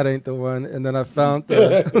 $150. Like, that ain't the one. And then I found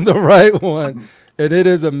the right one. And it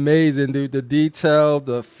is amazing, dude. The detail,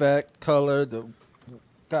 the effect, color,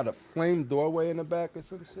 got a flame doorway in the back or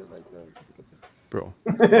some shit like that. Bro.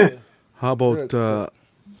 How about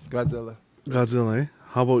Godzilla. Godzilla, eh?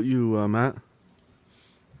 How about you, Matt?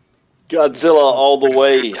 Godzilla all the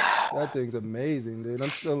way. That thing's amazing, dude. I'm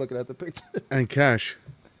still looking at the picture. And Cash?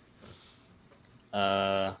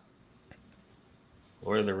 Lord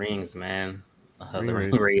of the Rings, man. The Ring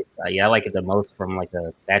ring wraith. wraith. Yeah, I like it the most from like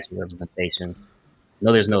a statue representation.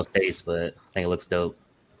 No, there's no face, but I think it looks dope.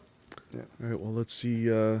 All right, well, let's see.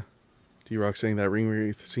 D-Rock saying that ring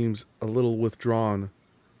wraith seems a little withdrawn,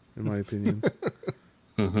 in my opinion.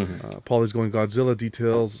 Paul is going Godzilla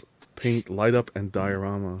details, paint, light up, and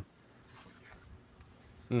diorama.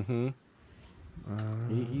 Mm-hmm.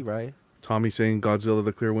 He right. Tommy saying Godzilla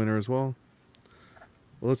the clear winner as well.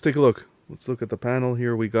 Well, let's take a look. Let's look at the panel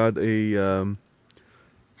here. We got a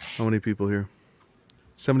how many people here?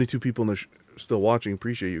 72 people in the still watching.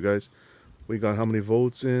 Appreciate you guys. We got how many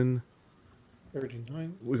votes in?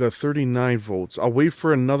 39. We got 39 votes. I'll wait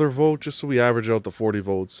for another vote just so we average out the 40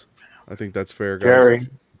 votes. I think that's fair, guys.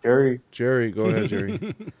 Jerry, go ahead,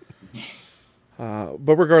 Jerry.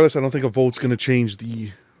 But regardless, I don't think a vote's going to change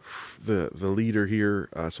the leader here.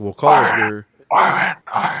 So we'll call it here.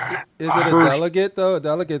 Is it a delegate though? A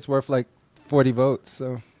delegate's worth like 40 votes.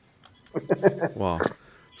 So. Wow.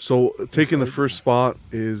 So taking the first spot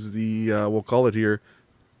is the we'll call it here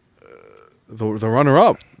the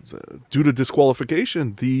runner-up due to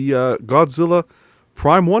disqualification, the Godzilla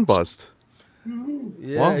Prime 1 bust.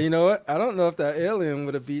 Yeah, Wow. You know what? I don't know if that alien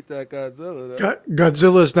would have beat that Godzilla. Though.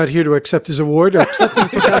 Godzilla is not here to accept his award. Accepting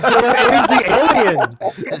for Godzilla is the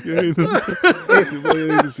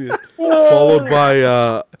alien. Followed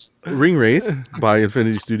by Ring Wraith by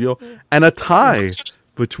Infinity Studio, and a tie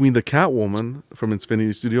between the Catwoman from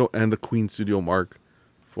Infinity Studio and the Queen Studio Mark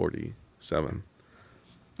 47.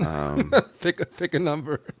 Pick a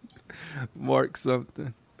number. Mark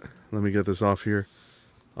something. Let me get this off here.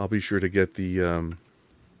 I'll be sure to get the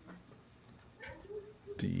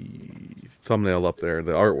thumbnail up there,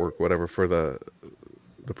 the artwork, whatever, for the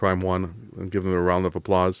Prime 1, and give them a round of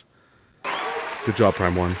applause. Good job,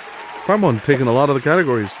 Prime 1. Prime 1 taking a lot of the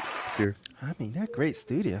categories this year. I mean, that great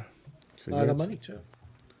studio. A lot of money too.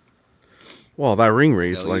 Well, that Ring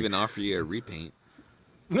Wraith, They'll like, even offer you a repaint.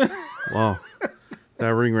 wow, that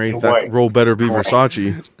Ring Wraith, that roll better be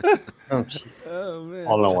Versace. Oh man.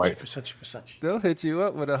 Versace. They'll hit you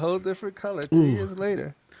up with a whole different color 2 years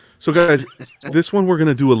later. So, guys, this one we're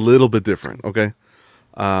gonna do a little bit different, okay?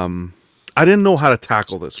 I didn't know how to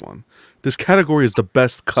tackle this one. This category is the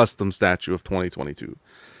best custom statue of 2022.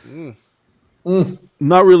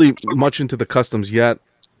 Not really much into the customs yet.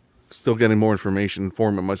 Still getting more information,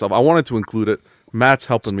 informing myself. I wanted to include it. Matt's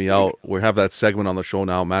helping me out. We have that segment on the show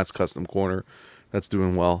now, Matt's Custom Corner. That's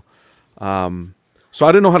doing well. So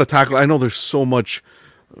I didn't know how to tackle it. I know there's so much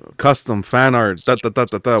custom fan art,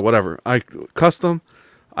 whatever. I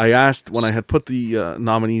asked when I had put the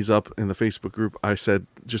nominees up in the Facebook group, I said,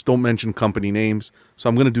 just don't mention company names. So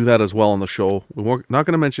I'm going to do that as well on the show. We're not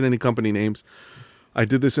going to mention any company names. I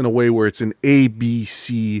did this in a way where it's an A, B,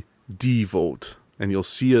 C, D vote. And you'll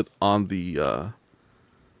see it on the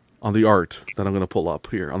art that I'm going to pull up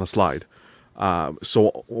here on the slide.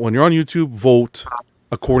 So when you're on YouTube, vote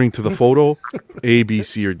according to the photo, A, B,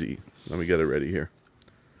 C, or D. Let me get it ready here.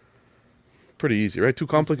 Pretty easy, right? Too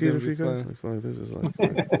complicated for you guys? This is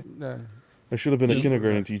like, Nah. I should have been a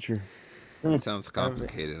kindergarten teacher. It sounds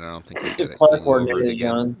complicated. I don't think we get it. Color King over it coordinated, again.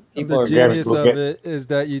 John. The People are genius Go of get it is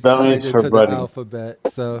that you spellings tied it for to the Buddy. alphabet.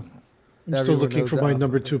 So I'm still everyone looking knows for the my alphabet.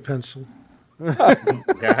 number 2 pencil.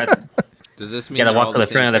 God. Does this mean You gotta they're walk all to the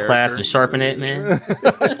same front of the class character? and sharpen it, man.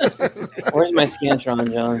 Where's my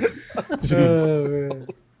Scantron, John? Oh man.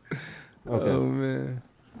 Okay. Oh man.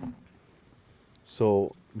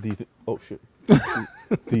 So oh shit.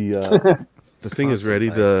 The thing is ready.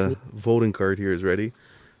 The voting card here is ready.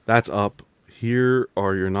 That's up. Here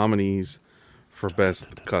are your nominees for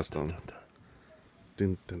best custom.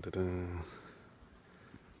 Dun, dun, dun, dun.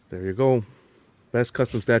 There you go. Best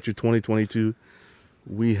custom statue 2022.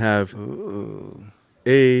 We have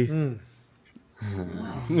A. Oh,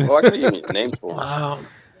 I could give you names for them. Wow.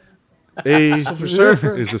 A Silver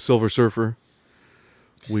Surfer. is the Silver Surfer.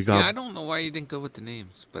 We got. Yeah, I don't know why you didn't go with the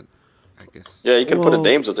names, but I guess. Yeah, you can put the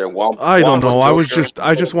names up there. I don't know.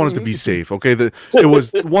 I just wanted to be safe. Okay, it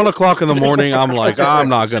was 1 o'clock in the morning. I'm like, I'm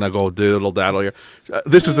not gonna go diddle daddle here.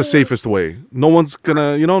 This is the safest way. No one's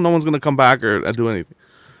gonna come back or do anything.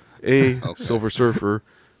 Silver Surfer.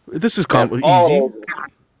 This is all easy. of them.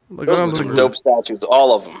 Like, Those I are don't some think- dope statues,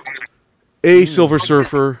 all of them. A, Silver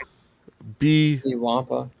Surfer. B, The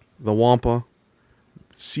Wampa. the Wampa.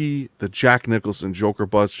 C, the Jack Nicholson Joker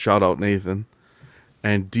bust. Shout out Nathan.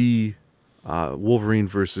 And D, Wolverine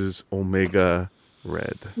versus Omega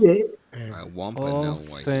Red. Wampa, Oh, no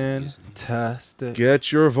white. fantastic.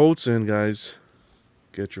 Get your votes in, guys.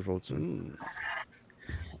 Get your votes in.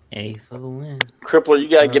 A for the win. Crippler, you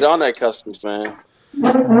gotta get on that customs, man.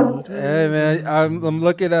 Hey man, I'm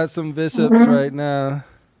looking at some bishops right now.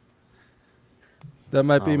 That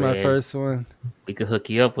might Oh, be my yeah. first one. We could hook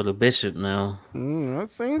you up with a bishop now.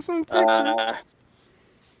 I've seen some pictures.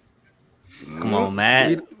 Come on,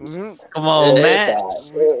 Matt. Mm. Come on, Matt.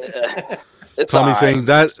 It's Tommy all saying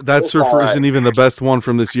right. that It's surfer all right. isn't even the best one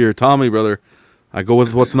from this year. Tommy, brother, I go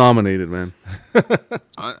with what's nominated, man.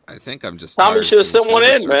 I think I'm just. Tommy tired should have from sent one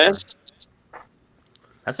Silver in, man. Surfer.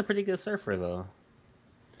 That's a pretty good surfer, though.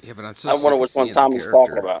 Yeah, but I'm so I sick wonder of which one seeing the Tommy's talking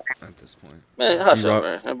character about. at this point. Man, hush Rock- up,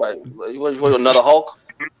 man. Everybody, what, another Hulk?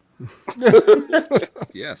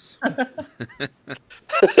 Yes.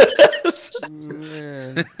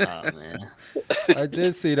 Man, Oh, man. I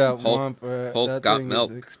did see that Hulk- one. Hulk that got thing is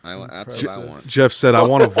milk. That's what I impressive. want. Jeff said, "I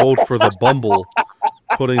want to vote for the Bumble,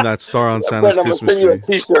 putting that star on Santa's Brent, I'm gonna Christmas send you a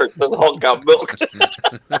tree." T-shirt. This Hulk got milk.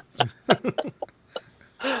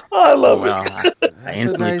 I love Wow. it. I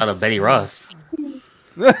instantly thought of Betty Ross.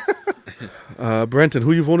 Brenton,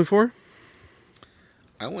 who you voting for?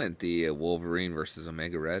 I went the Wolverine versus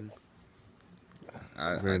Omega Red.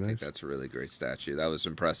 I Very think nice. that's a really great statue. That was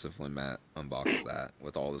impressive when Matt unboxed that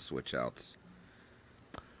with all the switch outs.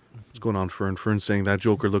 What's going on, Fern? Fern's saying that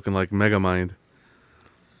Joker looking like Megamind.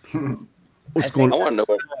 What's I going? I want to know.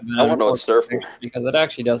 I want to know what surfer. because it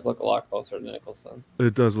actually does look a lot closer to Nicholson.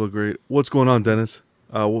 It does look great. What's going on, Dennis?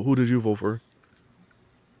 Who did you vote for?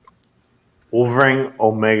 Wolverine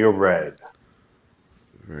Omega Red.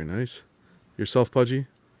 Very nice. Yourself, Pudgy?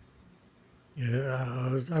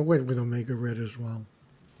 Yeah, I went with Omega Red as well.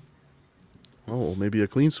 Oh, maybe a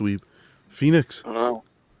clean sweep. Phoenix. Oh,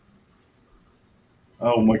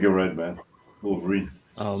 Omega Red, man. Wolverine.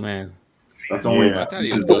 Oh, man. That's only. I thought he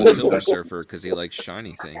this was is the going only Silver special. Surfer because he likes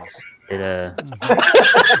shiny things. It,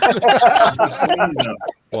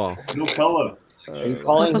 Wow. No color. Are you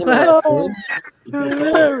calling What's him that? a dude? There's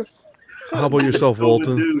no color. How about yourself, Still the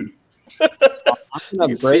Walton? dude. I'm you gonna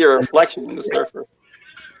can see break your reflection in the surfer.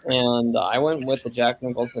 and I went with the Jack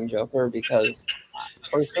Nicholson Joker because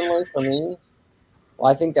personally, for me,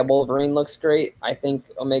 well, I think that Wolverine looks great. I think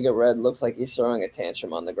Omega Red looks like he's throwing a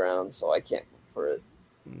tantrum on the ground, so I can't vote for it.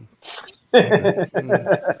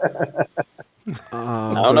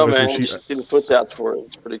 I don't know, Darth man. Rashid- You should see the switch outs for it.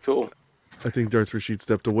 It's pretty cool. I think Darth Rashid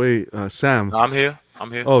stepped away. Sam. I'm here.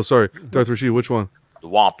 I'm here. Oh, sorry. Darth Rashid, which one? The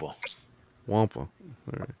Wampa. Wampa. All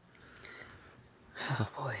right. oh,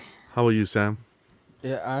 boy. How about you, Sam?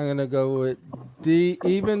 Yeah, I'm gonna go with D.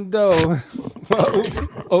 Even though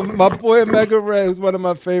my boy Omega Red, who's one of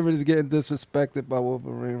my favorites, is getting disrespected by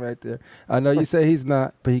Wolverine right there. I know you say he's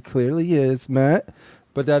not, but he clearly is, Matt.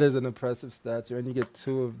 But that is an impressive statue, and you get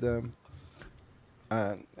two of them.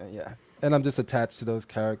 Yeah, and I'm just attached to those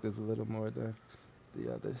characters a little more than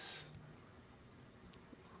the others.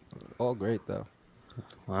 All great though.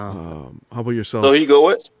 Wow. How about yourself? So who you go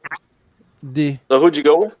with? D. So who'd you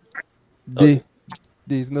go with? D.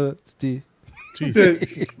 D's nuts. D.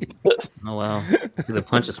 Jeez. Oh, wow. See, the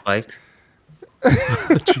punch is spiked.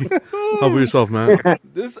 How about yourself, man?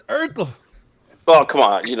 This Urkel. Oh, come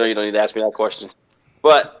on. You know you don't need to ask me that question.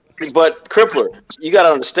 But Crippler, you got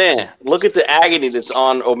to understand. Look at the agony that's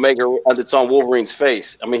on that's on Wolverine's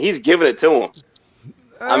face. I mean, he's giving it to him.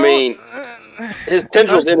 I mean, his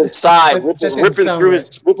tendrils in his side, That didn't ripping sound through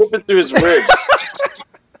right. ripping through his ribs.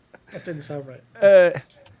 That didn't sound right.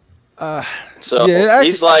 So Yeah, actually-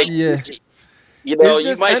 he's like, yeah. you know, It's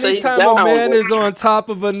you just might say he's anytime down. a man but- is on top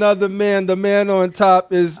of another man, the man on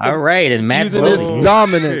top is All right, and Matt's using his voting.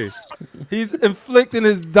 dominance. He's inflicting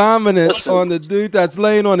his dominance on the dude that's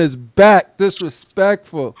laying on his back.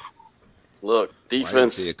 Disrespectful. Look,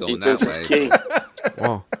 defense see it going is that way, key.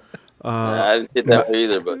 Wow. I didn't get that way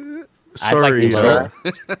either, but Sorry. I'd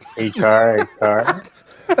HR.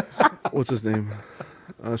 What's his name?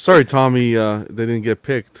 Sorry, Tommy. They didn't get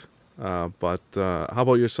picked. But how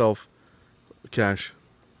about yourself, Cash?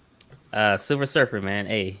 Silver Surfer, man.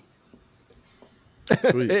 Hey.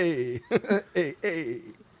 Sweet. Hey, hey.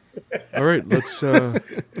 All right, let's.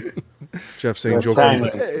 Jeff saying Let's Joker sign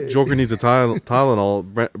needs, it. Joker needs a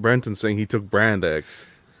Tylenol. Brenton saying he took Brand X.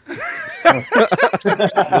 You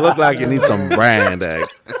look like you need some Brand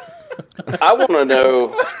X. I want to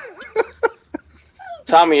know.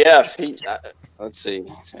 Tommy F. Let's see.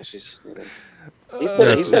 He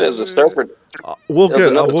said it was a surfer. We'll There's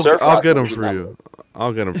get. another surf I'll rock get him movie for now. you.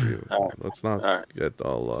 I'll get him for you. All right. Let's not All right. get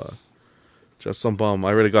all. Just some bum. I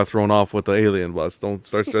already got thrown off with the alien bus. Don't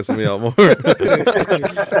start stressing me out more.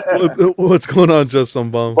 What's going on, just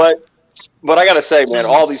some bum? But I gotta say, man,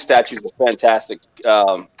 all these statues are fantastic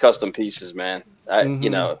custom pieces, man. You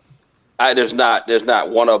know, there's not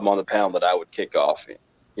one of them on the panel that I would kick off.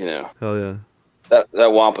 You know, Hell yeah.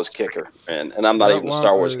 that Wampa's kicker, and I'm not That even a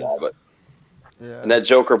Star Wars Wampa guy, is- but Yeah. and that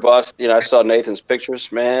Joker bust, you know, I saw Nathan's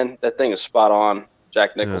pictures, man. That thing is spot on.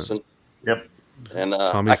 Jack Nicholson. Yep. And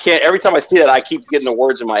I Tommy's- can't. Every time I see that, I keep getting the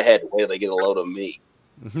words in my head. Wait till they get a load of me.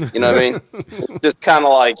 You know what I mean? Just kind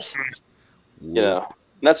of like, you know.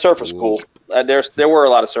 And that surf was cool. There were a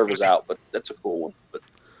lot of surfers out, but that's a cool one. But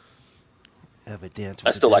Ever dance I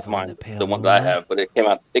with still the like devil in mine, pale the one that I moonlight? have. But it came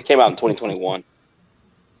out in 2021.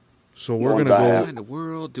 So we're One gonna guy. go. What kind of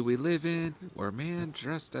world do we live in where a man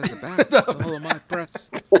dressed as a bat to all of my breasts?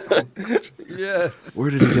 Yes. Where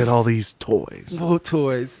did he get all these toys? More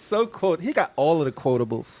toys. So quote. He got all of the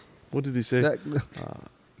quotables. What did he say? That,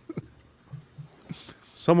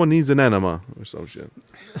 Someone needs an enema or some shit.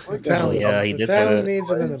 The town, yeah, he the did town say that.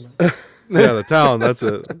 needs an enema. Yeah, the town. That's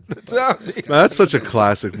it. Tell me. Man, that's such a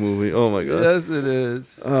classic movie. Oh my god. Yes, it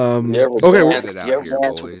is. You ever Okay. dance, Get it out you ever here,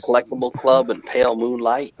 dance with boys. the collectible club in pale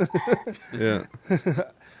moonlight? Yeah.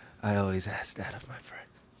 I always ask that of my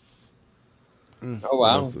friend. Oh What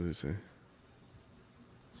wow, else did he say?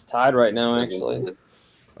 it's tied right now. Actually,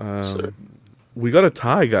 We got a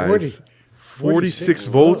tie, guys. 46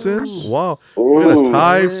 votes in. votes. Wow. We got a Ooh.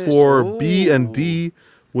 tie Yes. for B and D,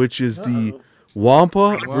 which is the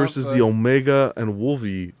Wampa versus Wampa. the Omega and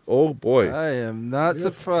Wolvie. Oh boy. I am not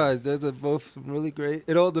surprised. There's both some really great.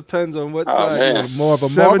 It all depends on what Oh, side. man. You're more of a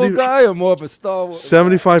Marvel 70 guy or more of a Star Wars.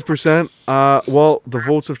 75%. Well, the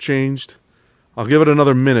votes have changed. I'll give it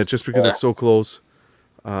another minute just because it's so close.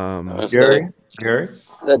 Let's Gary? say Gary?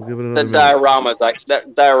 That, We'll give it that another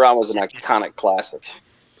minute. diorama is an iconic classic.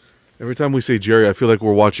 Every time we say Jerry, I feel like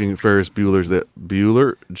we're watching Ferris Bueller's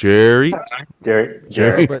Jerry.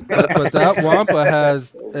 Jerry? But that Wampa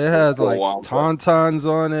has like Wampa. tauntauns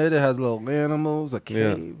on it. It has little animals, a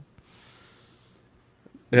cave.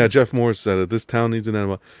 Yeah, Jeff Morris said it. This town needs an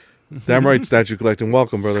enema. Damn right, statue collecting.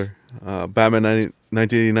 Welcome, brother. Batman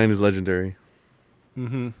 1989 is legendary.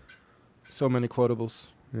 Mm-hmm. So many quotables.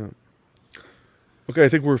 Yeah. Okay, I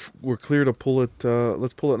think we're clear to pull it.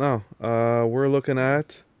 Let's pull it now. We're looking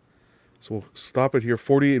at. So we'll stop it here.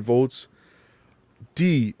 48 votes.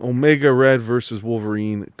 D, Omega Red versus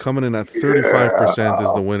Wolverine, coming in at 35%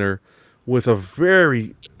 is the winner, with a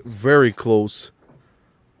very, very close.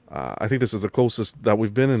 I think this is the closest that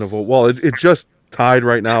we've been in a vote. Well, it just tied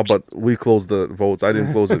right now, but we closed the votes. I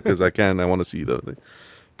didn't close it because I want to see the thing.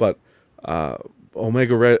 But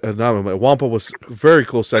Omega Red, not Omega, Wampa was very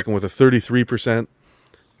close second with a 33%.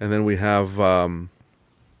 And then we have,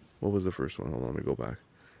 what was the first one? Hold on, let me go back.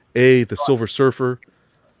 A, the Silver Surfer,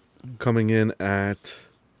 coming in at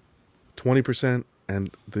 20%,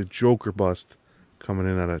 and the Joker Bust coming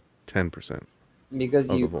in at a 10%. because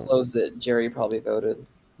Of you the vote. closed it, Jerry probably voted.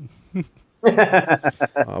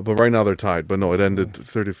 But right now they're tied. But no, it ended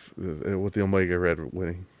 30 with the Omega Red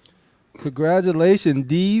winning. Congratulations,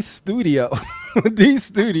 D Studio. D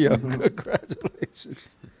Studio.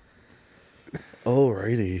 Congratulations.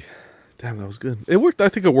 Alrighty. Damn, that was good. It worked. I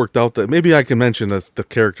think it worked out. That maybe I can mention the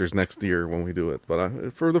characters next year when we do it.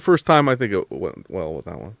 But for the first time, I think it went well with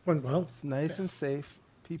that one. Went well. It's nice and safe.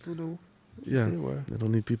 People knew. Yeah, They were. I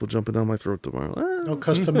don't need people jumping down my throat tomorrow. No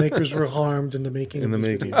custom makers were harmed in the making In of the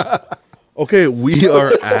this making. video. Okay, we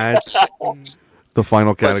are at the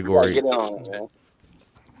final category. Get on it, man.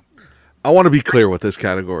 I want to be clear with this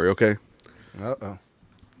category, okay?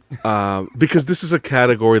 Uh-oh. Because this is a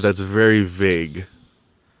category that's very vague.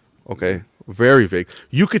 Okay? Very vague.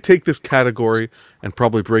 You could take this category and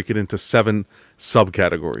probably break it into 7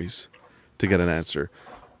 subcategories to get an answer.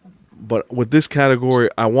 But with this category,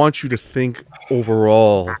 I want you to think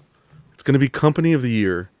overall. It's going to be Company of the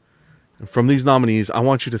Year. And from these nominees, I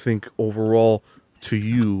want you to think overall to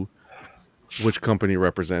you which company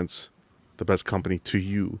represents the best company to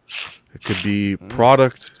you. It could be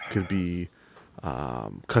product, it could be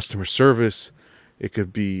customer service, it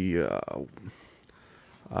could be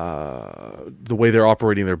the way they're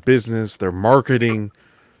operating their business, their marketing,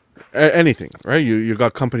 anything, right? You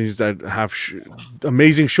got companies that have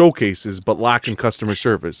amazing showcases but lack in customer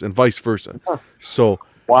service, and vice versa. So,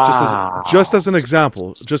 Wow. just as an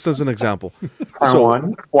example, so just as an example,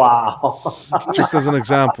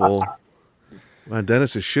 man,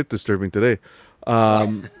 Dennis is shit disturbing today.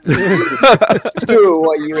 Do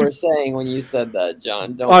what you were saying when you said that,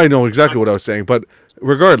 John. Don't. I know exactly what I was saying, but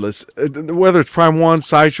regardless, whether it's Prime One,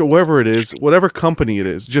 Sideshow, whoever it is, whatever company it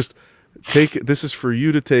is, just take it. This is for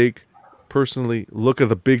you to take personally. Look at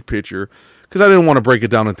the big picture, because I didn't want to break it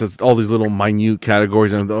down into all these little minute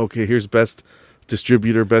categories. And okay, here's best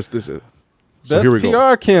distributor, best this. So Best here we go.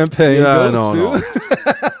 PR campaign. Yeah, goes no.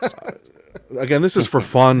 to- Again, this is for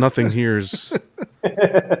fun. Nothing here is.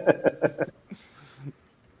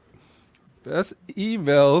 Best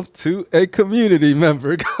email to a community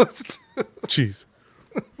member goes to. Jeez.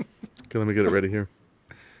 Okay, let me get it ready here.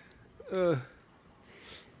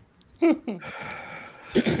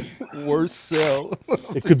 Worst sell.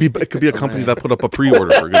 It could be a company that put up a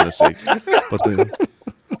pre-order, for goodness sakes. But then,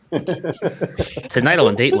 Tonight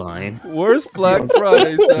on Dateline. Worst Black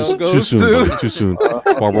Friday sale too goes soon, to buddy, too soon.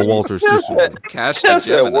 Barbara Walters, too soon. Cash to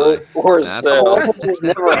Gemini. Worst That's sale. all. Walters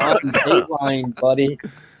never on Dateline, buddy.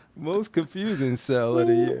 most confusing sale of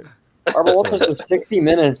the year. Barbara Walters was 60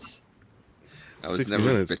 minutes. I was 60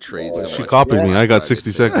 never minutes. betrayed so She much. copied me. I got Friday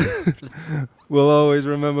 60 sale. seconds. We'll always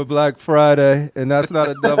remember Black Friday, and that's not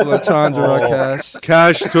a double entendre, Cash.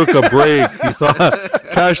 Cash took a break.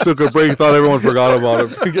 Cash took a break. Thought everyone forgot about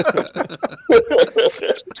him.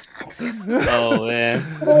 Oh man.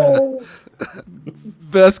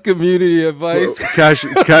 Best community advice. Cash.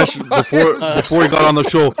 Before he got on the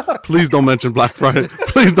show, please don't mention Black Friday.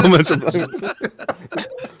 Please don't mention Black Friday.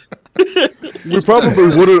 We probably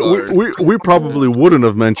wouldn't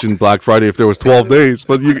have mentioned Black Friday if there was 12 days,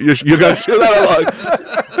 but you got shit out of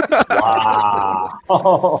luck. Wow.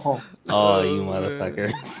 Oh, you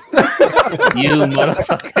motherfuckers. You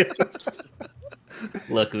motherfuckers.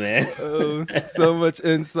 Look, man. Oh, so much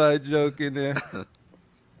inside joke in there.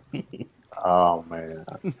 Oh man.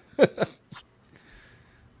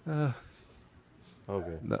 Okay. No, One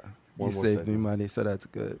you more saved me segment. money, so that's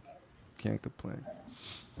good. Can't complain.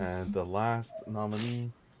 And the last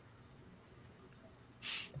nominee.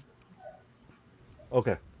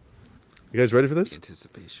 Okay. You guys ready for this?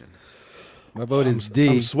 Anticipation. My vote is I'm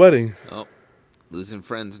D. sweating. Oh, losing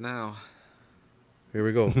friends now. Here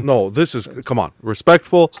we go. No, this is, come on,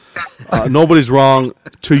 respectful. Nobody's wrong.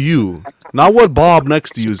 To you, not what Bob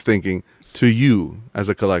next to you is thinking. To you as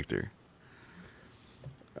a collector.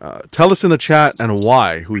 Tell us in the chat and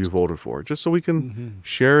why who you voted for, just so we can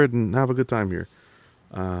share it and have a good time here.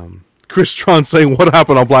 Chris Tron saying, "What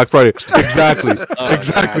happened on Black Friday?" Exactly,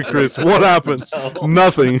 exactly, Chris. What happened?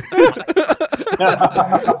 Nothing.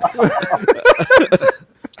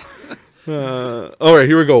 All right,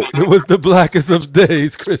 here we go. It was the blackest of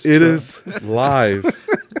days, Chris. It is live.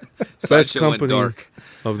 Best Sideshow went company dark.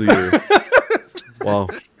 of the year. Wow.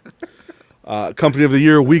 Company of the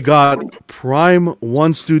year, we got Prime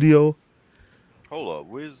One Studio. Hold up,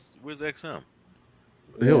 where's XM?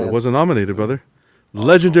 Yo, it wasn't nominated, brother.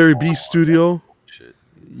 Legendary Beast Studio. Shit.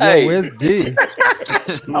 Yeah, Hey. where's D?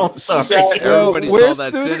 I'm sorry. Everybody saw where's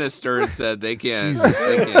that Studio? Sinister and said they can't.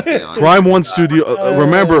 They can't be on. Prime One Studio.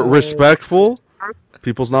 Remember, respectful.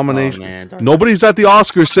 People's nomination. Oh, man, Dark Nobody's at the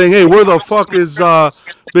Oscars saying, "Hey, where the fuck is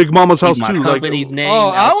Big Mama's House My 2?" Like, company's name. Oh,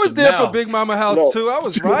 I out was your there for mouth. Big Mama House No. too. I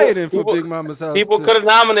was rioting for People- Big Mama's House. People too. could have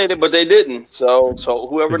nominated, but they didn't. So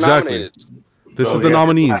whoever Exactly. nominated. this Oh, is the yeah.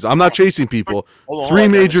 nominees. I'm not chasing people. Hold on, Three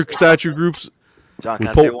hold on. major statue groups. John, We can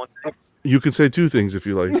I say po- one thing? You can say two things if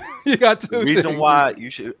you like. You got The two reason things. why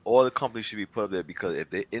all the companies should be put up there because if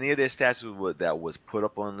any of their statues that was put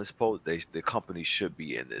up on this post, the company should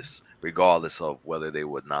be in this, regardless of whether they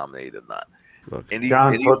were nominated or not. Look,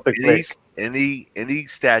 John, put the click. Any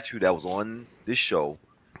statue that was on this show,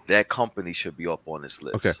 that company should be up on this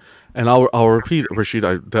list. okay, and I'll repeat, Rashid.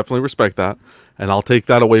 I definitely respect that, and I'll take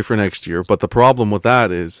that away for next year. But the problem with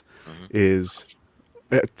that is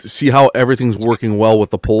see how everything's working well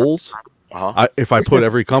with the polls. Uh-huh. If I put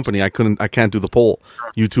every company, I can't do the poll.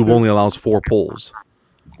 YouTube only allows 4 polls.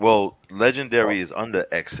 Well, Legendary is under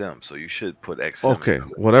XM, so you should put XM. Okay,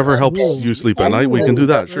 whatever helps you sleep at night, we can do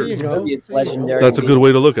that. There Sure, you go. It's legendary. that's a good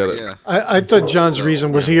way to look at it. Yeah. I thought John's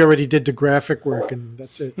reason was he already did the graphic work and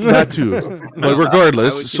that's it. That too, but I would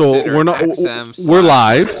regardless, so consider we're not XM we're slash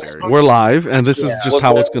live, Legendary. we're live, and this is Yeah. just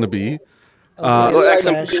how it's going to be. Were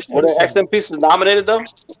the XM pieces nominated though?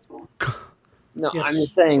 No, I'm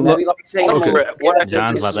just saying. That'd be like saying. Okay. What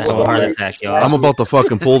John's about to have a heart attack, y'all. I'm about to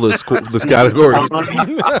fucking pull this category.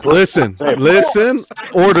 Listen,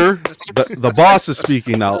 order. The boss is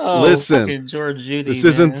speaking now. Oh, Listen, fucking George Judy, this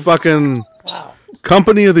isn't man. fucking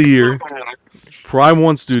Company of the Year, Prime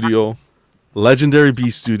One Studio, Legendary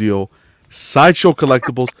Beast Studio, Sideshow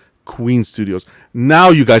Collectibles, Queen Studios. Now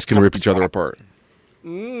you guys can rip each other apart.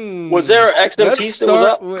 Was there an XM Let's piece that was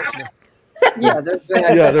start up? with. Yeah, there's been.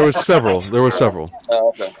 Yeah, there was several. Oh,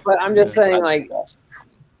 okay. But I'm just saying, like,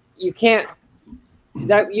 you can't.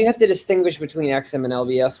 That you have to distinguish between XM and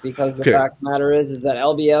LBS because the Okay. fact of the matter is that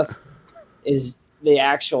LBS is the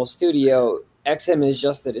actual studio. XM is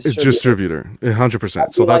just a It's distributor. distributor,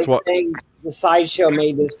 100%. So That'd that's be what like saying the Sideshow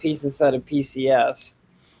made this piece instead of PCS.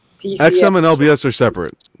 XM and LBS are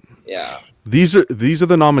separate. Yeah. These are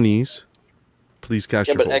the nominees. Please cast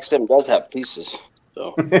Yeah, your but votes. XM does have pieces.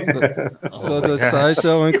 So So does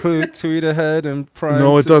Sideshow include Tweet Ahead and Prime?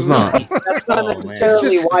 No, it does 2? not. That's not Oh, man. necessarily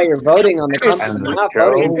It's just- why you're voting on the company. You're not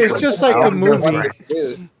voting. It's just like a movie.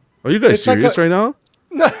 Dude. Are you guys It's like serious a- right now?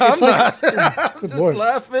 No, I'm It's like- not. I'm Good just Lord.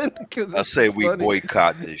 laughing because I say we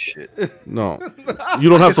boycott this shit. No, you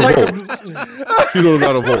don't have It's to like vote. You don't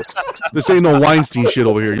got to vote. This ain't no Weinstein shit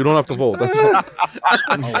over here. You don't have to vote. That's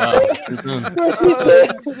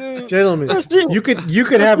Gentlemen, you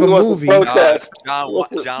could have a Who wants to movie. protest?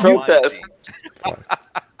 John Protest.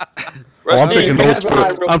 I'm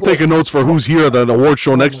taking notes for who's here at the award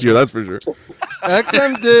show next year. That's for sure.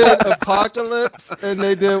 XM did Apocalypse and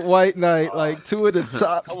they did White Knight, like two of the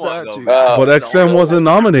top Come on, though, statues. man. But XM wasn't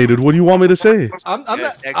nominated. What do you want me to say? I'm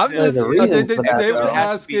Yes, not, I'm XM just, There's a reason they for that, were though. It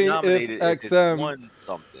has to be asking if nominated if it's XM. won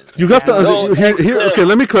something. You have to No, here. XM. Okay,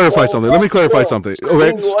 let me clarify something.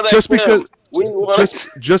 Okay, just because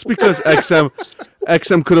just because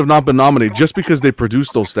XM could have not been nominated, just because they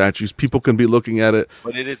produced those statues, people can be looking at it.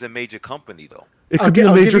 But it is a major company, though. It I'll could be gi- a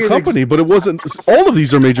I'll give major you an company, but it wasn't. All of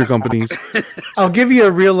these are major companies. I'll give you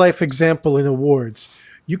a real life example in awards.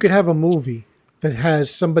 You could have a movie that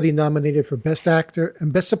has somebody nominated for Best Actor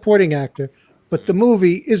and Best Supporting Actor, but the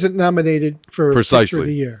movie isn't nominated for Precisely. Picture of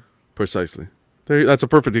the Year. Precisely. That's a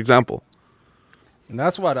perfect example. And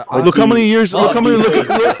that's why the Look how many years. Look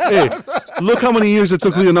how many years it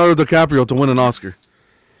took Leonardo DiCaprio to win an Oscar.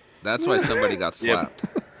 That's why somebody got Yeah. slapped.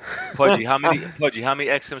 Pudgy, how many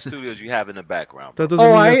XM studios you have in the background? That doesn't.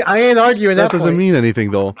 Oh, mean I ain't arguing that. that doesn't point. mean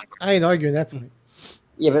anything, though. I ain't arguing that point.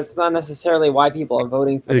 Yeah, but it's not necessarily why people are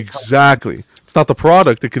voting for the company. Exactly. It's not the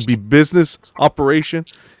product. It could be business operation.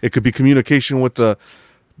 It could be communication with the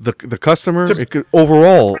customer. It could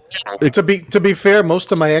overall. To be fair,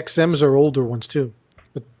 most of my XMs are older ones too,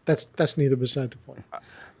 but that's neither beside the point.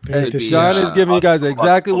 Hey, This John year. is giving you guys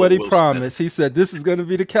exactly what he Will Smith. promised. He said this is going to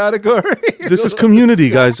be the category. This is community,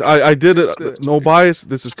 guys. I did it. No bias.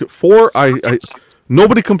 This is I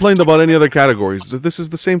nobody complained about any other categories. This is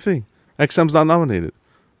the same thing. XM's not nominated.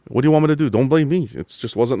 What do you want me to do? Don't blame me. It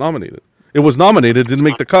just wasn't nominated. It was nominated, didn't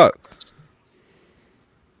make the cut.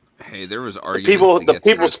 Hey, there was arguments. the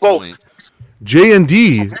people spoke.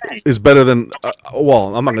 J&D is better than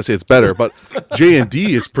well, I'm not gonna say it's better, but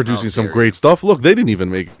J&D is producing some great stuff. Look, they didn't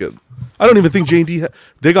even make it. I don't even think J&D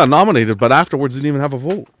they got nominated, but afterwards didn't even have a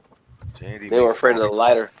vote. They were afraid of the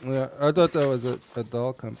lighter. Yeah, I thought that was a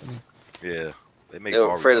doll company. Yeah, they make. They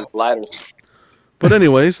were afraid of the lighters. But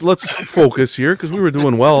anyways, let's focus here because we were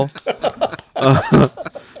doing well.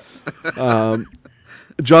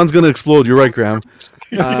 John's gonna explode. You're right, Graham.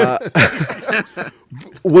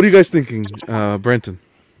 What are you guys thinking, Brenton?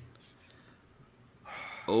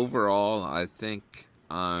 Overall, I think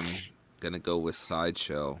I'm gonna go with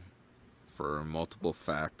Sideshow for multiple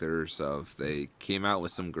factors. Of they came out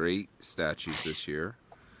with some great statues this year.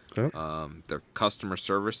 Okay. Their customer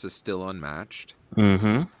service is still unmatched.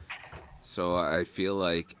 Mm-hmm. So I feel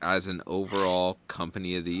like as an overall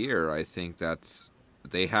company of the year, I think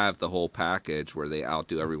they have the whole package where they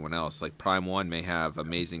outdo everyone else. Like Prime One may have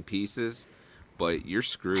amazing pieces, but you're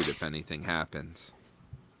screwed if anything happens.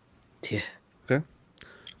 Yeah. Okay.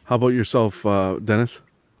 How about yourself, Dennis?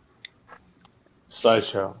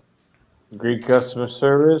 Sideshow. Great customer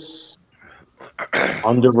service,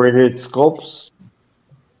 underrated sculpts,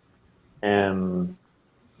 and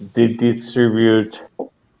they distribute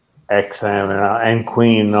XM and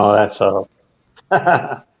Queen and all that stuff.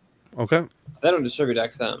 Okay. They don't distribute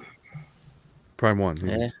XM. Prime One.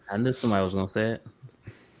 Yeah, I knew somebody was gonna say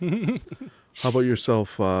it. How about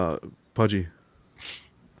yourself, Pudgy?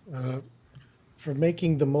 For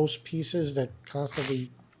making the most pieces that constantly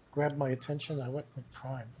grab my attention, I went with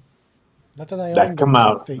Prime. Not that I own That come them,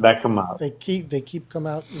 out. They, That come out. They keep come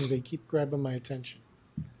out and they keep grabbing my attention.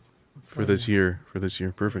 For this year.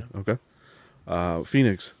 Perfect. Okay.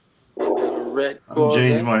 Phoenix. Red I'm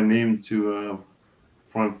changing my name to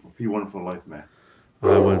P1 for life, man.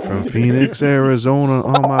 I went from Phoenix, Arizona,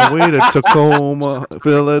 on my way to Tacoma,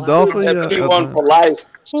 Philadelphia. P1 for life.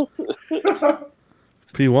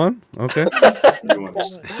 P1? Okay.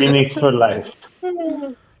 Phoenix for life.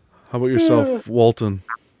 How about yourself, Walton?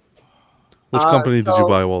 Which company did you so-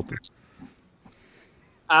 buy, Walton?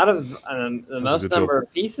 Out of the a most good number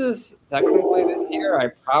of pieces, technically this year, I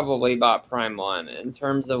probably bought Prime One. In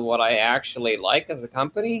terms of what I actually like as a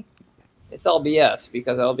company, it's LBS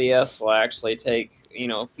because LBS will actually take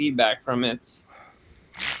feedback from its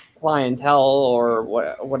clientele or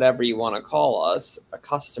whatever you want to call us,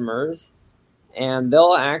 customers, and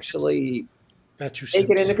they'll actually take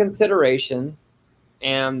it into consideration,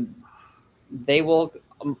 and they will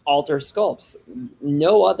alter sculpts.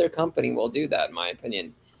 No other company will do that, in my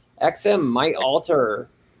opinion. XM might alter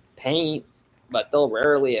paint, but they'll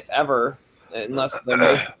rarely, if ever, unless they're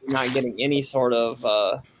not getting any sort of,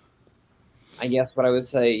 I guess what I would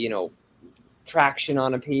say, traction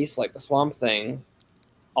on a piece like the Swamp Thing.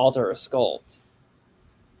 alter a sculpt.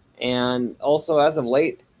 And also, as of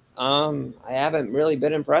late, I haven't really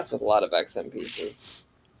been impressed with a lot of XM pieces.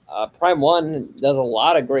 Prime One does a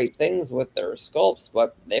lot of great things with their sculpts,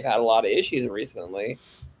 but they've had a lot of issues recently.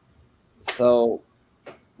 So,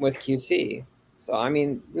 with QC, so I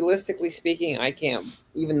mean, realistically speaking, I can't.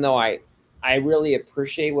 Even though I really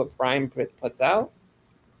appreciate what Prime puts out,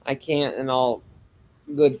 I can't, in all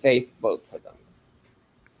good faith, vote for them.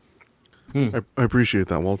 I appreciate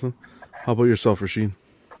that, Walton. How about yourself, Rashid?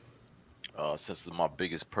 Since my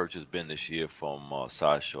biggest purchase been this year from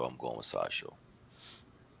Sideshow, I'm going with Sideshow.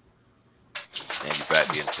 And you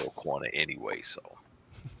backed me into a corner anyway, so.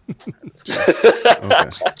 Okay.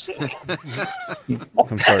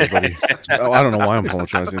 I'm sorry, buddy. Oh, I don't know why I'm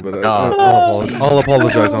apologizing, but I'll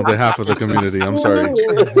apologize on behalf of the community. I'm sorry.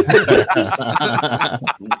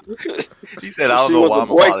 He said, "I don't know why I'm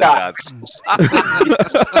apologizing."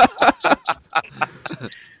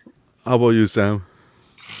 How about you, Sam?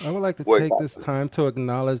 I would like to take this time to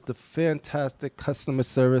acknowledge the fantastic customer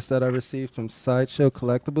service that I received from Sideshow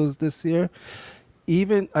Collectibles this year.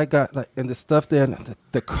 Even I got and the stuff there,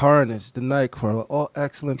 the Carnage, the Nightcrawler, all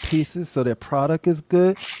excellent pieces. So their product is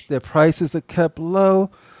good. Their prices are kept low.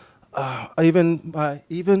 Even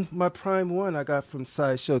my Prime One I got from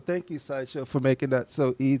Sideshow. Thank you, Sideshow, for making that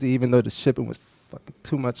so easy. Even though the shipping was fucking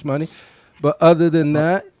too much money, but other than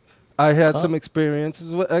that, I had some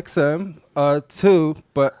experiences with XM too,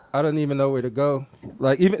 but I don't even know where to go.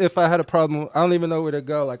 Like, even if I had a problem, I don't even know where to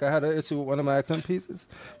go. Like, I had an issue with one of my XM pieces,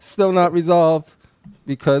 still not resolved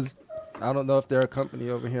because I don't know if they're a company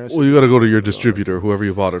over here. Well, you got to go to your distributor, whoever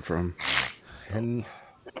you bought it from. And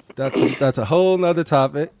that's a whole nother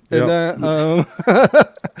topic. Yep. And then,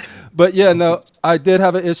 but yeah, no, I did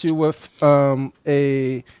have an issue with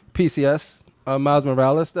a PCS. Miles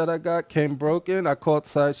Morales that I got came broken. I called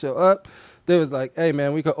Sideshow up. They was like, hey,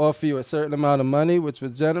 man, we could offer you a certain amount of money, which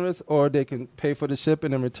was generous, or they can pay for the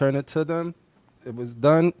shipping and return it to them. It was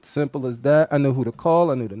done. Simple as that. I knew who to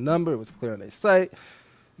call. I knew the number. It was clear on their site.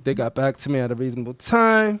 They got back to me at a reasonable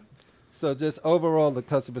time. So just overall, the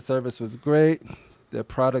customer service was great. Their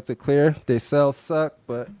products are clear. They sell suck,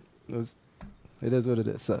 but it is what it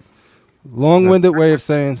is. So long-winded way of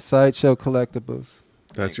saying Sideshow Collectibles.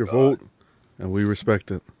 That's your vote. And we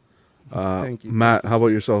respect it. Thank you. Matt, how about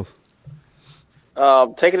yourself?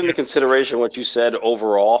 Taking into consideration what you said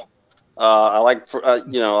overall, I like,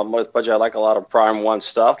 I'm with Budget. I like a lot of Prime One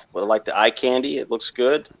stuff, but I like the eye candy. It looks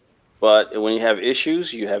good. But when you have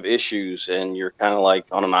issues, and you're kind of like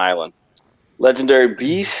on an island. Legendary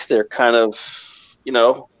Beasts, they're kind of,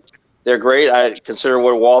 they're great. I consider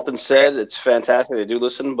what Walton said. It's fantastic. They do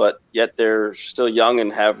listen, but yet they're still young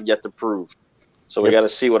and have yet to prove. So we got to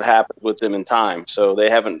see what happens with them in time. So they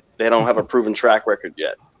don't have a proven track record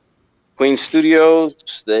yet. Queen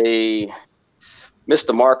Studios, they missed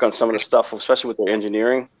the mark on some of the stuff, especially with their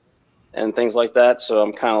engineering and things like that. So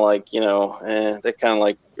I'm kind of like, they kind of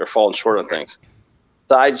like are falling short on things.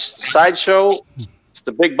 Sideshow, it's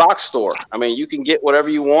the big box store. I mean, you can get whatever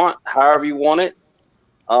you want, however you want it.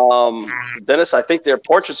 Dennis, I think their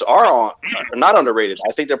portraits are not underrated.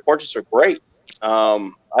 I think their portraits are great.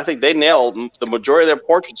 I think they nailed the majority of their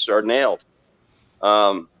portraits are nailed.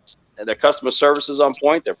 And their customer service is on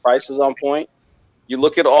point. Their price is on point. You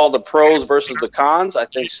look at all the pros versus the cons. I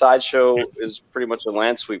think Sideshow is pretty much a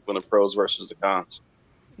land sweep when the pros versus the cons.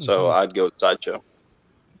 So I'd go with Sideshow.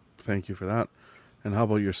 Thank you for that. And how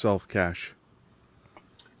about yourself, Cash?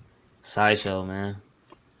 Sideshow, man.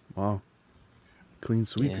 Wow. Clean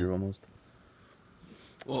sweep here almost.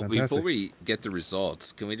 Well, Fantastic. Before we get the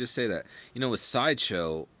results, can we just say that, with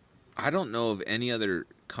Sideshow, I don't know of any other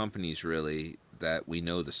companies really that we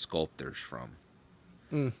know the sculptors from.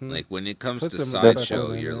 Mm-hmm. Like when it comes to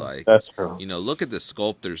Sideshow, you're like, that's true. Look at the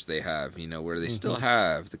sculptors they have, where they still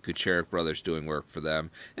have the Kucherik brothers doing work for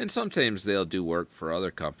them. And sometimes they'll do work for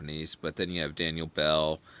other companies, but then you have Daniel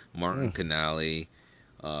Bell, Martin Canali,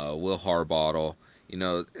 Will Harbottle,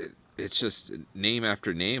 it's just name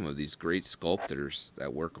after name of these great sculptors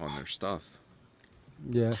that work on their stuff.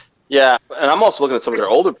 Yeah. Yeah, and I'm also looking at some of their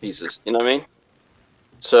older pieces. You know what I mean?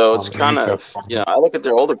 So it's kind of, I look at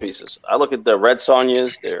their older pieces. I look at the Red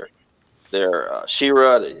Sonjas, their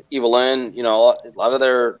She-Ra, the Evelyn. A lot of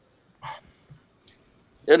they're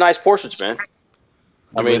nice portraits, man.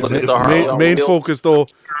 I mean, look at the main focus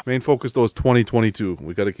though is 2022.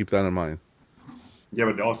 We got to keep that in mind. Yeah,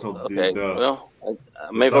 but also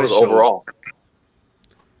main focus overall.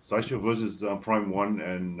 Sideshow versus Prime One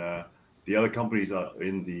and the other companies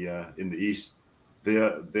in the East.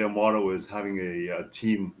 Their motto is having a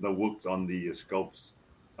team that works on the sculpts,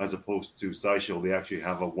 as opposed to Sideshow. They actually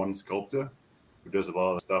have one sculptor, who does a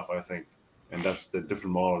lot of stuff, I think, and that's the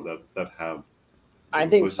different model that have. I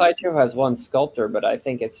think versus- Sideshow has one sculptor, but I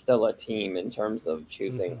think it's still a team in terms of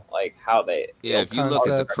choosing like how they. Yeah, if you look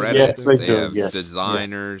at the Concept. credits, Yes, they they do, have yes.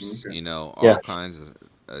 designers, Yeah. you know, all Yeah. kinds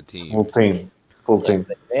of team. Full team. Full Yeah, team.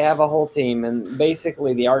 they have a whole team, and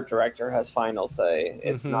basically the art director has final say.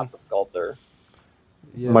 It's Mhm. not the sculptor.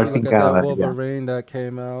 Yeah, Might if you be look at that Canada, yeah. Wolverine that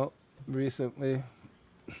came out recently,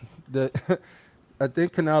 I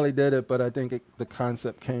think Canali did it, but I think the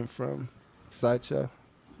concept came from Sideshow.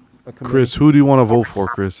 a committee. Chris, who do you want to vote for,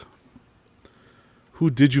 Chris?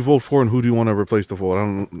 Who did you vote for, and who do you want to replace the vote?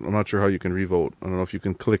 I'm not sure how you can revote. I don't know if you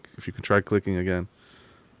can click, if you can try clicking again.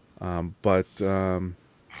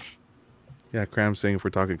 Yeah, Cram's saying if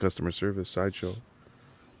we're talking customer service, Sideshow.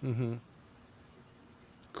 Mm-hmm.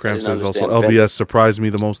 Cram didn't says also understand LBS surprised me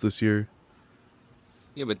the most this year.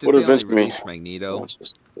 Yeah, but What did they only events me? release Magneto?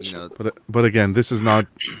 You know, But again, this is not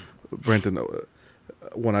Brenton.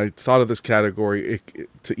 When I thought of this category,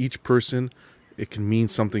 to each person, it can mean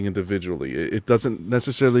something individually. It doesn't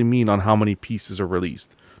necessarily mean on how many pieces are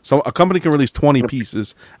released. So a company can release 20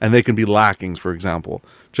 pieces and they can be lacking, for example.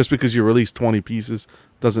 Just because you release 20 pieces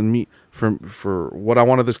doesn't mean for what I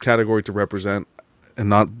wanted this category to represent, and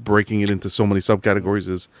not breaking it into so many subcategories,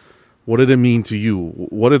 is what did it mean to you?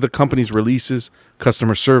 What did the company's releases,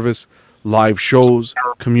 customer service, live shows,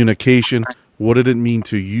 communication, what did it mean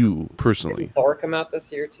to you personally? Did Thor come out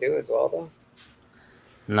this year too, as well, though?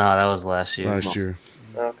 No, that was last year. Last year.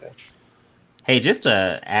 Okay. Hey, just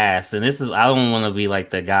to ask, and this is, I don't want to be like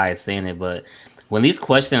the guy saying it, but when these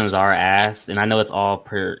questions are asked, and I know it's all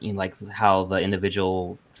per, you know, like how the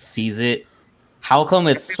individual sees it, how come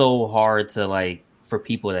it's so hard to like for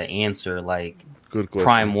people to answer like Good question.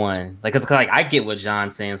 Prime One? Like, it's like I get what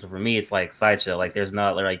John's saying. So for me, it's like Sideshow. Like, there's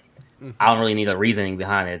not like I don't really need a reasoning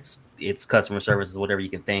behind it. It's customer services, whatever you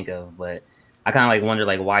can think of. But I kind of like wonder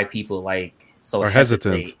like why people like so Are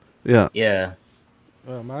hesitant. hesitate. Yeah. Yeah.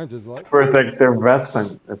 Well, mine just like First, like their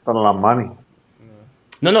investment, it's a lot of money.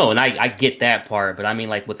 No, and I get that part, but I mean,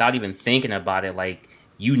 like, without even thinking about it, like,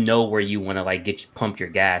 you know where you want to, like, pump your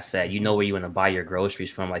gas at. You know where you want to buy your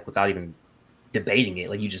groceries from, like, without even debating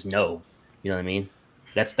it. Like, you just know. You know what I mean?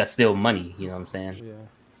 That's still money. You know what I'm saying?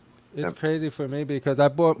 Yeah. It's crazy for me because I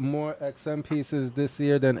bought more XM pieces this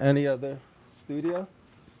year than any other studio.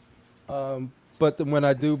 But then when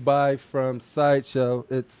I do buy from Sideshow,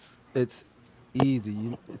 it's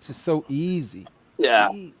easy. It's just so easy. Yeah,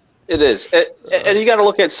 it is. And you got to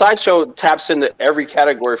look at Sideshow taps into every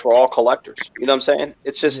category for all collectors. You know what I'm saying?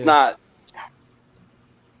 It's just not.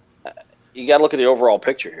 You got to look at the overall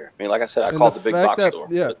picture here. I mean, like I said, I And call it the the big fact box that- store.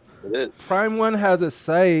 yeah. It is. Prime One has a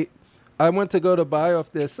site. I went to go to buy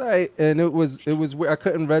off their site, and it was where I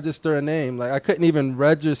couldn't register a name. Like I couldn't even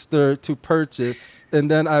register to purchase. And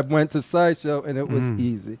then I went to Sideshow, and it was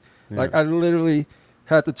easy. Like I literally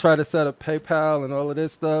had to try to set up PayPal and all of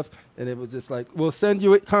this stuff, and it was just like, we'll send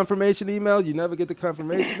you a confirmation email. You never get the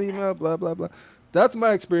confirmation email. Blah blah blah. That's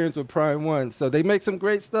my experience with Prime One. So they make some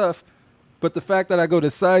great stuff, but the fact that I go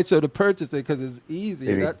to Sideshow to purchase it because it's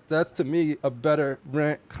easy, that's to me a better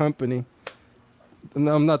rent company.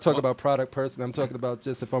 No, I'm not talking about product person. I'm talking about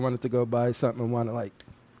just if I wanted to go buy something and want to like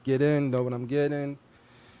get in, know what I'm getting,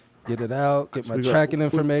 get it out, get my tracking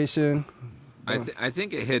information. I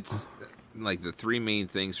think it hits like the three main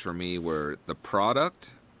things for me were the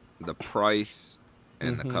product, the price,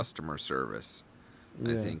 and the customer service.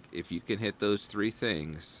 I think if you can hit those three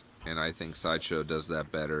things, and I think Sideshow does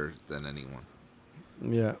that better than anyone.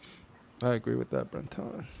 Yeah, I agree with that,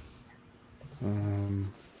 Brenton.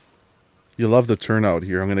 You love the turnout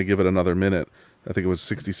here. I'm going to give it another minute. I think it was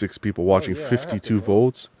 66 people watching, 52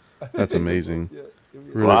 votes. That's amazing.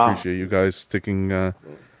 Really appreciate you guys sticking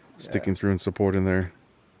through and supporting the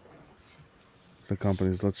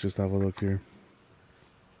companies. Let's just have a look here.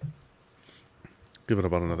 Give it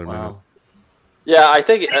about another minute. Yeah, I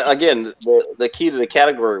think again the key to the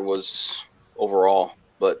category was overall,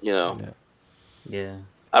 but you know, Yeah.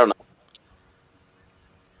 I don't know.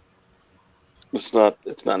 It's not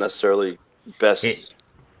necessarily best.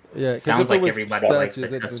 Yeah, Sounds like everybody likes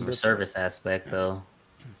the customer service aspect, though.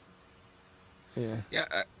 Yeah.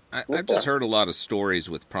 I've just heard a lot of stories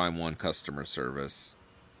with Prime One customer service.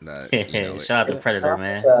 That you know, Shout out to Predator,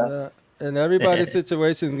 man. And everybody's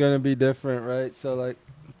situation is going to be different, right? So, like,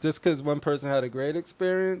 just because one person had a great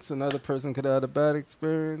experience, another person could have had a bad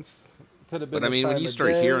experience. Could have been. But I mean, when you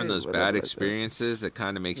start hearing those bad like experiences, it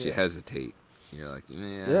kind of makes you hesitate. You're like,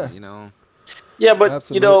 you know. Yeah, but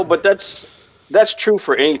Absolutely. you know, but that's true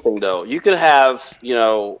for anything though. You could have,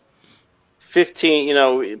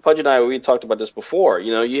 15. Pudge and I, we talked about this before.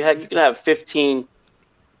 You know, you could have 15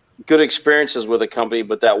 good experiences with a company,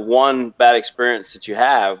 but that one bad experience that you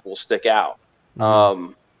have will stick out.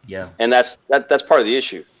 Yeah. And that's part of the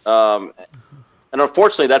issue. And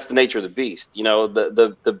unfortunately, that's the nature of the beast. You know,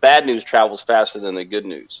 the bad news travels faster than the good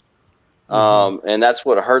news. And that's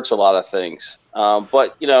what hurts a lot of things.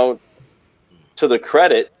 But, you know, to the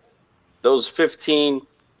credit, those 15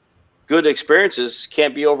 good experiences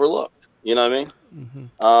can't be overlooked. You know what I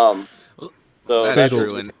mean? So That's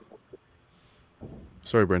true. And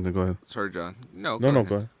Sorry, Brendan, go ahead. sorry, John. No, No, ahead.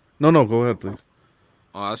 go ahead. No, go ahead, please.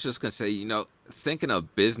 Oh, I was just gonna say, you know, thinking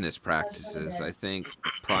of business practices, I think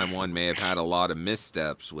Prime One may have had a lot of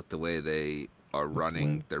missteps with the way they are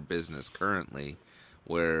running their business currently,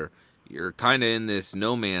 where you're kind of in this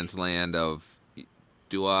no man's land of,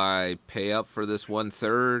 do I pay up for this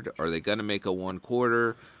 1/3? Are they gonna make a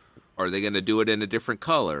 1/4? Are they gonna do it in a different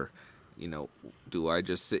color? You know, do I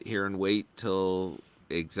just sit here and wait till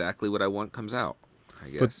exactly what I want comes out? I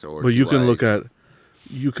guess, But you can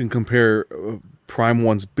you can compare Prime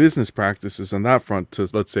One's business practices on that front to,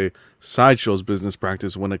 let's say, Sideshow's business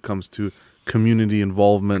practice when it comes to community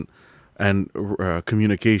involvement and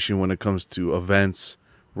communication when it comes to events,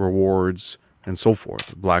 rewards, and so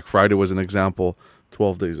forth. Black Friday was an example.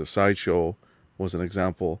 12 Days of Sideshow was an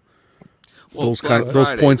example. Well, those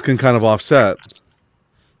Friday, points can kind of offset.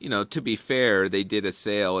 You know, to be fair, they did a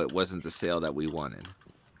sale. It wasn't the sale that we wanted.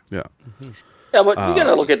 Yeah. Yeah, but you got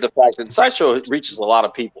to look at the fact that Sideshow reaches a lot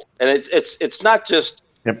of people, and it's not just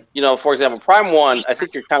you know, for example, Prime One. I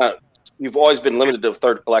think you've always been limited to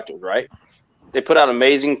third collectors, right? They put out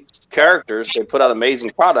amazing characters, they put out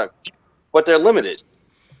amazing product, but they're limited,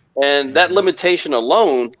 and that limitation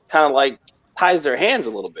alone kind of like ties their hands a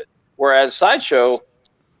little bit. Whereas Sideshow,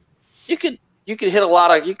 you could hit a lot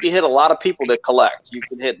of people that collect. You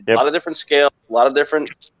can hit a lot of different scales, a lot of different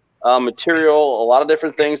material, a lot of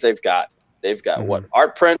different things they've got. They've got what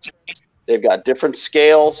art prints. They've got different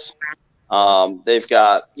scales. They've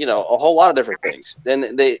got, you know, a whole lot of different things.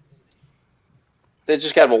 Then they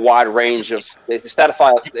just have a wide range of. They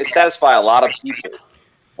satisfy a lot of people.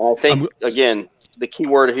 And I think again, the key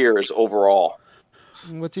word here is overall.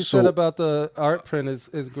 What you said about the art print is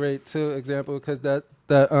great too. Example, because that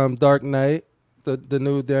Dark Knight, the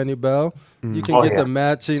new Daniel Bell, you can get the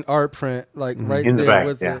matching art print like right in there the back,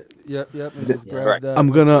 with it. Yep, and just grab Right. that. I'm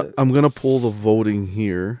gonna pull the voting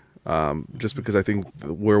here, just because I think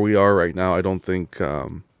where we are right now, I don't think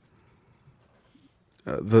the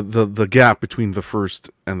gap between the first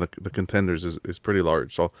and the contenders is pretty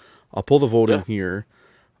large. So I'll pull the voting here.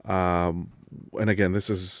 And again, this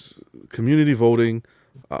is community voting.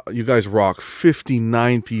 You guys rock.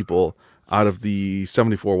 59 people out of the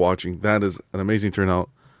 74 watching. That is an amazing turnout.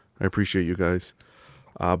 I appreciate you guys.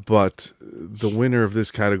 But the winner of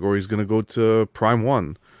this category is going to go to Prime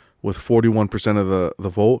One with 41% of the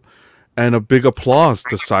vote. And a big applause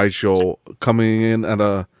to Sideshow coming in at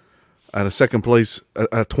a second place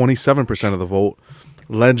at 27% of the vote.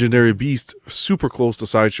 Legendary Beast super close to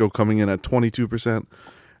Sideshow coming in at 22%.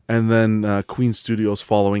 And then Queen Studios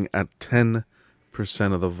following at 10%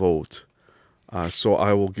 of the vote. So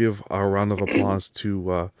I will give our round of applause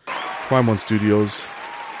to Prime One Studios.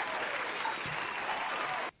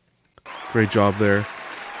 Great job there,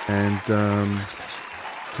 and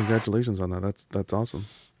congratulations on that. That's awesome.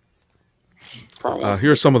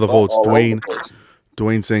 Here's some of the votes.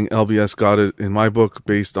 Dwayne saying LBS got it in my book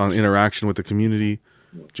based on interaction with the community.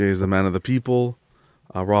 Jay is the man of the people.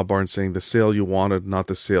 Rob Barnes saying the sale you wanted, not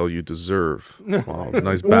the sale you deserve. Wow,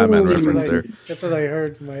 nice Batman reference there. That's what I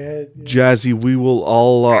heard in my head. Yeah. Jazzy, we will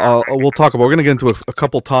we'll talk about. We're going to get into a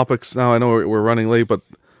couple topics now. I know we're running late, but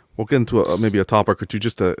we'll get into maybe a topic or two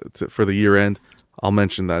just for the year end. I'll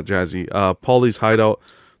mention that, Jazzy. Paulie's Hideout.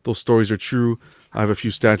 Those stories are true. I have a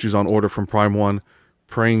few statues on order from Prime One.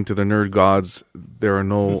 Praying to the nerd gods. There are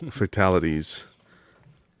no fatalities.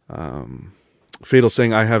 Fatal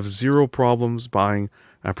saying, I have zero problems buying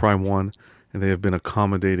at Prime One, and they have been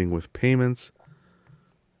accommodating with payments.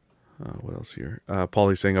 What else here?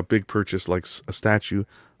 Paulie saying, a big purchase like a statue.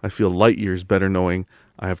 I feel light years better knowing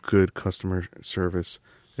I have good customer service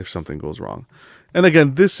if something goes wrong. And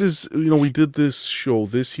again, this is, we did this show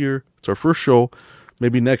this year. It's our first show.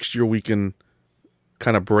 Maybe next year we can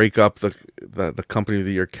kind of break up the company of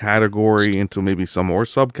the year category into maybe some more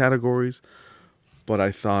subcategories. But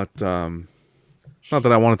I thought, it's not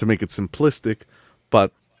that I wanted to make it simplistic,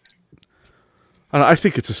 but I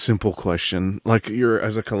think it's a simple question. Like,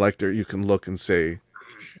 as a collector, you can look and say,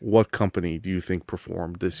 what company do you think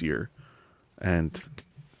performed this year? And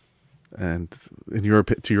in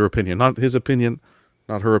to your opinion, not his opinion,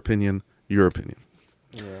 not her opinion, your opinion.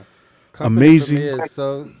 Yeah. Company Amazing. for me is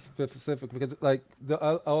so specific because like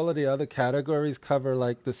all of the other categories cover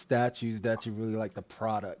like the statues that you really like, the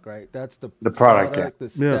product, right? That's the product, yeah.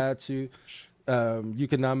 the Yeah. statue. You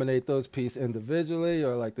can nominate those pieces individually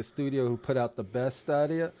or like the studio who put out the best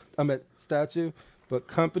statue. But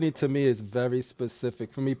company to me is very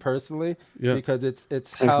specific for me personally Yeah. because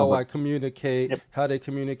it's how I communicate, how they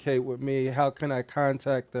communicate with me, how can I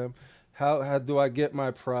contact them, how do I get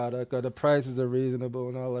my product, or the prices are reasonable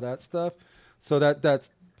and all of that stuff. So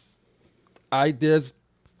there's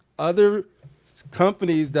other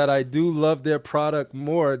companies that I do love their product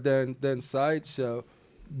more than Sideshow,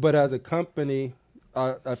 but as a company,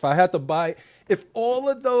 if I had to buy, if all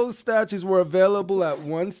of those statues were available at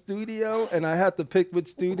one studio and I had to pick which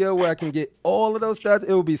studio where I can get all of those statues,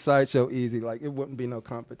 it would be Sideshow easy. Like, it wouldn't be no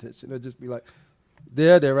competition. It'd just be like,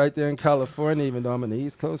 they're right there in California, even though I'm on the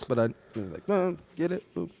East Coast, but like, no, get it.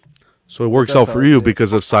 Boop. So it works That's out for how I you see it.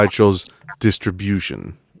 because of Sideshow's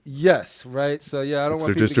distribution. Yes, right. So yeah, I don't It's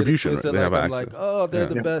want their people to get it distribution, right? twisted They like have I'm like, access. oh, they're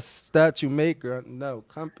Yeah. the best statue maker. No,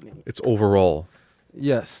 company. It's overall.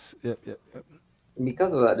 Yes. Yep. And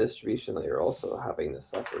because of that distribution, that you're also having to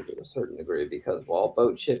suffer to a certain degree because while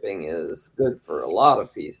boat shipping is good for a lot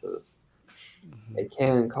of pieces, it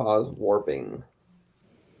can cause warping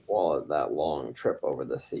while that long trip over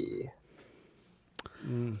the sea.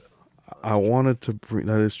 I wanted to bring,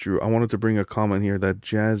 that is true. I wanted to bring a comment here that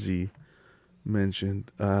Jazzy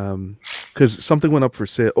mentioned because something went up for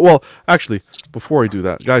sale. Well, actually, before I do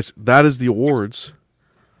that, guys, that is the awards.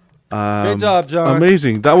 Great job, John.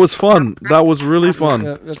 Amazing. That was fun. That was really fun.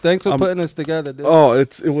 Yeah, thanks for putting this together, dude. Oh,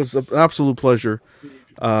 it was an absolute pleasure.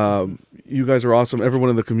 You guys are awesome. Everyone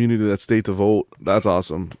in the community that stayed to vote, that's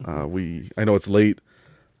awesome. I know it's late,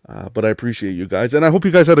 but I appreciate you guys, and I hope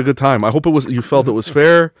you guys had a good time. I hope you felt it was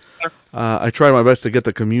fair. I tried my best to get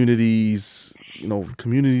the communities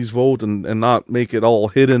vote and not make it all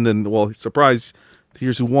hidden and, well, surprise.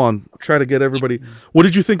 Here's who won. Try to get everybody. What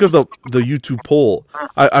did you think of the YouTube poll?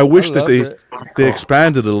 I wish that they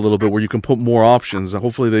expanded it a little bit where you can put more options.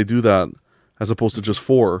 Hopefully they do that as opposed to just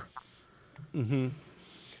 4. Mm-hmm.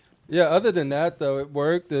 Yeah. Other than that, though, it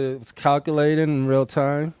worked. It was calculated in real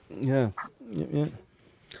time. Yeah. Yeah.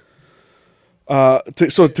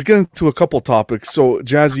 So to get into a couple topics, so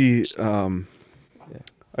Jazzy,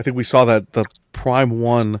 I think we saw that the Prime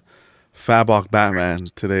 1 Fabok Batman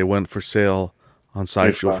today went for sale on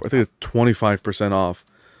Sideshow. I think it's 25% off.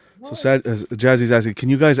 So Jazzy's asking, can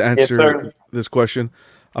you guys answer this question?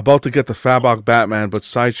 About to get the Fabok Batman, but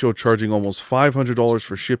Sideshow charging almost $500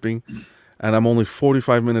 for shipping, and I'm only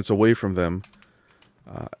 45 minutes away from them,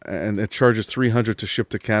 and it charges $300 to ship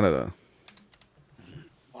to Canada.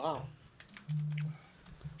 Wow.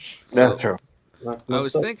 That's true. I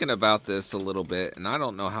was thinking about this a little bit, and I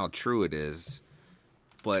don't know how true it is,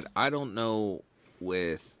 but I don't know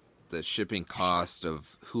with the shipping cost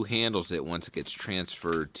of who handles it once it gets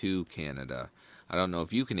transferred to Canada. I don't know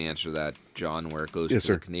if you can answer that, John, where it goes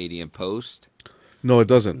to the Canadian Post. No, it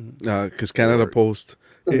doesn't, because Canada Post.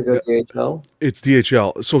 DHL? It's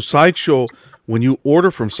DHL. So Sideshow, when you order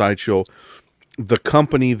from Sideshow, the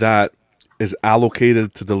company that is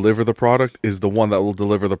allocated to deliver the product is the one that will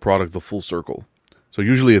deliver the product the full circle. So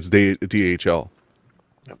usually it's DHL.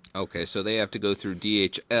 Okay, so they have to go through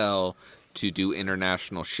DHL to do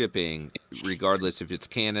international shipping, regardless if it's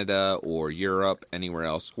Canada or Europe, anywhere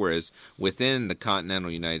else. Whereas within the continental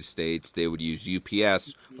United States, they would use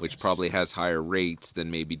UPS, which probably has higher rates than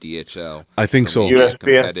maybe DHL. I think so. USPS,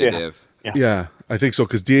 competitive. Yeah, I think so,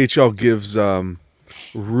 because DHL gives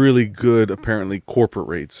really good, apparently, corporate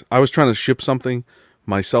rates. I was trying to ship something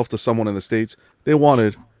myself to someone in the States. It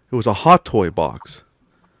was a Hot Toy box.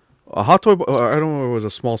 A Hot Toy, I don't know if it was a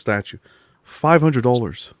small statue.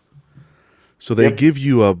 $500. So they give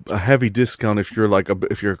you a heavy discount if you're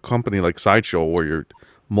a company like Sideshow where you're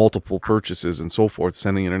multiple purchases and so forth,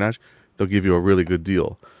 sending international. They'll give you a really good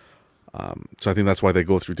deal. So I think that's why they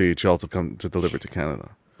go through DHL to deliver to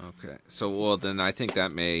Canada. Okay, so then I think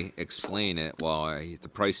that may explain it. Why the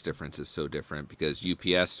price difference is so different, because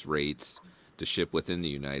UPS rates to ship within the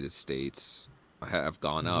United States have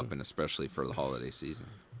gone up, and especially for the holiday season.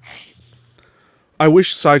 I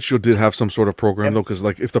wish Sideshow did have some sort of program, though, because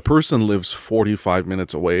if the person lives 45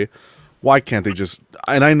 minutes away, why can't they just...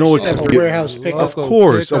 And I know a warehouse pickup. Of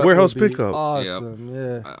course, a warehouse pickup. Awesome,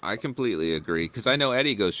 yeah. I completely agree, because I know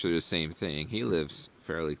Eddie goes through the same thing. He lives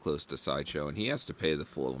fairly close to Sideshow, and he has to pay the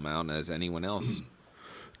full amount as anyone else.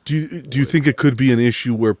 Do you think it could be an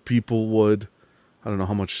issue where people would... I don't know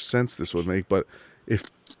how much sense this would make, but if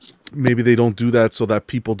maybe they don't do that so that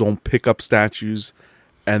people don't pick up statues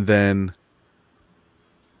and then...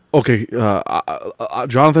 okay,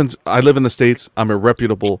 Jonathan's. I live in the States. I'm a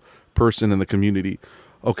reputable person in the community.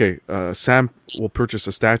 Okay, Sam will purchase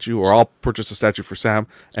a statue, or I'll purchase a statue for Sam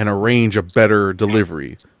and arrange a better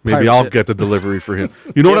delivery. Maybe I'll get the delivery for him.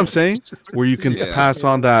 You know what I'm saying? Where you can pass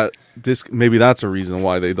on that disc. Maybe that's a reason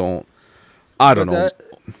why they don't. I don't know.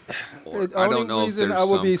 The only reason I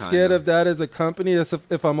would be scared of that as a company is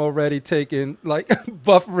if I'm already taking, like,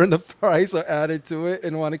 buffering the price or added to it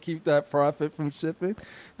and want to keep that profit from shipping.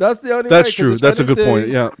 That's the only way. That's true. That's a good point.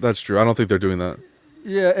 Yeah, that's true. I don't think they're doing that.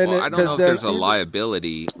 Yeah, and I don't know if there's a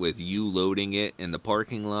liability with you loading it in the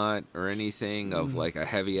parking lot or anything of like a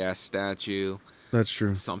heavy ass statue. That's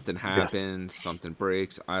true. Something happens, something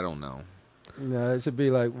breaks. I don't know. No, it should be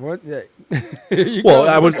like what? Yeah. Well,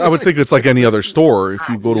 I would think it's like any other store. If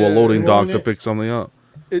you go to a loading dock to pick something up,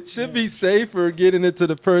 it should be safer getting it to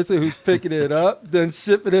the person who's picking it up than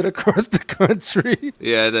shipping it across the country.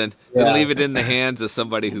 Yeah, then leave it in the hands of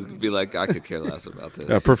somebody who could be like, I could care less about this.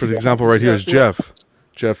 Yeah, perfect example right here is Jeff.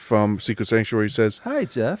 Jeff from Secret Sanctuary says, "Hi,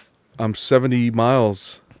 Jeff. I'm 70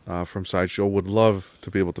 miles from Sideshow. Would love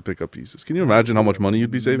to be able to pick up pieces. Can you imagine how much money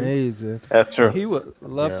you'd be saving? Amazing. That's true. He would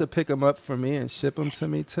love to pick them up for me and ship them to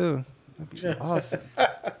me too. That'd be awesome.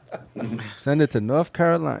 Send it to North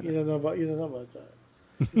Carolina. You don't know about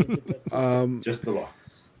that. Just the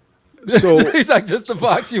box. So he's like, just the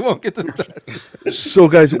box. You won't get the statue. So,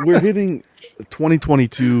 guys, we're hitting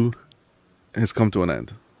 2022 has come to an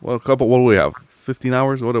end. Well, what do we have? 15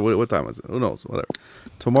 hours? What time is it? Who knows? Whatever.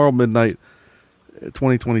 Tomorrow midnight,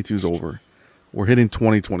 2022 is over. We're hitting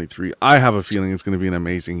 2023. I have a feeling it's going to be an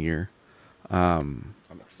amazing year. I'm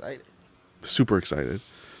excited. Super excited.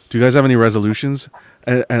 Do you guys have any resolutions?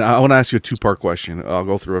 And I want to ask you a two-part question. I'll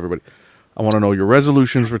go through everybody. I want to know your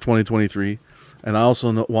resolutions for 2023. And I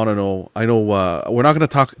also want to know, we're not going to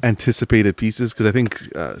talk anticipated pieces because I think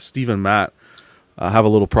Steve and Matt have a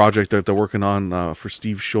little project that they're working on for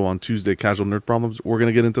Steve's show on Tuesday, Casual Nerd Problems. We're going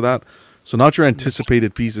to get into that. So not your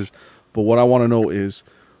anticipated pieces, but what I want to know is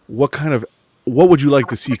what would you like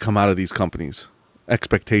to see come out of these companies,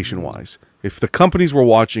 expectation-wise? If the companies were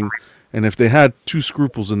watching and if they had two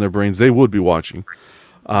scruples in their brains, they would be watching.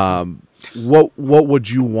 What would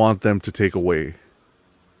you want them to take away?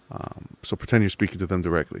 So pretend you're speaking to them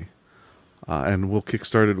directly. And we'll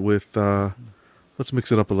kickstart it with... let's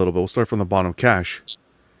mix it up a little bit. We'll start from the bottom. Cash.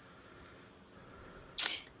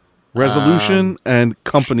 Resolution and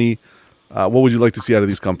company. What would you like to see out of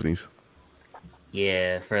these companies?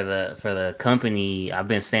 Yeah, for the company, I've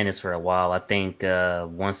been saying this for a while. I think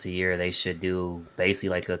once a year they should do basically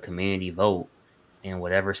like a community vote, and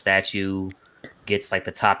whatever statue gets like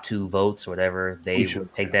the top 2 votes or whatever, they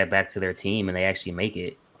take that back to their team and they actually make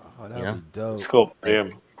it. Oh, that'd be dope. Cool.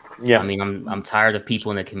 Yeah. I mean, I'm tired of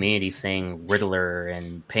people in the community saying Riddler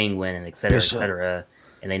and Penguin and et cetera,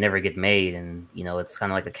 and they never get made. And, it's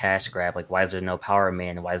kind of like a cash grab. Like, why is there no Power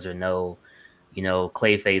Man? Why is there no,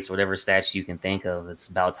 Clayface, whatever statue you can think of? It's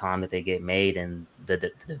about time that they get made, and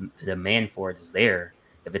the demand for it is there.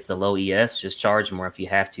 If it's a low ES, just charge more if you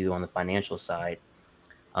have to on the financial side.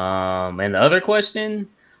 And the other question,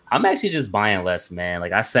 I'm actually just buying less, man.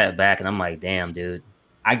 Like, I sat back and I'm like, damn, dude,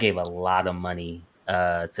 I gave a lot of money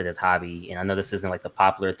to this hobby, and I know this isn't like the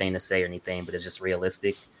popular thing to say or anything, but it's just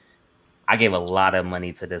realistic. I gave a lot of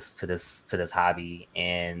money to this hobby,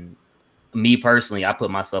 and me personally, I put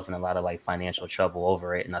myself in a lot of like financial trouble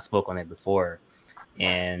over it, and I spoke on it before,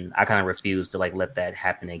 and I kind of refuse to like let that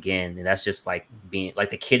happen again. And that's just like being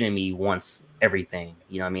like the kid in me wants everything.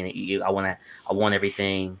 You know what I mean? I want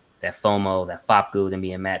everything, that FOMO, that FOPGU that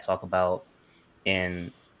me and Matt talk about,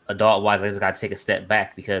 and adult wise, I just got to take a step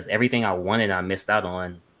back because everything I wanted, I missed out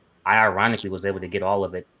on. I ironically was able to get all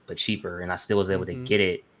of it, but cheaper, and I still was able to get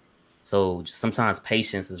it. So just sometimes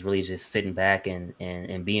patience is really just sitting back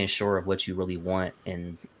and being sure of what you really want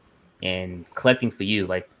and collecting for you.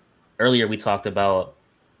 Like earlier, we talked about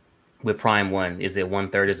with Prime 1, is it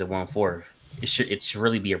 1/3? Is it 1/4? It should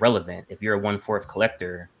really be irrelevant. If you're a 1/4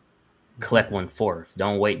 collector, collect 1/4.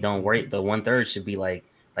 Don't wait. Don't worry. The 1/3 should be like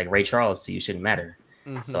Ray Charles to you. Shouldn't matter.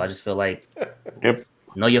 So I just feel like,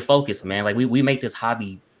 know your focus, man. Like we make this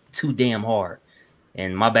hobby too damn hard,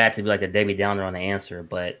 and my bad to be like a Debbie Downer on the answer,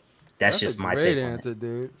 but that's just my great take answer,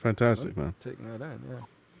 dude. Fantastic, man. Taking that in,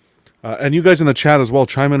 yeah. And you guys in the chat as well,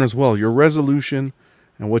 chime in as well. Your resolution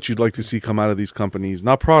and what you'd like to see come out of these companies,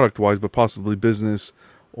 not product-wise, but possibly business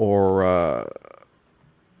or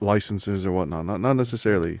licenses or whatnot. Not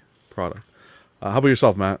necessarily product. How about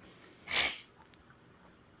yourself, Matt?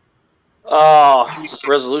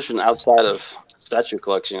 Resolution outside of statue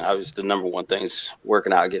collection, obviously the number one thing is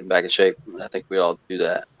working out, getting back in shape. I think we all do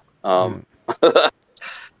that.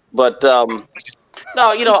 But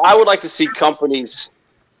No, I would like to see companies.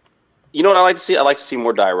 You know what I like to see? I like to see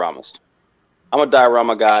more dioramas. I'm a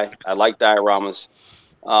diorama guy. I like dioramas.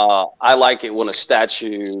 I like it when a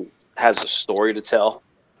statue has a story to tell.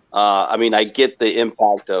 I mean, I get the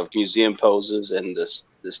impact of museum poses and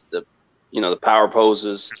the power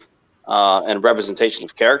poses and representation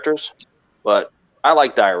of characters, but I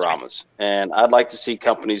like dioramas, and I'd like to see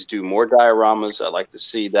companies do more dioramas. I'd like to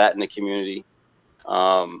see that in the community,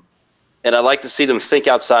 and I'd like to see them think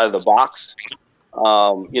outside of the box.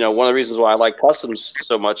 One of the reasons why I like customs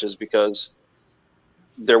so much is because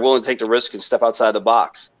they're willing to take the risk and step outside the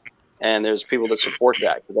box, and there's people that support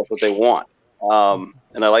that because that's what they want.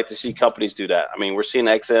 And I like to see companies do that. I mean, we're seeing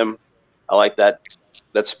XM. I like that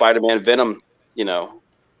Spider-Man Venom,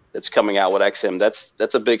 that's coming out with XM.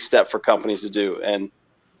 That's a big step for companies to do. And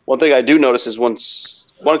one thing I do notice is once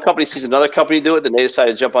one company sees another company do it, then they decide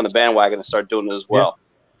to jump on the bandwagon and start doing it as well.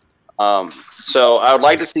 So I would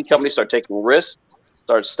like to see companies start taking risks,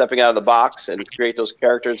 start stepping out of the box, and create those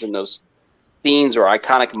characters and those scenes or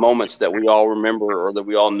iconic moments that we all remember or that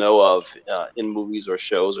we all know of in movies or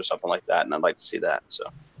shows or something like that. And I'd like to see that. So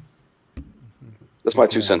that's my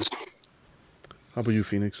 2 cents. How about you,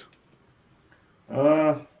 Phoenix?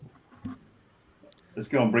 It's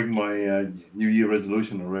going to break my New Year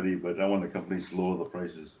resolution already, but I want the companies to lower the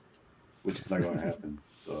prices, which is not going to happen.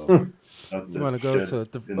 So that's You want to go to a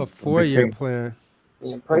 4-year plan.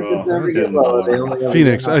 Yeah, prices never get lower. They only go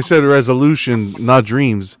Phoenix, higher. I said resolution, not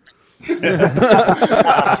dreams. But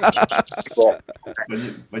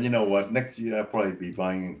you know what? Next year I'll probably be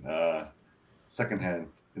buying secondhand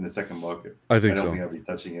in the second market. I think don't so. think I'll be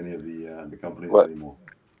touching any of the companies What? anymore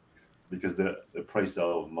because the price out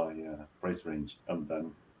of my price range, I'm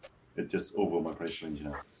done. It's just over my price range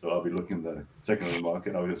now. So I'll be looking at the secondary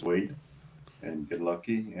market. I'll just wait and get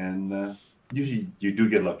lucky. And usually you do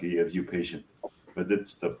get lucky if you're patient. But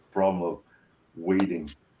that's the problem of waiting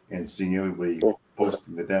and seeing everybody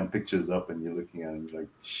posting the damn pictures up, and you're looking at it and you're like,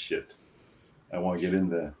 shit, I want to get in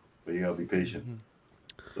there, but you gotta be patient.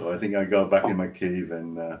 So I think I got back in my cave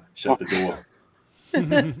and shut the door.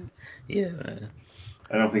 Yeah, man.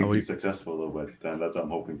 I don't think it's been successful though, but that's what I'm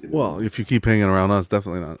hoping to do. Well, if you keep hanging around us,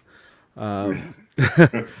 definitely not. How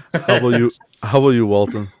about you,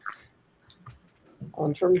 Walton?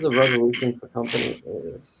 In terms of resolution for companies,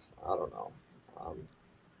 I don't know.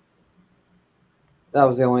 That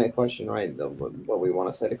was the only question, right? What we want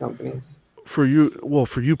to say to companies. For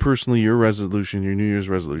you personally, your resolution, your New Year's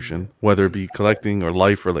resolution, whether it be collecting or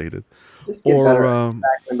life related, Just get or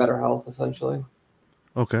back in better health, essentially.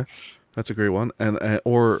 okay, that's a great one. And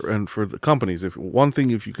for the companies, if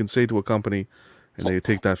you can say to a company, and they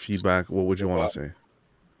take that feedback, what would you want to say?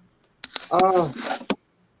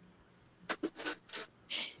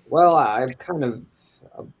 Well, I've kind of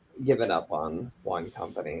given up on one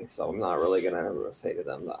company, so I'm not really going to say to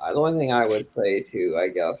them. The only thing I would say to, I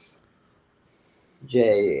guess,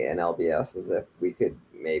 J and LBS is if we could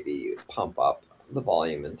maybe pump up the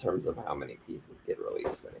volume in terms of how many pieces get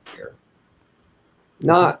released in a year.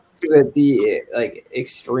 Not to the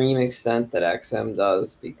extreme extent that XM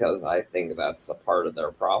does, because I think that's a part of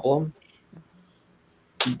their problem.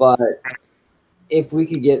 But if we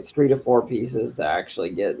could get 3 to 4 pieces to actually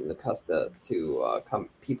get in the custody to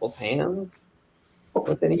people's hands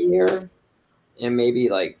within a year, and maybe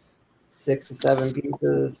 6 to 7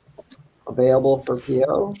 pieces available for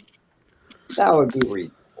PO, that would be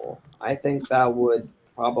reasonable. I think that would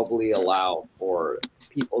probably allow for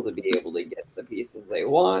people to be able to get the pieces they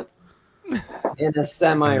want in a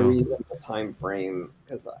semi-reasonable time frame.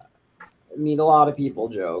 Because I mean, a lot of people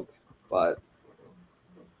joke, but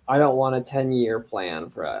I don't want a 10-year plan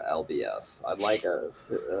for LBS. I'd like a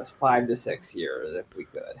 5 to 6 years if we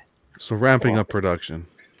could. So ramping up production.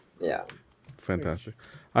 Yeah. Fantastic.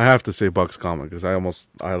 I have to say Buck's comment because I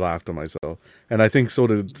laughed at myself, and I think so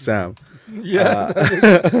did Sam. Yeah.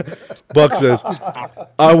 Buck says,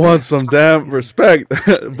 "I want some damn respect."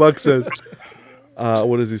 Buck says,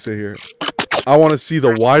 "What does he say here? I want to see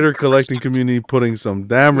the wider collecting community putting some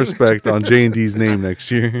damn respect on J&D's name next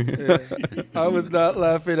year." I was not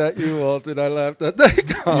laughing at you, Walton. I laughed at that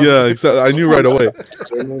comment. Yeah, exactly. I knew right away.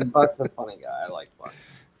 I mean, Buck's a funny guy. I like Buck.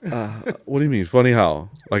 What do you mean? Funny how?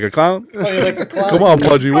 Like a clown? Funny like a clown. Come on,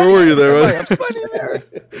 Pudgy. Where were you there? Right?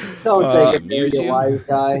 Don't take it, you're a wise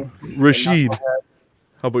guy. Rashid,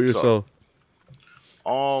 how about yourself? I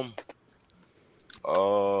want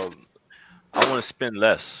to spend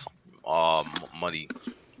less money.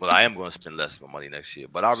 Well, I am going to spend less money next year.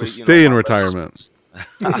 But I So stay in retirement.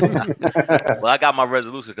 Well, I got my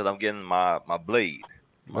resolution because I'm getting my blade.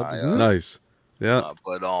 Nice. Yeah.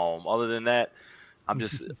 But other than that, I'm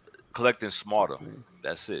just collecting smarter.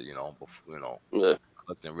 That's it. Yeah.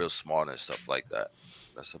 Collecting real smart and stuff like that.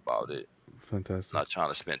 That's about it. Fantastic. Not trying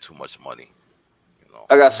to spend too much money.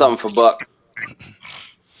 I got something for Buck.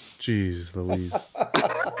 Jeez Louise.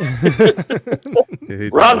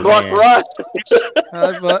 Run, Buck, run.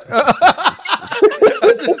 Hi, Buck.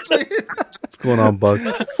 I just see it. What's going on, Buck?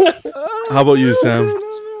 How about you, Sam?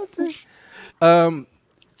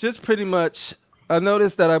 Just pretty much. I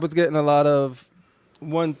noticed that I was getting a lot of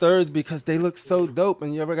 1/3s because they look so dope,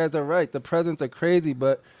 and you guys are right. The presents are crazy,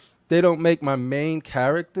 but they don't make my main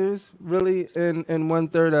characters really in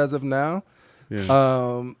 1/3 as of now.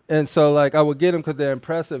 Yeah. And so like I would get them because they're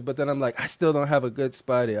impressive, but then I'm like, I still don't have a good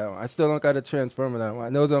Spidey. I still don't got a Transformer that I want.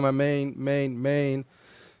 And those are my main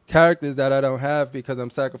characters that I don't have because I'm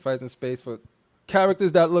sacrificing space for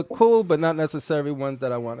characters that look cool, but not necessarily ones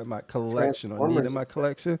that I want in my collection or need in my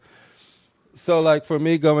collection. So like for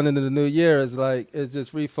me going into the new year is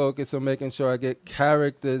just refocus on making sure I get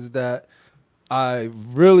characters that the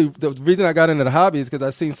reason I got into the hobby is because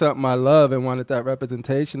I seen something I love and wanted that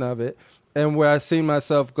representation of it. And where I seen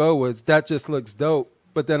myself go was that just looks dope.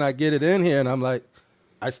 But then I get it in here and I'm like,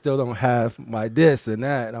 I still don't have my this and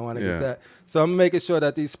that. And I want to get that. So I'm making sure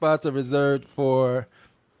that these spots are reserved for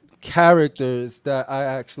characters that I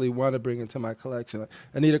actually want to bring into my collection.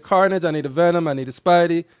 I need a Carnage, I need a Venom, I need a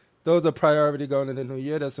Spidey. Those are priority going into the new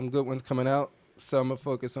year. There's some good ones coming out. So I'm going to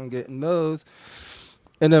focus on getting those.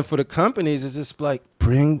 And then for the companies, it's just like,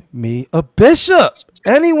 bring me a Bishop.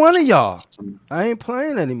 Any one of y'all. I ain't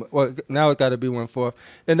playing anymore. Well, now it got to be 1/4.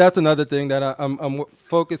 And that's another thing that I'm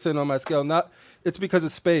focusing on my scale. It's because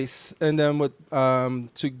of space. And then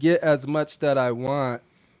to get as much that I want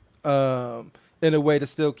in a way to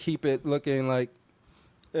still keep it looking like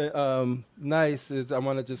nice is I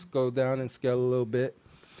want to just go down and scale a little bit.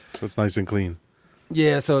 So it's nice and clean.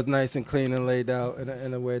 Yeah, so it's nice and clean and laid out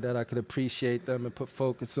in a way that I could appreciate them and put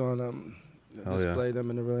focus on them, display them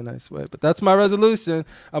in a really nice way. But that's my resolution.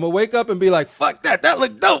 I'm going to wake up and be like, fuck that. That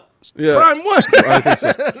looked dope. Yeah. Prime 1. I think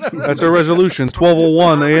so. That's our resolution.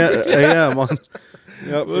 12:01 a.m.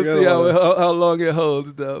 Yep, we'll see how long it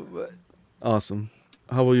holds, though. But. Awesome.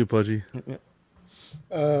 How about you, Pudgy?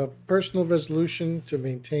 Personal resolution to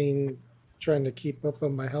maintain, trying to keep up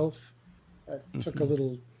on my health. I took a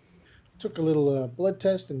little blood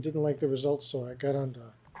test and didn't like the results, so I got on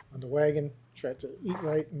the wagon, tried to eat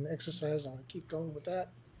right and exercise. I want to keep going with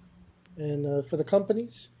that. And for the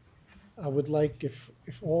companies, I would like if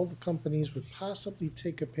all the companies would possibly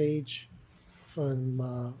take a page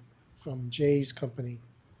from Jay's company.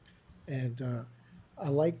 And I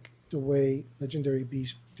like the way Legendary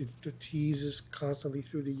Beast did the teases constantly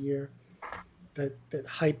through the year. That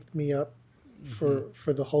hyped me up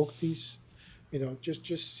for the Hulk piece.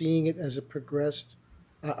 Just seeing it as it progressed.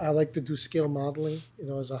 I like to do scale modeling,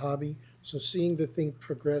 as a hobby. So seeing the thing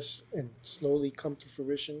progress and slowly come to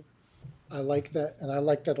fruition, I like that. And I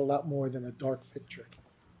like that a lot more than a dark picture.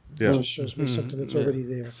 Yeah. It just shows me something that's already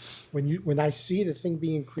there. When I see the thing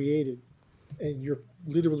being created and you're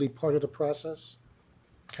literally part of the process,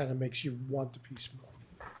 kind of makes you want the piece more.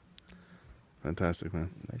 Fantastic,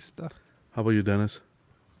 man. Nice stuff. How about you, Dennis?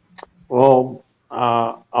 Well,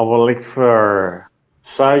 I would like for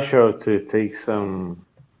Sideshow to take some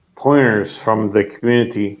pointers from the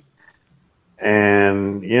community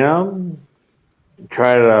and,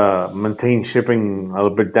 try to maintain shipping a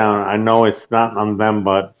little bit down. I know it's not on them,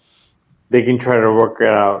 but they can try to work it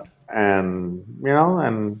out. And,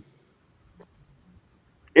 and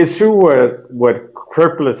it's true what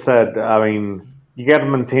Crippler said. I mean, you got to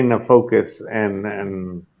maintain a focus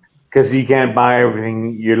and because you can't buy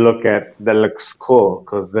everything you look at that looks cool,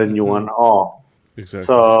 because then you want all. Exactly.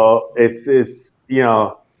 So it's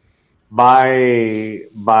buy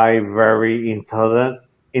very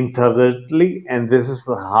intelligently, and this is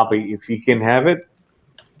a hobby. If you can have it,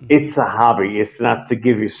 it's a hobby. It's not to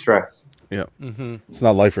give you stress. Yeah. It's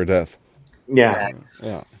not life or death. Yeah.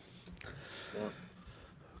 Yeah.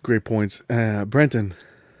 Great points. Brenton.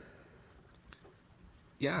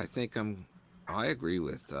 Yeah, I think I agree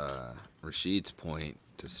with Rashid's point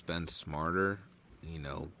to spend smarter,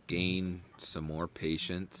 gain some more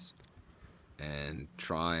patience and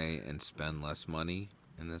try and spend less money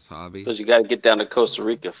in this hobby. Because you got to get down to Costa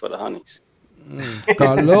Rica for the honeys.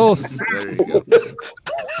 Carlos. There you go.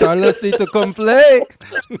 Carlos need to come play.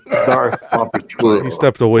 He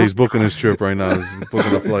stepped away. He's booking his trip right now. He's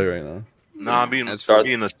booking a flight right now. No, I'm eating a salad.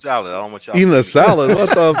 I don't want y'all eating a salad. What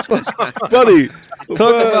the fuck, buddy?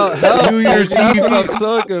 Talk about health. New Year's That's Eve. what I'm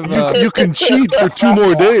talking about. You can cheat for 2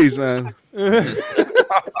 more days, man.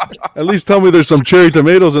 At least tell me there's some cherry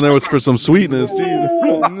tomatoes in there for some sweetness.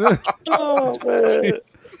 Oh, man.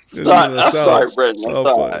 I'm sorry, Brendan. I'm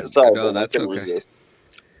sorry. Sorry, No, Brendan. I that's couldn't okay. resist.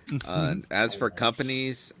 As for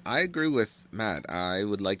companies, I agree with Matt. I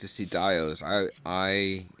would like to see Dios.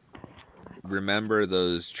 I remember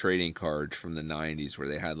those trading cards from the '90s where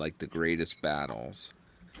they had like the greatest battles.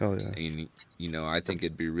 Hell yeah. And I think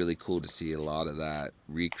it'd be really cool to see a lot of that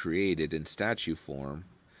recreated in statue form.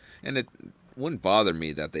 And it wouldn't bother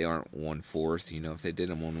me that they aren't 1/4. If they did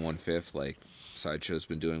them on 1/5, like Sideshow's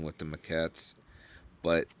been doing with the maquettes.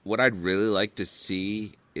 But what I'd really like to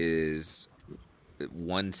see is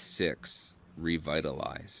 1/6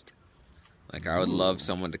 revitalized. Like I would love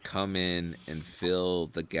someone to come in and fill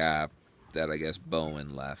the gap that I guess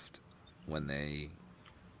Bowen left when they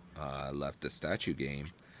left the statue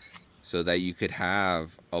game, so that you could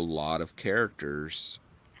have a lot of characters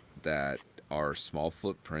that are small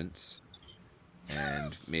footprints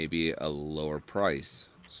and maybe a lower price.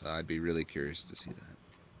 So I'd be really curious to see that.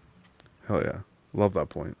 Hell yeah. Love that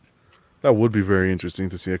point. That would be very interesting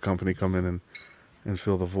to see a company come in and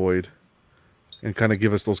fill the void and kind of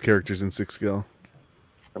give us those characters in 6 scale.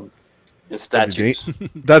 The statues.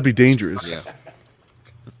 That'd be dangerous. Yeah.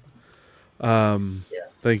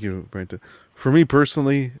 Thank you, Brenton. For me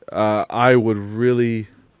personally, I would really,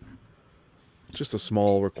 just a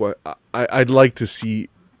small request. I'd like to see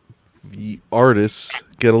the artists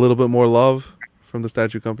get a little bit more love from the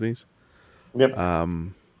statue companies. Yep.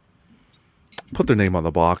 Put their name on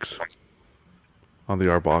the box, on the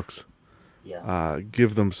art box. Yeah.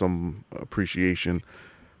 Give them some appreciation.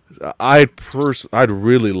 I'd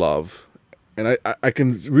really love, and I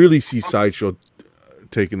can really see Sideshow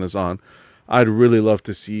taking this on. I'd really love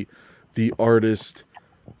to see the artist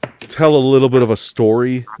tell a little bit of a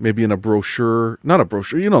story, maybe in a brochure, not a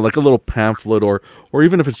brochure, like a little pamphlet, or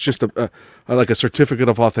even if it's just like a certificate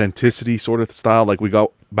of authenticity sort of style, like we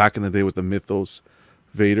got back in the day with the Mythos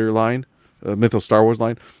Vader line, Mythos Star Wars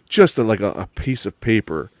line, just like a piece of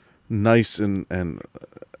paper, nice and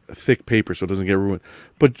thick paper so it doesn't get ruined,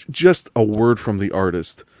 but just a word from the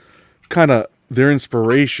artist, kind of their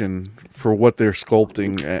inspiration for what they're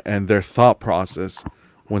sculpting and their thought process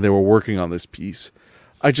when they were working on this piece.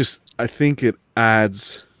 I think it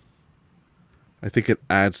adds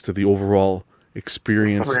to the overall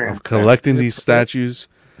experience of collecting these statues,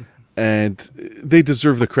 and they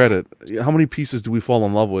deserve the credit. How many pieces do we fall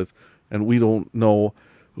in love with and we don't know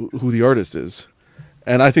who the artist is?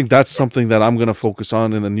 And I think that's something that I'm going to focus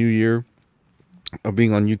on in the new year of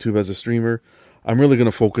being on YouTube as a streamer. I'm really going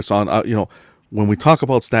to focus on, when we talk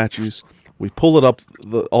about statues, we pull it up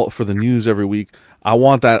for the news every week. I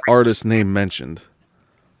want that artist's name mentioned,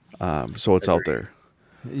 so it's out there.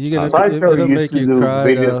 It'll make you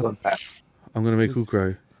cry. I'm going to make who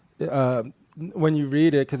cry? When you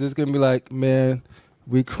read it, because it's going to be like, man,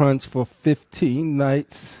 we crunched for 15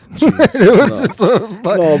 nights. It was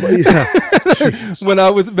like, when I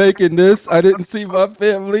was making this, I didn't see my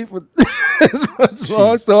family for as much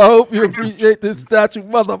long. So I hope you appreciate this statue,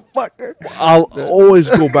 motherfucker. I'll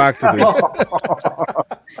always go back to this.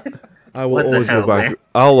 I'll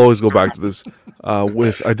always go back to this. I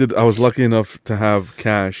was lucky enough to have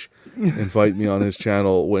Cash invite me on his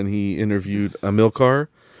channel when he interviewed Amilcar,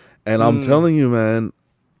 and I'm telling you, man,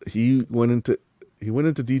 he went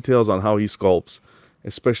into details on how he sculpts,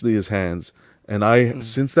 especially his hands. And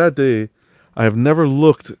since that day, I have never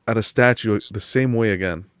looked at a statue the same way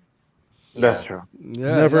again. That's true.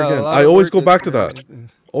 Yeah, never again. I always go back to that.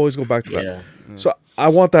 Always go back to that. So I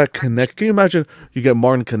want that connect. Can you imagine you get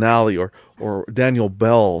Martin Canali or Daniel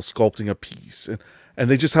Bell sculpting a piece, and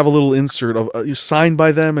they just have a little insert of you signed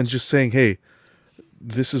by them and just saying, hey,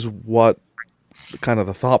 this is what kind of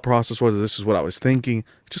the thought process was. This is what I was thinking.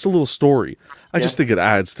 Just a little story. I just think it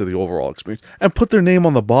adds to the overall experience. And put their name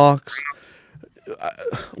on the box.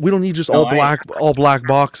 We don't need just all black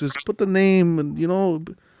boxes. Put the name,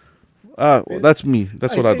 and that's me.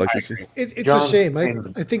 That's what I'd like to see. It's a shame.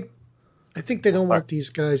 I think they don't want these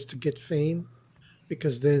guys to get fame,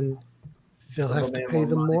 because then they'll have to pay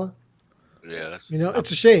them more. Yeah,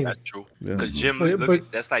 it's a shame. That's true. Because Jim Lee,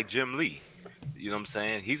 that's like Jim Lee. You know what I'm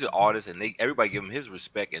saying? He's an artist, and everybody give him his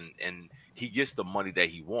respect, and he gets the money that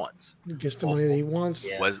he wants. He gets the money that he wants.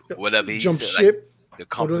 Whatever he jump said, ship. Like, the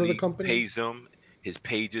company pays him. His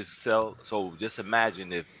pages sell. So just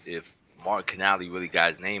imagine if Mark Canali really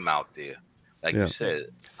got his name out there, like you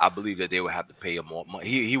said. I believe that they would have to pay him more money.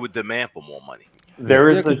 He would demand for more money. There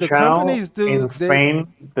is a channel in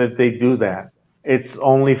Spain that they do that. It's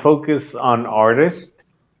only focused on artists,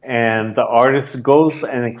 and the artist goes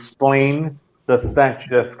and explain the statue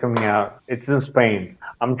that's coming out. It's in Spain.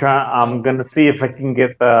 I'm gonna see if I can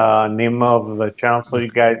get the name of the channel so you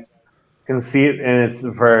guys can see it, and it's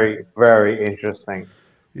very, very interesting.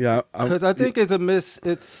 Yeah, because I think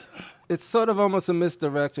it's sort of almost a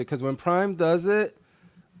misdirection. Because when Prime does it,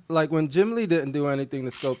 like when Jim Lee didn't do anything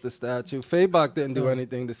to sculpt the statue, Fabok didn't do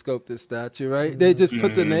anything to sculpt the statue, right? They just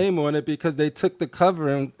put the name on it because they took the cover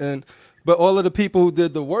and but all of the people who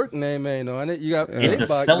did the work name ain't on it. You got It's a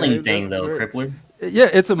Fabok selling name, thing, that's though, great. Crippler. Yeah,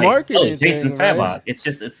 it's a Like, marketing Jason thing, Fabok. right?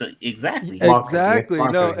 Exactly. Exactly.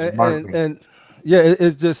 No, and yeah,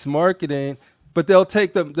 it's just marketing. But they'll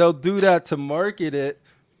do that to market it,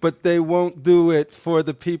 but they won't do it for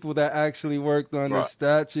the people that actually worked on the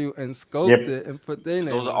statue and sculpted it and put their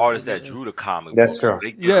name. Those are on artists it. that drew the comic That's books. true.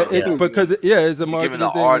 They give Yeah, them- because it's a you're marketing giving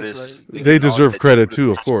the thing. artists, they deserve credit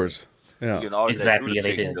too, of course. Yeah, Exactly, yeah,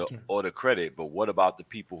 they do. Or the credit, but what about the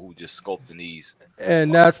people who just sculpting these?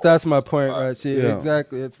 And that's my point, right? Yeah.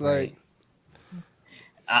 Exactly. It's like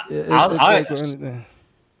I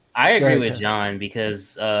agree ahead, with Cash. John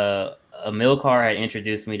because Amilcar had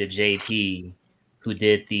introduced me to JP, who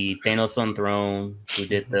did the Thanos on Throne, who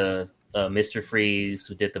did the Mr. Freeze,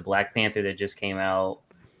 who did the Black Panther that just came out.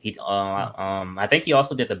 He, I think he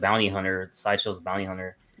also did the Bounty Hunter, Sideshow's Bounty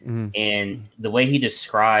Hunter, and the way he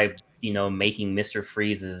described, making Mr.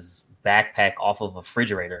 Freeze's backpack off of a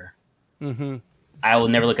refrigerator. Mm-hmm. I will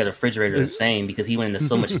never look at a refrigerator the same because he went into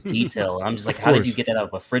so much detail. And I'm just like, how did you get that out of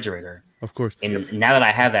a refrigerator? Of course. And now that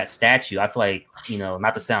I have that statue, I feel like,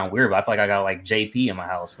 not to sound weird, but I feel like I got like JP in my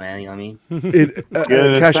house, man. You know what I mean?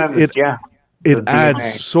 It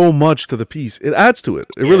adds so much to the piece. It adds to it.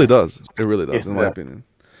 It really does. It really does, in my opinion.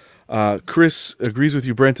 Chris agrees with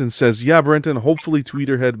you. Brenton says, yeah, Brenton, hopefully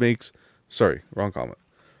Tweeterhead makes... Sorry, wrong comment.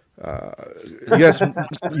 Yes,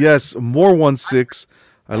 more 1/6.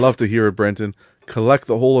 I love to hear it, Brenton. Collect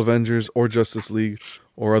the whole Avengers or Justice League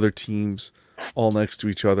or other teams all next to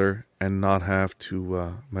each other and not have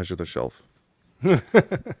to measure the shelf. Yeah,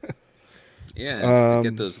 it's to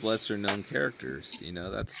get those lesser known characters.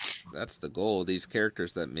 That's the goal. These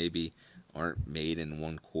characters that maybe aren't made in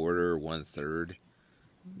 1/4 or 1/3.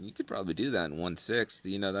 You could probably do that in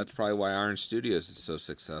 1/6. That's probably why Iron Studios is so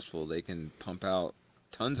successful. They can pump out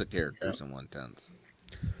tons of characters in 1/10.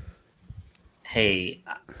 Hey,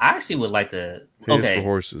 I actually would like to. Pays for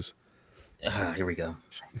horses. Here we go.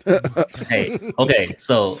 Okay.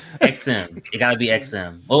 So XM, it gotta be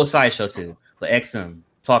XM. Well, Sideshow too, but XM.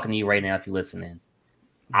 Talking to you right now, if you're listening,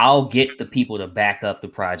 I'll get the people to back up the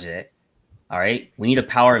project. All right, we need a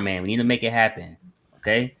power man. We need to make it happen.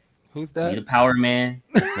 Okay, who's that? We need a power man.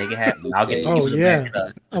 Let's make it happen. I'll get the people to back it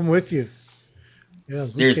up. I'm with you. Yeah,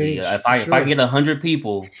 seriously, if I can get 100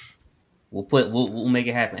 people. We'll make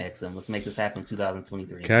it happen, XM. Let's make this happen in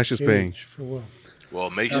 2023. Cash is paying. For what? Well,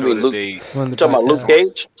 make sure that they... You talking about Luke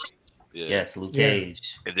Cage? Yeah. Yes, Luke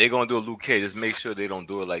Cage. If they're going to do a Luke Cage, just make sure they don't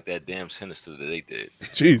do it like that damn Sinister that they did.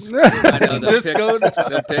 Jeez.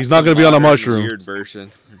 He's not going to be on a mushroom. Weird version.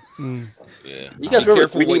 Yeah. You guys remember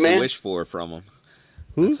careful 3D what Man? you wish for from him.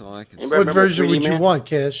 Who? That's all I can say. What version would you want,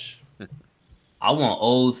 Cash? I want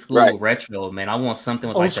old school retro, man. I want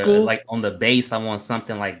something with like on the base. I want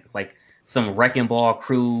something like some Wrecking Ball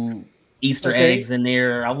crew Easter eggs in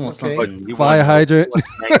there. I want something. Fire hydrant.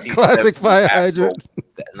 Classic fire hydrant.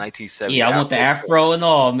 1970. Yeah, I want the afro and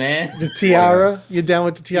all, man. The tiara. You're down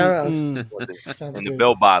with the tiara? And the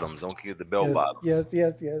bell bottoms. Don't forget the bell bottoms. Yes.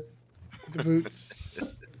 The boots.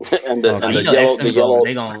 and the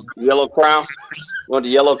yellow crown. You want the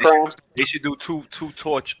yellow crown? They should do two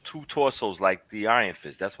torsos like the Iron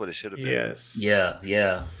Fist. That's what it should have been. Yes.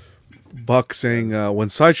 Yeah. Buck saying when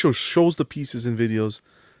Sideshow shows the pieces in videos,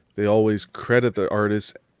 they always credit the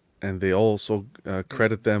artists and they also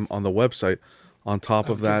credit them on the website. On top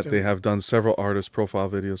of that, they have done several artist profile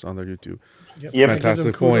videos on their YouTube. Yep.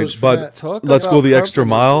 Fantastic point. But let's go the extra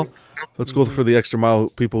mile. Let's go for the extra mile.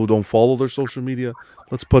 People who don't follow their social media,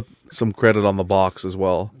 let's put some credit on the box as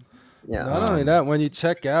well. Yeah. Not only that, when you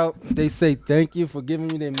check out, they say thank you for giving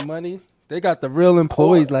me their money. They got the real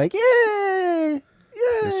employees like, yay.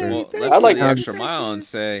 Well, let's go the extra mile and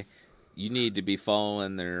say you need to be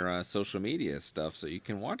following their social media stuff so you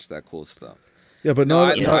can watch that cool stuff. Yeah, but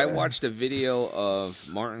I watched a video of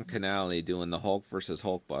Martin Canale doing the Hulk versus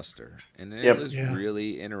Hulkbuster, and it was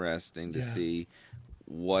really interesting to see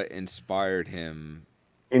what inspired him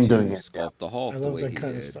to sculpt the Hulk. I love that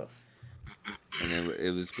kind of stuff. And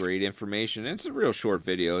it was great information. It's a real short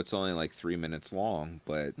video. It's only like 3 minutes long,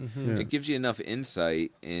 but it gives you enough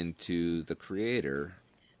insight into the creator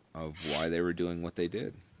of why they were doing what they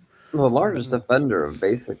did. Well, the largest defender of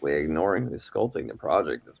basically ignoring who's sculpting the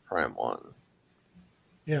project is Prime One.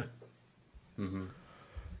 Yeah.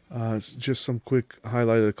 Just some quick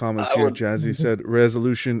highlighted comments here. Jazzy said,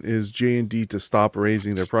 resolution is J&D to stop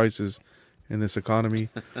raising their prices in this economy.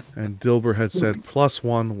 And Dilber had said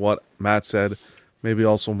 +1. What Matt said, maybe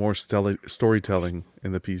also more storytelling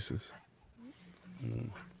in the pieces.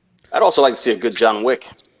 I'd also like to see a good John Wick.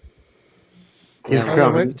 He's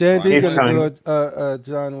coming. J&D's He's gonna coming. do a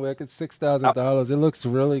John Wick. It's $6,000. It looks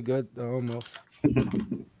really good, almost.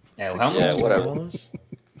 Yeah, how Yeah, much? whatever.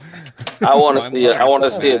 I want to see it. I want to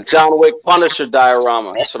see a John Wick Punisher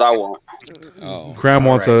diorama. That's what I want. Oh, Cram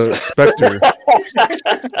wants a Spectre.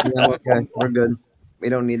 Yeah, okay, we're good. We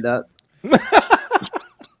don't need that.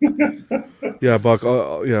 Yeah, Buck.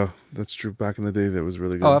 Yeah, that's true. Back in the day, that was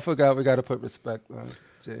really good. Oh, I forgot. We got to put respect on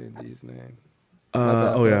J&D's name.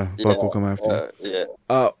 Oh yeah, Buck will come after. Yeah.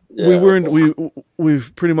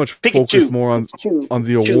 We've pretty much focused more on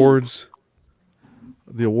the awards,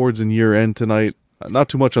 and year end tonight. Not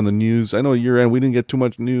too much on the news. I know year end we didn't get too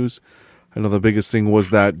much news. I know the biggest thing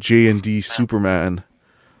was that J&D Superman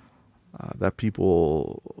that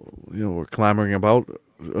people were clamoring about.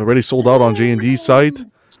 Already sold out on J&D's site.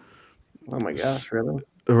 Oh my gosh, really?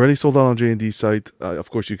 Already sold out on J&D's site.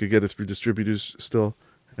 Of course, you could get it through distributors still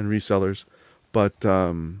and resellers. But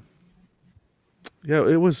yeah,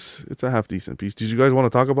 it's a half decent piece. Did you guys want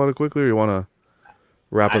to talk about it quickly, or you want to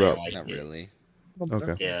wrap it up? not really.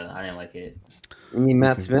 Okay. Yeah, I didn't like it. You mean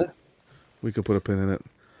Matt Smith? We could put a pin in it.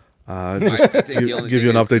 I Just think the only give you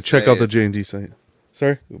thing an is to update. Check say out the is- J&D site.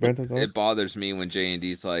 Sorry, Brandon. go ahead. It bothers me when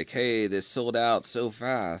J&D's like, "Hey, this sold out so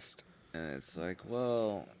fast," and it's like,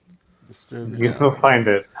 well, You still find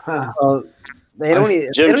it. Well, they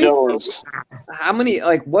don't. Jim Jones. How many?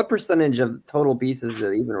 Like, what percentage of total pieces did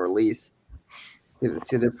they even release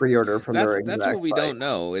to the pre-order from their exact that's what we site? don't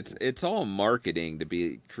know. It's all marketing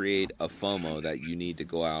to create a FOMO that you need to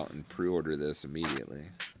go out and pre-order this immediately.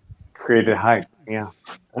 Created hype. Yeah.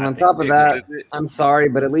 And on top of that, I'm sorry,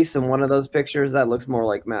 but at least in one of those pictures, that looks more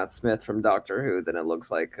like Matt Smith from Doctor Who than it looks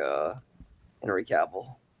like Henry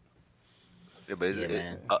Cavill. Yeah, but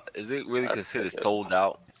is it really considered sold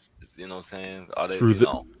out? You know what I'm saying? Are they Through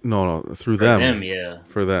through For them. them, yeah.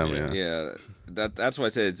 For them, yeah. Yeah, that's why I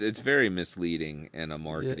said it's very misleading and a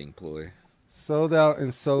marketing ploy. Sold out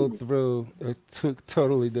and sold through are two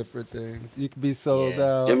totally different things. You could be sold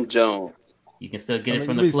out. Jim Jones. You can still get it you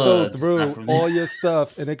from could the be plug. sold just not through from all them. your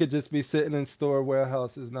stuff, and it could just be sitting in store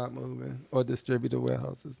warehouses not moving, or distributor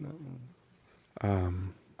warehouses not moving.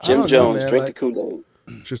 I Jim don't know, Jones, man, drink like, the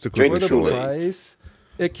Kool-Aid. Just a Drink quick the for the Kool-Aid. price,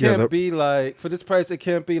 it can't that- be like for this price. It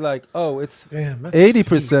can't be like, oh, it's Damn, that's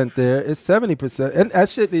 80% there. It's 70%, and that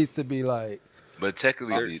shit needs to be like. But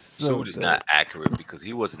technically, the So suit is not accurate because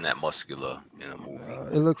he wasn't that muscular in the movie.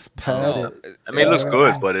 It looks padded. I mean, it looks Yeah.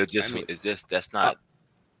 good, but it's just that's not.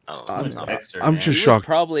 I don't know. I'm, It's not- Texture, I'm man. just He was shocked.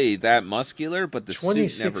 probably that muscular, but the suit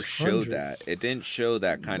never 2600. showed that. It didn't show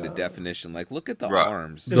that kind of definition. Like, look at the Right.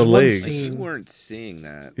 arms. The There's one legs. Like, you scene- weren't seeing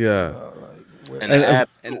that. Yeah. And, And- the ab-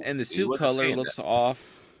 And the he suit wasn't color seeing looks that.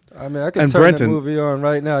 off. I mean, I can And turn Brenton- the movie on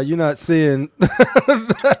right now. You're not seeing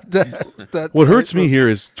that What hurts type me of- here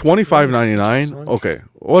is $25.99. Okay,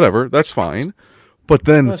 whatever, that's fine. But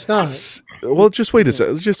then, No, it's not. well, just wait a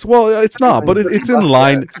second. It's not, but it's in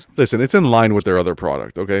line. Listen, it's in line with their other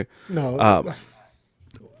product. Okay. No.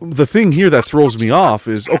 The thing here that throws me off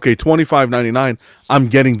is okay, $25.99. I'm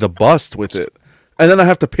getting the bust with it, and then I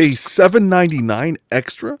have to pay $7.99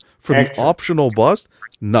 extra for the Extra. optional bust.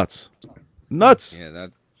 Nuts. Yeah,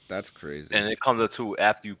 that's crazy. And it comes up to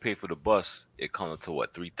after you pay for the bus, it comes up to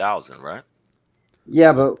what 3,000, right?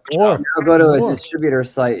 Yeah, but More. if you go to a More. distributor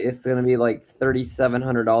site, it's going to be like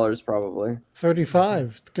 $3,700 probably.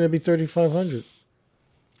 35. It's gonna be 3,500.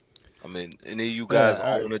 I mean, any of you guys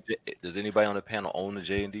Yeah, own does anybody on the panel own a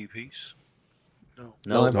J&D piece? The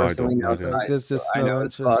No, only No, I person we don't. know- I- There's just I no know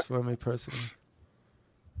it's interest Buck. for me personally.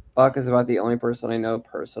 Buck is about the only person I know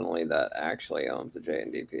personally that actually owns a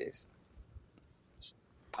J&D piece.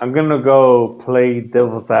 I'm gonna go play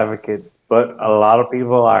devil's advocate, but a lot of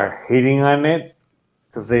people are hating on it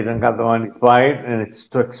because they don't got the money to buy it and it's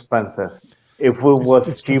too expensive. If it was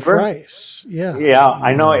It's the cheaper, price. Yeah. yeah,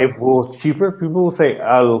 I know. If it was cheaper, people will say,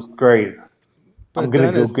 "Oh, it looks great." But I'm gonna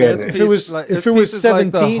then go it's- get there's it. If it was- pieces like, if there's it was pieces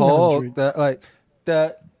like the 1700. Hulk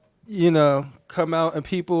that come out and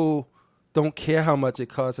people don't care how much it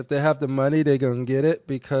costs. If they have the money, they're gonna get it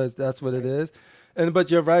because that's what it is.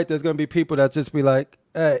 But you're right. There's gonna be people that just be like,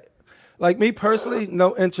 "Hey," like me personally,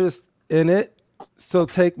 no interest in it. So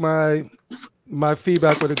take my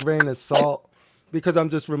feedback with a grain of salt because I'm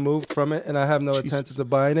just removed from it and I have no intentions of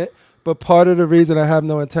buying it. But part of the reason I have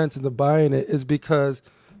no intentions of buying it is because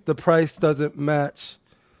the price doesn't match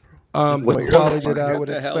the quality that I would What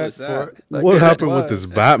the hell expect is that? for it. Like, What it happened with was.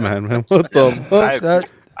 this Batman, man? What the fuck?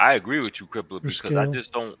 I agree with you, Crippler, because I scale.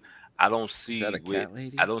 just don't. I don't see that a cat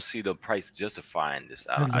lady? I don't see the price justifying this.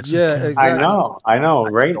 Yeah, exactly. I know,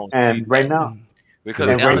 right? don't And see right that. now, Because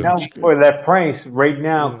and right now honestly, for that price, right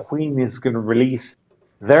now Queen is going to release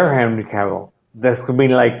their Henry Cavill. That's going to be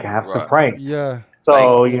like half the Right. price. Yeah.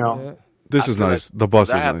 So Like, you know, Yeah. This I is feel nice. like The bus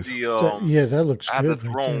 'cause I is have nice. Yeah, that looks I have the good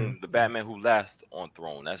right throne, there. the Batman Who Last on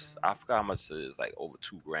Throne. That's I forgot how much it is, like over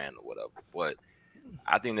 $2,000 or whatever. But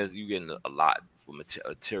I think that you getting a lot for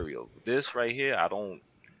material. This right here, I don't,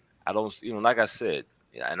 like I said,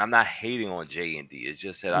 yeah, and I'm not hating on J&D. It's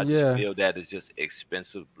just that I just Yeah. feel that it's just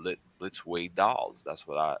expensive Blitzway dolls. That's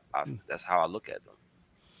what that's how I look at them.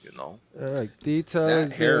 You know, Like detail That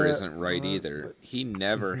is hair there. isn't right either. He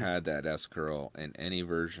never Mm-hmm. had that S curl in any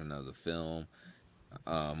version of the film.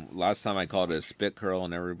 Last time I called it a spit curl,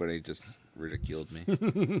 and everybody just ridiculed me.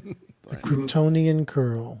 The But, Kryptonian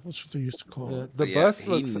curl. That's what they used to call Yeah, it. the yeah, bus he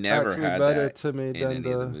looks never actually had better that to me in than any of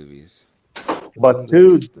the the. movies. but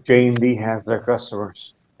dude, J&D has their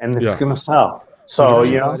customers, and it's Yeah. going to sell. So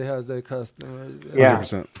you know, Everybody has their customers. yeah.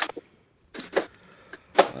 100%.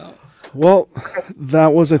 Well, Well,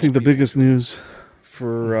 that was, I think, the biggest news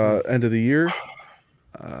for end of the year.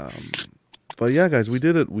 But yeah, guys, we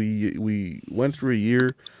did it. We went through a year.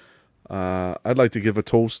 I'd like to give a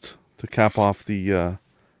toast to cap off the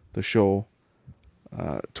show.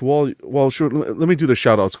 To all, well, sure. Let me do the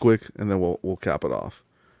shout outs quick, and then we'll cap it off,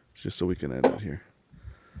 just so we can end it here.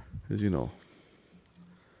 As you know,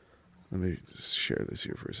 let me just share this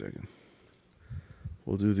here for a second.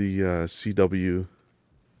 We'll do the CW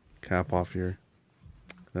cap off here.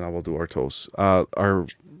 Then I will do our toast. Our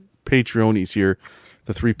Patreonies here,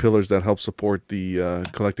 the three pillars that help support the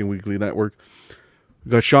Collecting Weekly Network.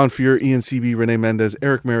 We got Sean Fear, Ian CB, Renee Mendez,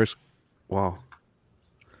 Eric Maris. Wow.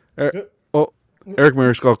 Eric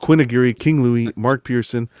Mariscal, Quinn Aguirre, King Louis, Mark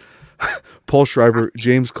Pearson, Paul Schreiber,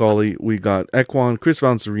 James Colley. We got Equan, Chris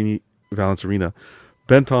Valencerina,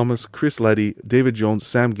 Ben Thomas, Chris Letty, David Jones,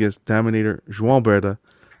 Sam Gist, Daminator, João Berta,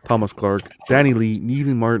 Thomas Clark, Danny Lee,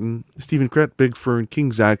 Neely Martin, Stephen Krett, Big Fern,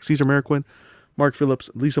 King Zach, Cesar Mariquin, Mark Phillips,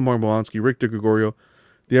 Lisa Marmolansky, Rick DeGregorio,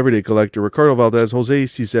 The Everyday Collector, Ricardo Valdez, Jose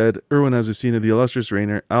Cized, Erwin Azucena, The Illustrious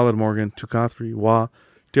Rainer, Alan Morgan, Tukathri, Wah,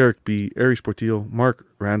 Derek B., Aries Portillo, Mark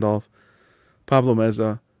Randolph, Pablo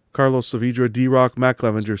Meza, Carlos Saavedra, D-Rock, Matt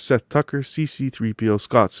Clevenger, Seth Tucker, CC3PO,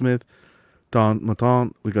 Scott Smith, Don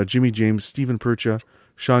Maton. We got Jimmy James, Stephen Percha,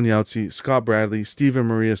 Sean Yautsy, Scott Bradley, Stephen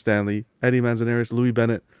Maria Stanley, Eddie Manzanares, Louis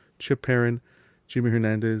Bennett, Chip Perrin, Jimmy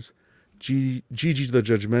Hernandez, Gigi the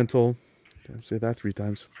Judgmental. Can't say that 3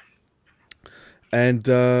 times. And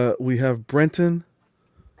we have Brenton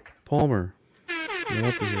Palmer.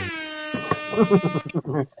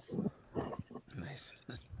 nice.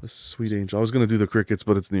 A sweet angel. I was going to do the crickets,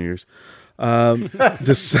 but it's New Year's.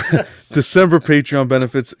 December Patreon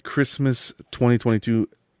benefits, Christmas 2022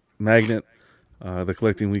 magnet, the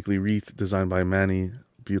Collecting Weekly wreath designed by Manny.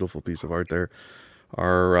 Beautiful piece of art there.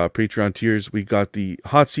 Our Patreon tiers, we got the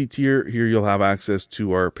hot seat tier. Here you'll have access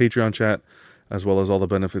to our Patreon chat, as well as all the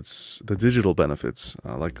benefits, the digital benefits,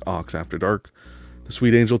 like Ox After Dark. The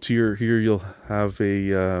Sweet Angel tier, here you'll have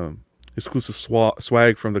a exclusive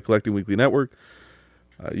swag from the Collecting Weekly Network.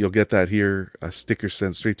 You'll get that here, a sticker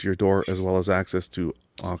sent straight to your door, as well as access to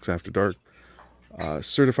Ox After Dark.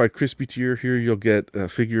 Certified Crispy tier, here you'll get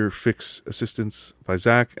figure fix assistance by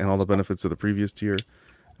Zach and all the benefits of the previous tier.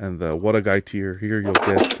 And the What a Guy tier, here you'll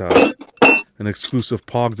get an exclusive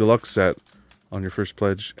Pog Deluxe set on your first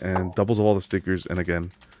pledge and doubles of all the stickers, and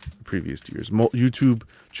again, the previous tiers. YouTube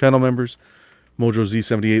channel members, Mojo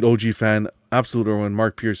Z78, OG Fan, Absolute Irwin,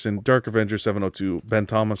 Mark Pearson, Dark Avenger 702, Ben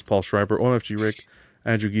Thomas, Paul Schreiber, OMFG Rick,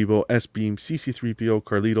 Andrew Gibo, S-Beam, CC3PO,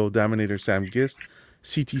 Carlito, Daminator, Sam Gist,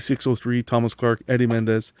 CT603, Thomas Clark, Eddie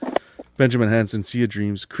Mendez, Benjamin Hansen, Sia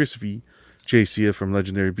Dreams, Chris V, Jay Sia from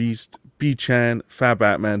Legendary Beast, B Chan, Fat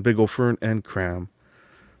Batman, Big O Fern, and Cram.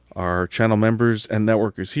 Our channel members and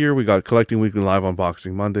networkers here. We got Collecting Weekly live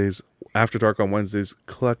unboxing Mondays, After Dark on Wednesdays,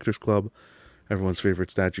 Collectors Club, everyone's favorite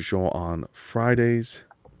statue show on Fridays,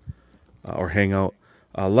 or Hangout.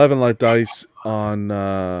 11 Light Dice on,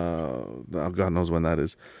 God knows when that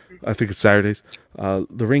is. I think it's Saturdays. The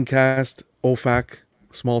Ringcast, OFAC,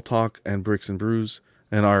 Small Talk, and Bricks and Brews.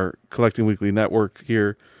 And our Collecting Weekly network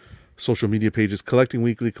here. Social media pages, Collecting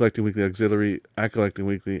Weekly Auxiliary, at Collecting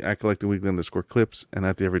Weekly _clips, and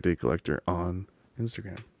at The Everyday Collector on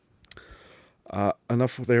Instagram.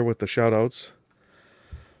 Enough there with the shout outs.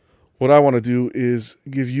 What I want to do is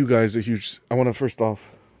give you guys I want to first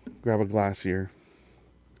off grab a glass here,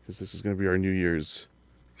 because this is going to be our New Year's.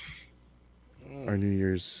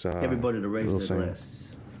 Everybody to raise their glasses.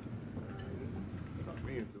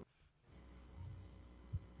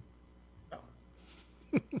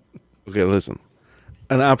 Okay, listen.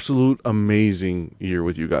 An absolute amazing year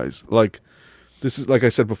with you guys. Like, this is, like I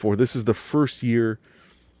said before, this is the first year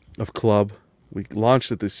of Club. We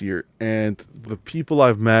launched it this year, and the people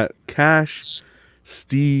I've met, Cash,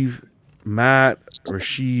 Steve, Matt,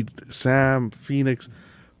 Rashid, Sam, Phoenix,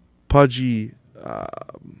 Pudgy,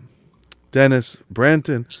 Dennis,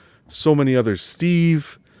 Branton, so many others,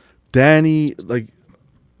 Steve, Danny, like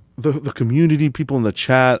the community, people in the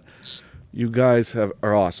chat, you guys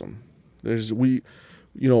are awesome. When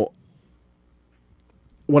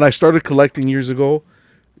I started collecting years ago,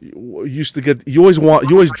 you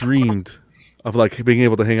always dreamed of like being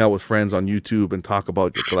able to hang out with friends on YouTube and talk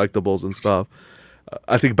about your collectibles and stuff.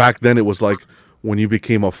 I think back then it was like when you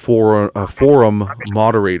became a forum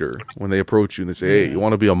moderator, when they approach you and they say, "Hey, you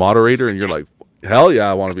want to be a moderator?" And you're like, "Hell yeah,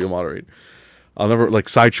 I want to be a moderator." I'll never, like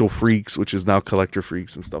Sideshow Freaks, which is now Collector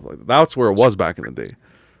Freaks and stuff like that. That's where it was back in the day.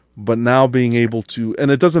 But now being able to,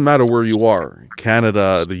 and it doesn't matter where you are,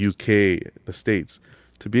 Canada, the UK, the States,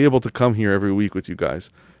 to be able to come here every week with you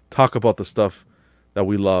guys, talk about the stuff that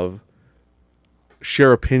we love,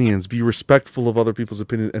 share opinions, be respectful of other people's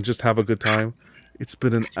opinions, and just have a good time. It's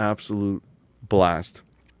been an absolute blast.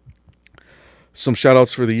 Some shout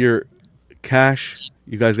outs for the year. Cash,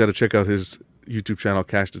 you guys got to check out his YouTube channel,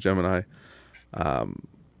 Cash the Gemini.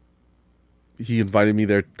 He invited me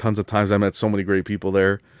there tons of times. I met so many great people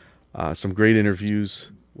there. Some great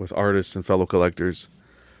interviews with artists and fellow collectors.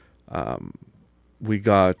 We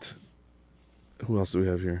got, who else do we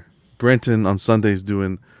have here? Brenton on Sundays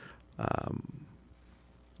doing,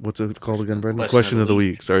 what's it called again, Brenton? Question of the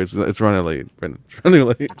week. Sorry, it's running late, Brenton. It's running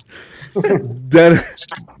late.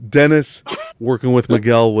 Dennis working with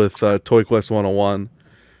Miguel with Toy Quest 101.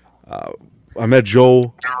 I met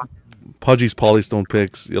Joe, Pudgy's Polystone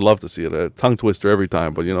picks. You love to see it. A tongue twister every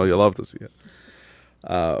time, but you love to see it.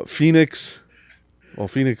 Phoenix. Well,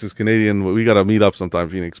 Phoenix is Canadian. We got to meet up sometime,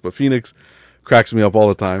 Phoenix. But Phoenix cracks me up all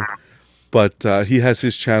the time. But he has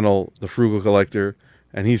his channel, The Frugal Collector,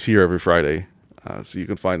 and he's here every Friday. So you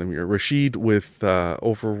can find him here. Rashid with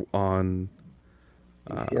over on...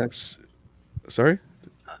 sorry?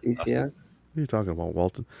 DCX? What are you talking about,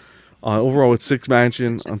 Walton? Overall with Six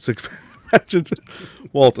Mansion on Six Mansion.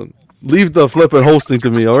 Walton, leave the flipping hosting to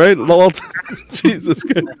me, all right? Walton? Jesus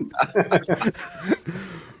Christ.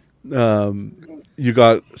 You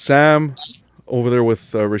got Sam over there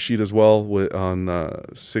with Rashid as well on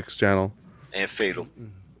Six channel. And Fatal.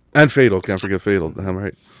 And Fatal. Can't forget Fatal. Damn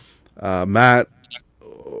right. Matt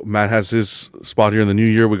has his spot here in the new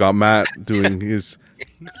year. We got Matt doing his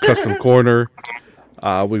custom corner.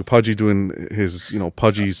 We Pudgy doing his,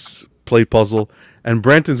 Pudgy's play puzzle. And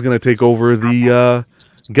Branton's going to take over the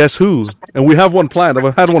Guess Who. And we have one planned.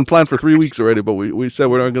 I've had one planned for 3 weeks already, but we said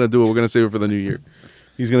we're not going to do it. We're going to save it for the new year.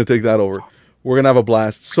 He's going to take that over. We're going to have a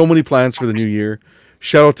blast. So many plans for the new year.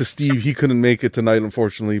 Shout out to Steve. He couldn't make it tonight,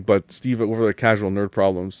 unfortunately, but Steve over at Casual Nerd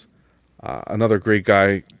Problems. Another great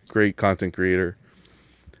guy, great content creator.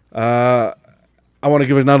 I want to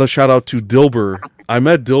give another shout out to Dilber. I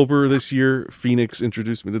met Dilber this year. Phoenix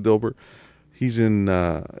introduced me to Dilber. He's in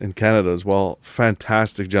Canada as well.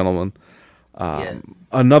 Fantastic gentleman.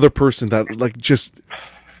 Another person that just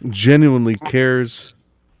genuinely cares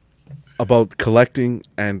about collecting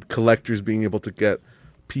and collectors being able to get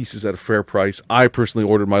pieces at a fair price. I personally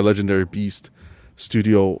ordered my Legendary Beast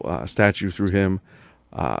Studio statue through him.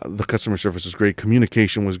 The customer service was great.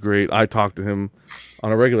 Communication was great. I talk to him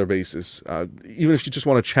on a regular basis. Even if you just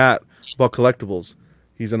want to chat about collectibles,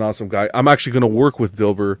 he's an awesome guy. I'm actually going to work with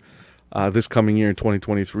Dilber this coming year in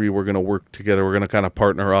 2023. We're going to work together. We're going to kind of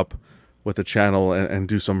partner up with the channel and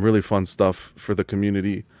do some really fun stuff for the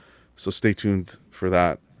community. So stay tuned for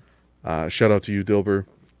that. Shout out to you, Dilber.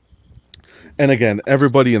 And again,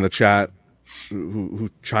 everybody in the chat who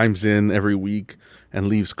chimes in every week and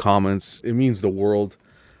leaves comments, it means the world.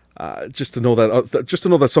 Just to know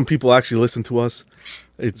that some people actually listen to us,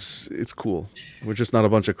 it's cool. We're just not a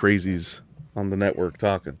bunch of crazies on the network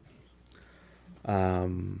talking. But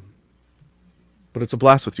it's a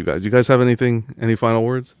blast with you guys. You guys have any final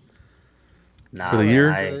words for the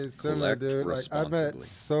year? I met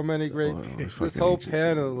so many great this whole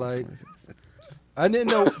panel. I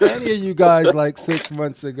didn't know any of you guys 6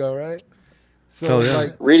 months ago, right? So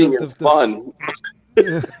reading is fun.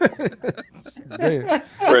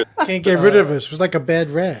 Can't get rid of us. It was like a bad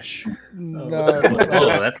rash. No.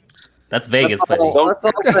 That's Vegas. Let's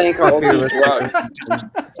all thank our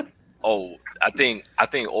Oh, I think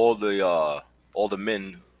all the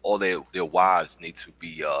men, all their wives need to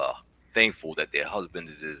be thankful that their husband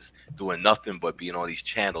is doing nothing but being on these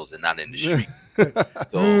channels and not in the street.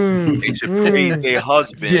 So they should praise their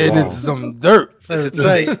husband. Yeah, this is some dirt. Listen to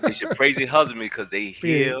Right. this. They should praise their husband because they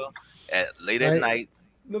here at late at Right. night.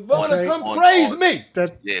 Nirvana, Right. come praise me.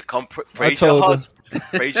 Yeah, come praise told your her. husband.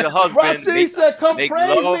 Praise your husband. Rashid said, "Come praise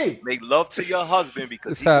love, me." Make love to your husband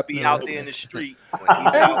because It's he could happening be out right there now. in the street when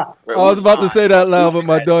he's out. I was about to say that loud, but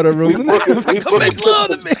my daughter ruined it. Come make love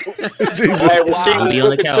to me. Hey, Rasheed I'll was be on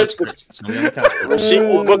the booking couch. trips to- I'll be on the couch.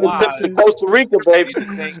 Rasheed was booking trips to Costa Rica, baby.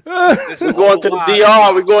 This We're is going to the why-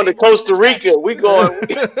 DR. We're going to Costa Rica. We going.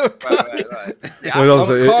 Right. Yeah, Wait,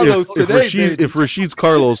 also, I'm Carlos if today, Rashid, baby. if Rashid's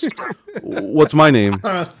Carlos, what's my name?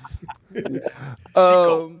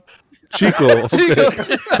 Chico.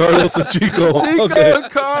 Okay. Carlos and Chico. Chico Okay.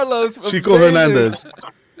 and Carlos. from Chico Vegas. Hernandez.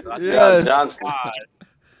 Yes. John's-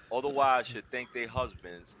 All the wives should thank their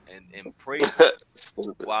husbands and praise them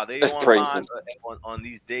while they Praise online them. on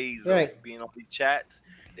these days Right. of being on these chats.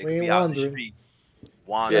 They We can ain't be out in the wandering. street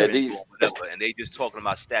wandering, Yeah, these- doing whatever, and they just talking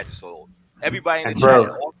about statues. So everybody in the Bro.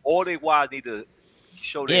 chat, all their wives need to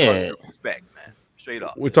show their Yeah. husband respect, man. Straight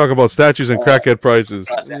up. We talk about statues and crackhead prices.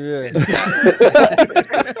 Yeah.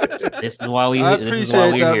 This is why we. I This is why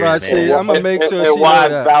appreciate we're that, here, Rashid. man. I'm gonna make sure and she know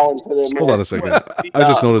wives that. bowing to their Hold on men. a second. I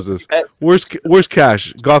just noticed this. Where's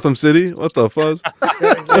Cash? Gotham City? What the fuzz?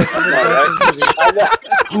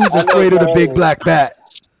 Who's afraid of the big black bat?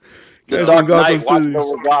 The Cash Dark in Gotham Knight watching City.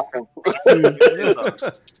 over Gotham.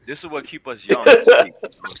 This is what keep us young. You know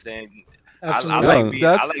what I'm saying? I Absolutely. like being,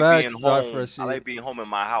 That's I like facts, being Doc home. Rashid. I like being home in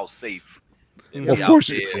my house safe. And Of be out course,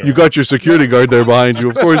 there. you got your security guard there behind you.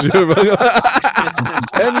 Of course, you.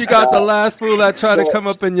 And you got the last fool that tried to come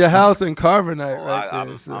up in your house in carbonite Oh, right I'm,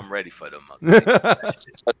 there. so. I'm ready for them. Oh, But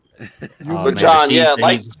man, John, Rashid yeah, said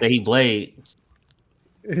like- he played.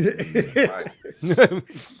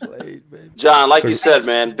 Played, baby. John, like you said,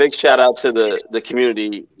 man, big shout out to the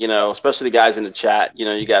community, you know, especially the guys in the chat. You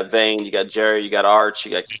know, you got Vane, you got Jerry, you got Arch,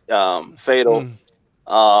 you got Fatal,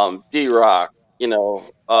 D-Rock, you know,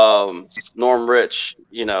 Norm Rich,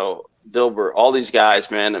 you know, Dilbert, all these guys,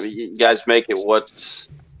 man. I mean, you guys make it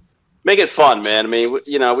fun, man. I mean,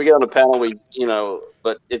 you know, we get on the panel,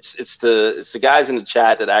 but it's the guys in the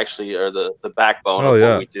chat that actually are the backbone Oh, of yeah.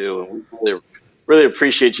 what we do, and we really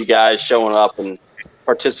appreciate you guys showing up and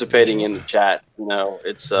participating in the chat. You know,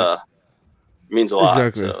 it's means a lot.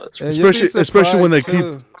 Exactly. So it's And you'll be especially when they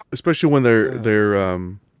surprised, keep, too. especially when they're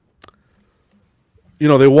you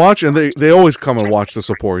know, they watch and they always come and watch the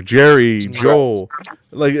support. Jerry, Joe,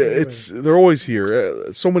 like they're always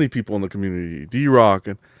here. So many people in the community. D-Rock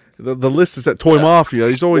and the list is at Toy Mafia.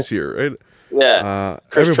 He's always here, right? yeah.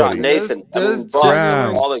 Chris Trot, everybody. Nathan, There's Brock,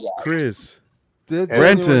 Graham, all the guys. Chris. Did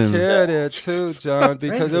Brenton. Brenton care there too, John?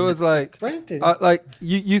 Because it was like, Brenton. like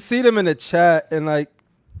you see them in the chat, and like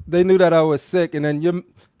they knew that I was sick, and then your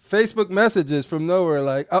Facebook messages from nowhere,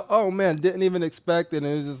 like, oh man, didn't even expect it, and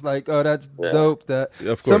it was just like, oh, that's dope. That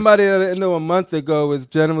Yeah, of course. somebody that I didn't know a month ago was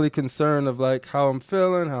generally concerned of like how I'm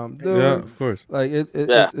feeling, how I'm doing. Yeah, of course. Like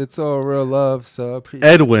Yeah. it's all real love. So I appreciate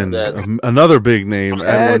Edwin, Yeah. Another big name.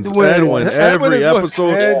 Edwin. Every is what-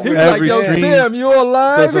 episode, He was every like, yo, stream. Sam, you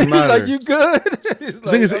alive? Doesn't He's matter. like, you good? He's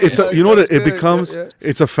The thing is, like, it's "Oh, you know what it good." becomes. Yeah.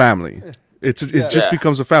 It's a family. It just Yeah.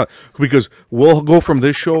 becomes a family because we'll go from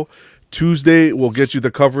this show. Tuesday we'll get you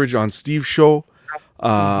the coverage on Steve's show,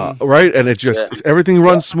 right? And it just everything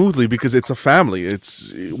runs smoothly because it's a family.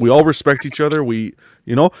 We all respect each other.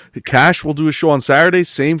 Cash will do a show on Saturday.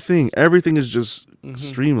 Same thing. Everything is just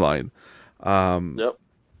streamlined. Yep.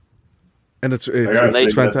 And it's I gotta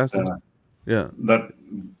say fantastic. That, Yeah. that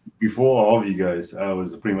before all of you guys, I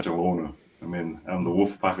was pretty much a loner. I mean, I'm the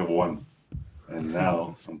wolf pack of one, and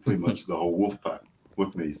now I'm pretty much the whole wolf pack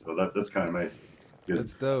with me. So that's kind of nice.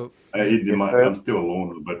 That's dope. I'm still a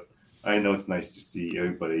loner, but I know it's nice to see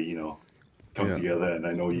everybody, come Yeah. together. And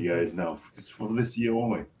I know you guys now it's for this year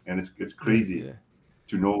only, and it's crazy Yeah.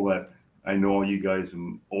 to know that I know you guys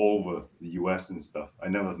from all over the U.S. and stuff. I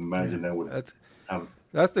never imagined I would have.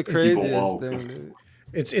 That's the people craziest all- thing, dude.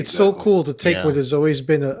 It's so cool to take Yeah. what has always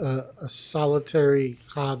been a solitary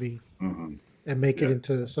hobby Mhm. and make it Yeah.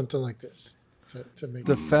 into something like this. To make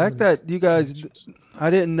The it fact something- that you guys, I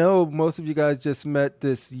didn't know most of you guys just met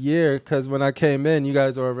this year because when I came in, you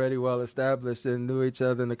guys were already well established and knew each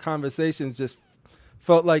other, and the conversations just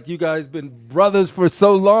felt like you guys been brothers for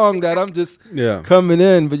so long that I'm just Yeah. coming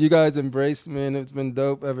in, but you guys embraced me, and it's been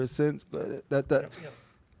dope ever since. But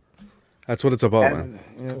That's what it's about, man.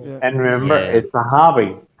 yeah. And remember, Yeah. it's a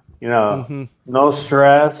hobby. Mhm. No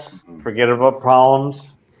stress. Forget about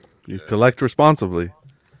problems. You collect responsibly.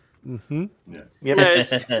 Mm-hmm.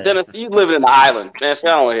 Man, Dennis, you live in an island, man. See,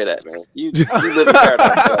 I don't want to hear that, man. You live in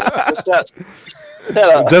paradise. Shut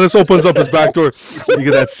up. Dennis opens up his back door. You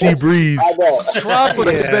get that sea breeze. I know. Tropical,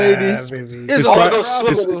 baby. His I'm pri-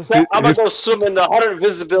 gonna go swim in the 100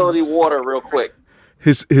 visibility water real quick.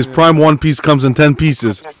 His Prime One Piece comes in 10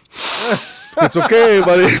 pieces. It's okay,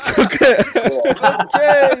 buddy. It's okay. It's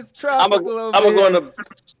okay. It's tropical. I'm gonna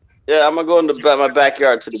go into my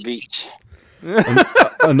backyard to the beach.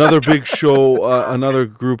 Another big show, another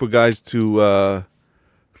group of guys to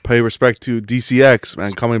pay respect to. DCX,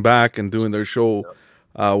 man, coming back and doing their show,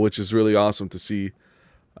 which is really awesome to see.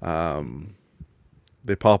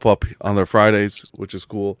 They pop up on their Fridays, which is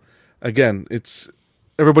cool. Again, it's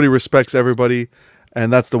everybody respects everybody,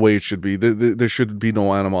 and that's the way it should be. There should be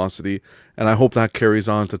no animosity, and I hope that carries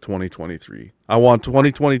on to 2023. I want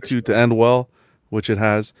 2022 to end well, which it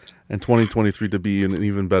has, and 2023 to be an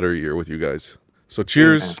even better year with you guys. So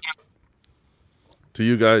cheers to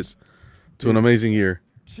you guys, to an amazing year.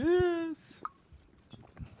 Cheers.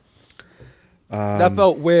 That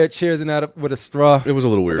felt weird, cheersing out with a straw. It was a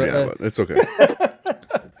little weird, yeah, but it's okay.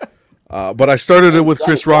 But I started it with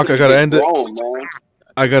Chris Rock. I gotta end it.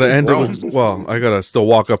 I gotta end it with. Well, I gotta still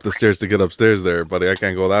walk up the stairs to get upstairs there, buddy. I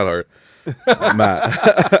can't go that hard,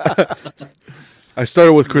 Matt. I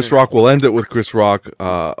started with Chris Rock. We'll end it with Chris Rock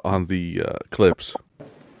on the clips.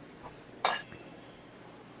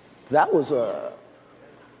 That was a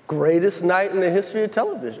greatest night in the history of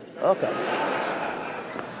television. Okay.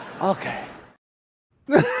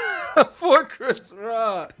 For Chris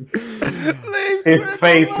Rock. His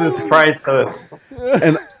face is priceless.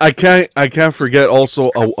 And I can't forget also,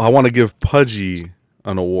 I want to give Pudgy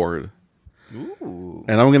an award. Ooh.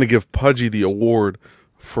 And I'm going to give Pudgy the award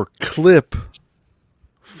for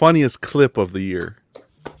funniest clip of the year.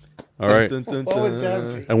 All right. What would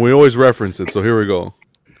that be? And we always reference it, so here we go.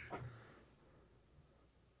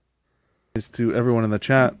 Is to everyone in the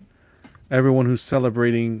chat, everyone who's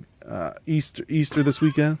celebrating Easter this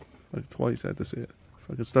weekend. Like twice I had to say it.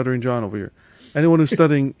 Fucking stuttering John over here. Anyone who's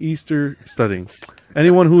studying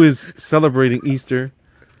anyone who is celebrating Easter.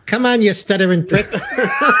 Come on, you stuttering prick.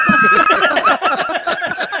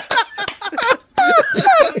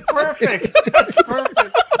 Perfect. That's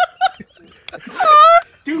perfect.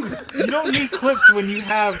 Dude, you don't need clips when you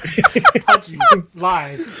have Pudgy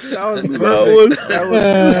live. That was perfect. That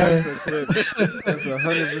was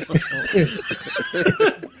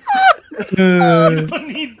 100%. You don't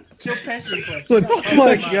need Joe Pesci clips. Look, Oh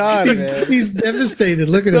my God, he's devastated.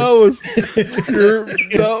 Look at That him.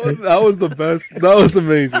 was the best. That was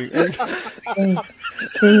amazing.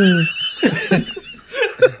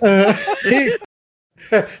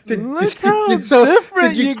 Look how did so-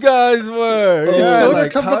 different did you guys were. Did Yeah, soda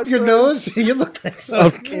like come hot up your sauce. nose? You look like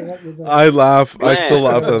soda came up your nose. I laugh. I Man. still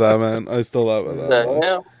laugh at that, man. I still laugh at that. The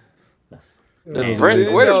hell? Man, Where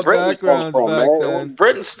did y'all Britain come backgrounds from, back man? then.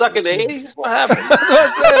 Britain stuck in the 80s? What happened?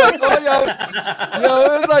 That's what I'm saying. Like, yo,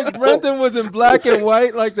 it was like Brenton was in black and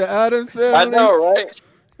white, like the Addams family. I know, right?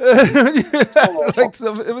 Like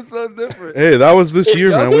it was so different. Hey, that was this year,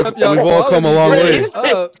 man. We've all come a long way. He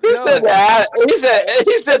said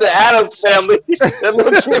the Addams family.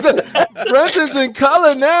 Brenton's in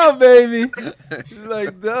color now, baby.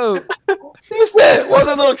 Like, dope. He said, what's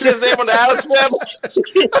the little kid's name on the Addams family?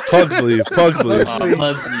 Pugsley.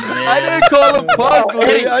 I didn't call him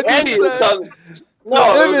Pugsley. I just Eddie was said talking.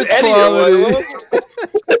 No, it was image Eddie.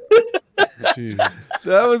 Jeez.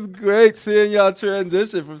 that was great seeing y'all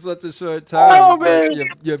transition from such a short time. Oh, It's like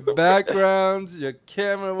man. your backgrounds, your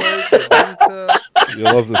camera work, your detail. You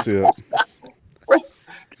love to see it.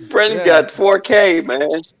 Brendan Yeah. got 4K, man.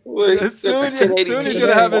 As soon as he's 1080p.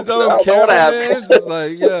 gonna have his own I don't know what cameraman, happened. just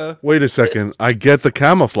like, yeah. Wait a second. I get the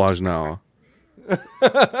camouflage now.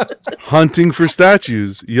 Hunting for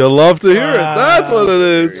statues. You love to hear it. That's what it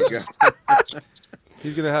is.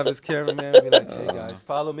 He's gonna have his cameraman be like, "Hey guys,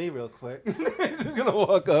 follow me real quick." He's just gonna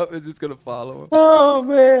walk up and just gonna follow him. Oh,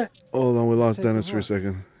 man. Hold on, we lost Dennis for a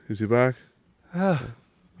second. Is he back? was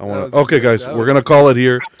Okay, good. guys, That we're was gonna call it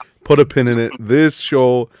here. Put a pin in it. This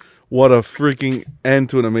show, what a freaking end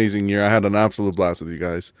to an amazing year. I had an absolute blast with you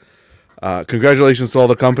guys. Congratulations to all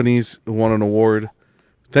the companies who won an award.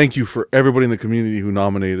 Thank you for everybody in the community who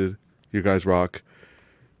nominated. You guys rock.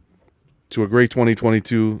 To a great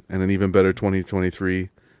 2022 and an even better 2023.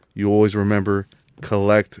 You always remember,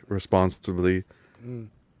 collect responsibly.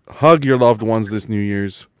 Hug your loved ones this New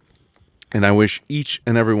Year's. And I wish each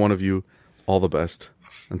and every one of you all the best.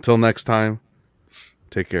 Until next time,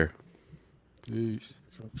 take care.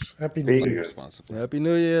 Happy New Year. Happy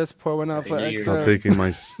New Year's. Pour one out for New Year. Stop XM. taking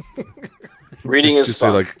my... Reading Can't is you say,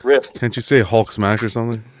 fun. like, Riff. can't you say Hulk smash or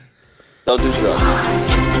something? Don't do drugs.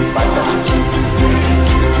 Bye,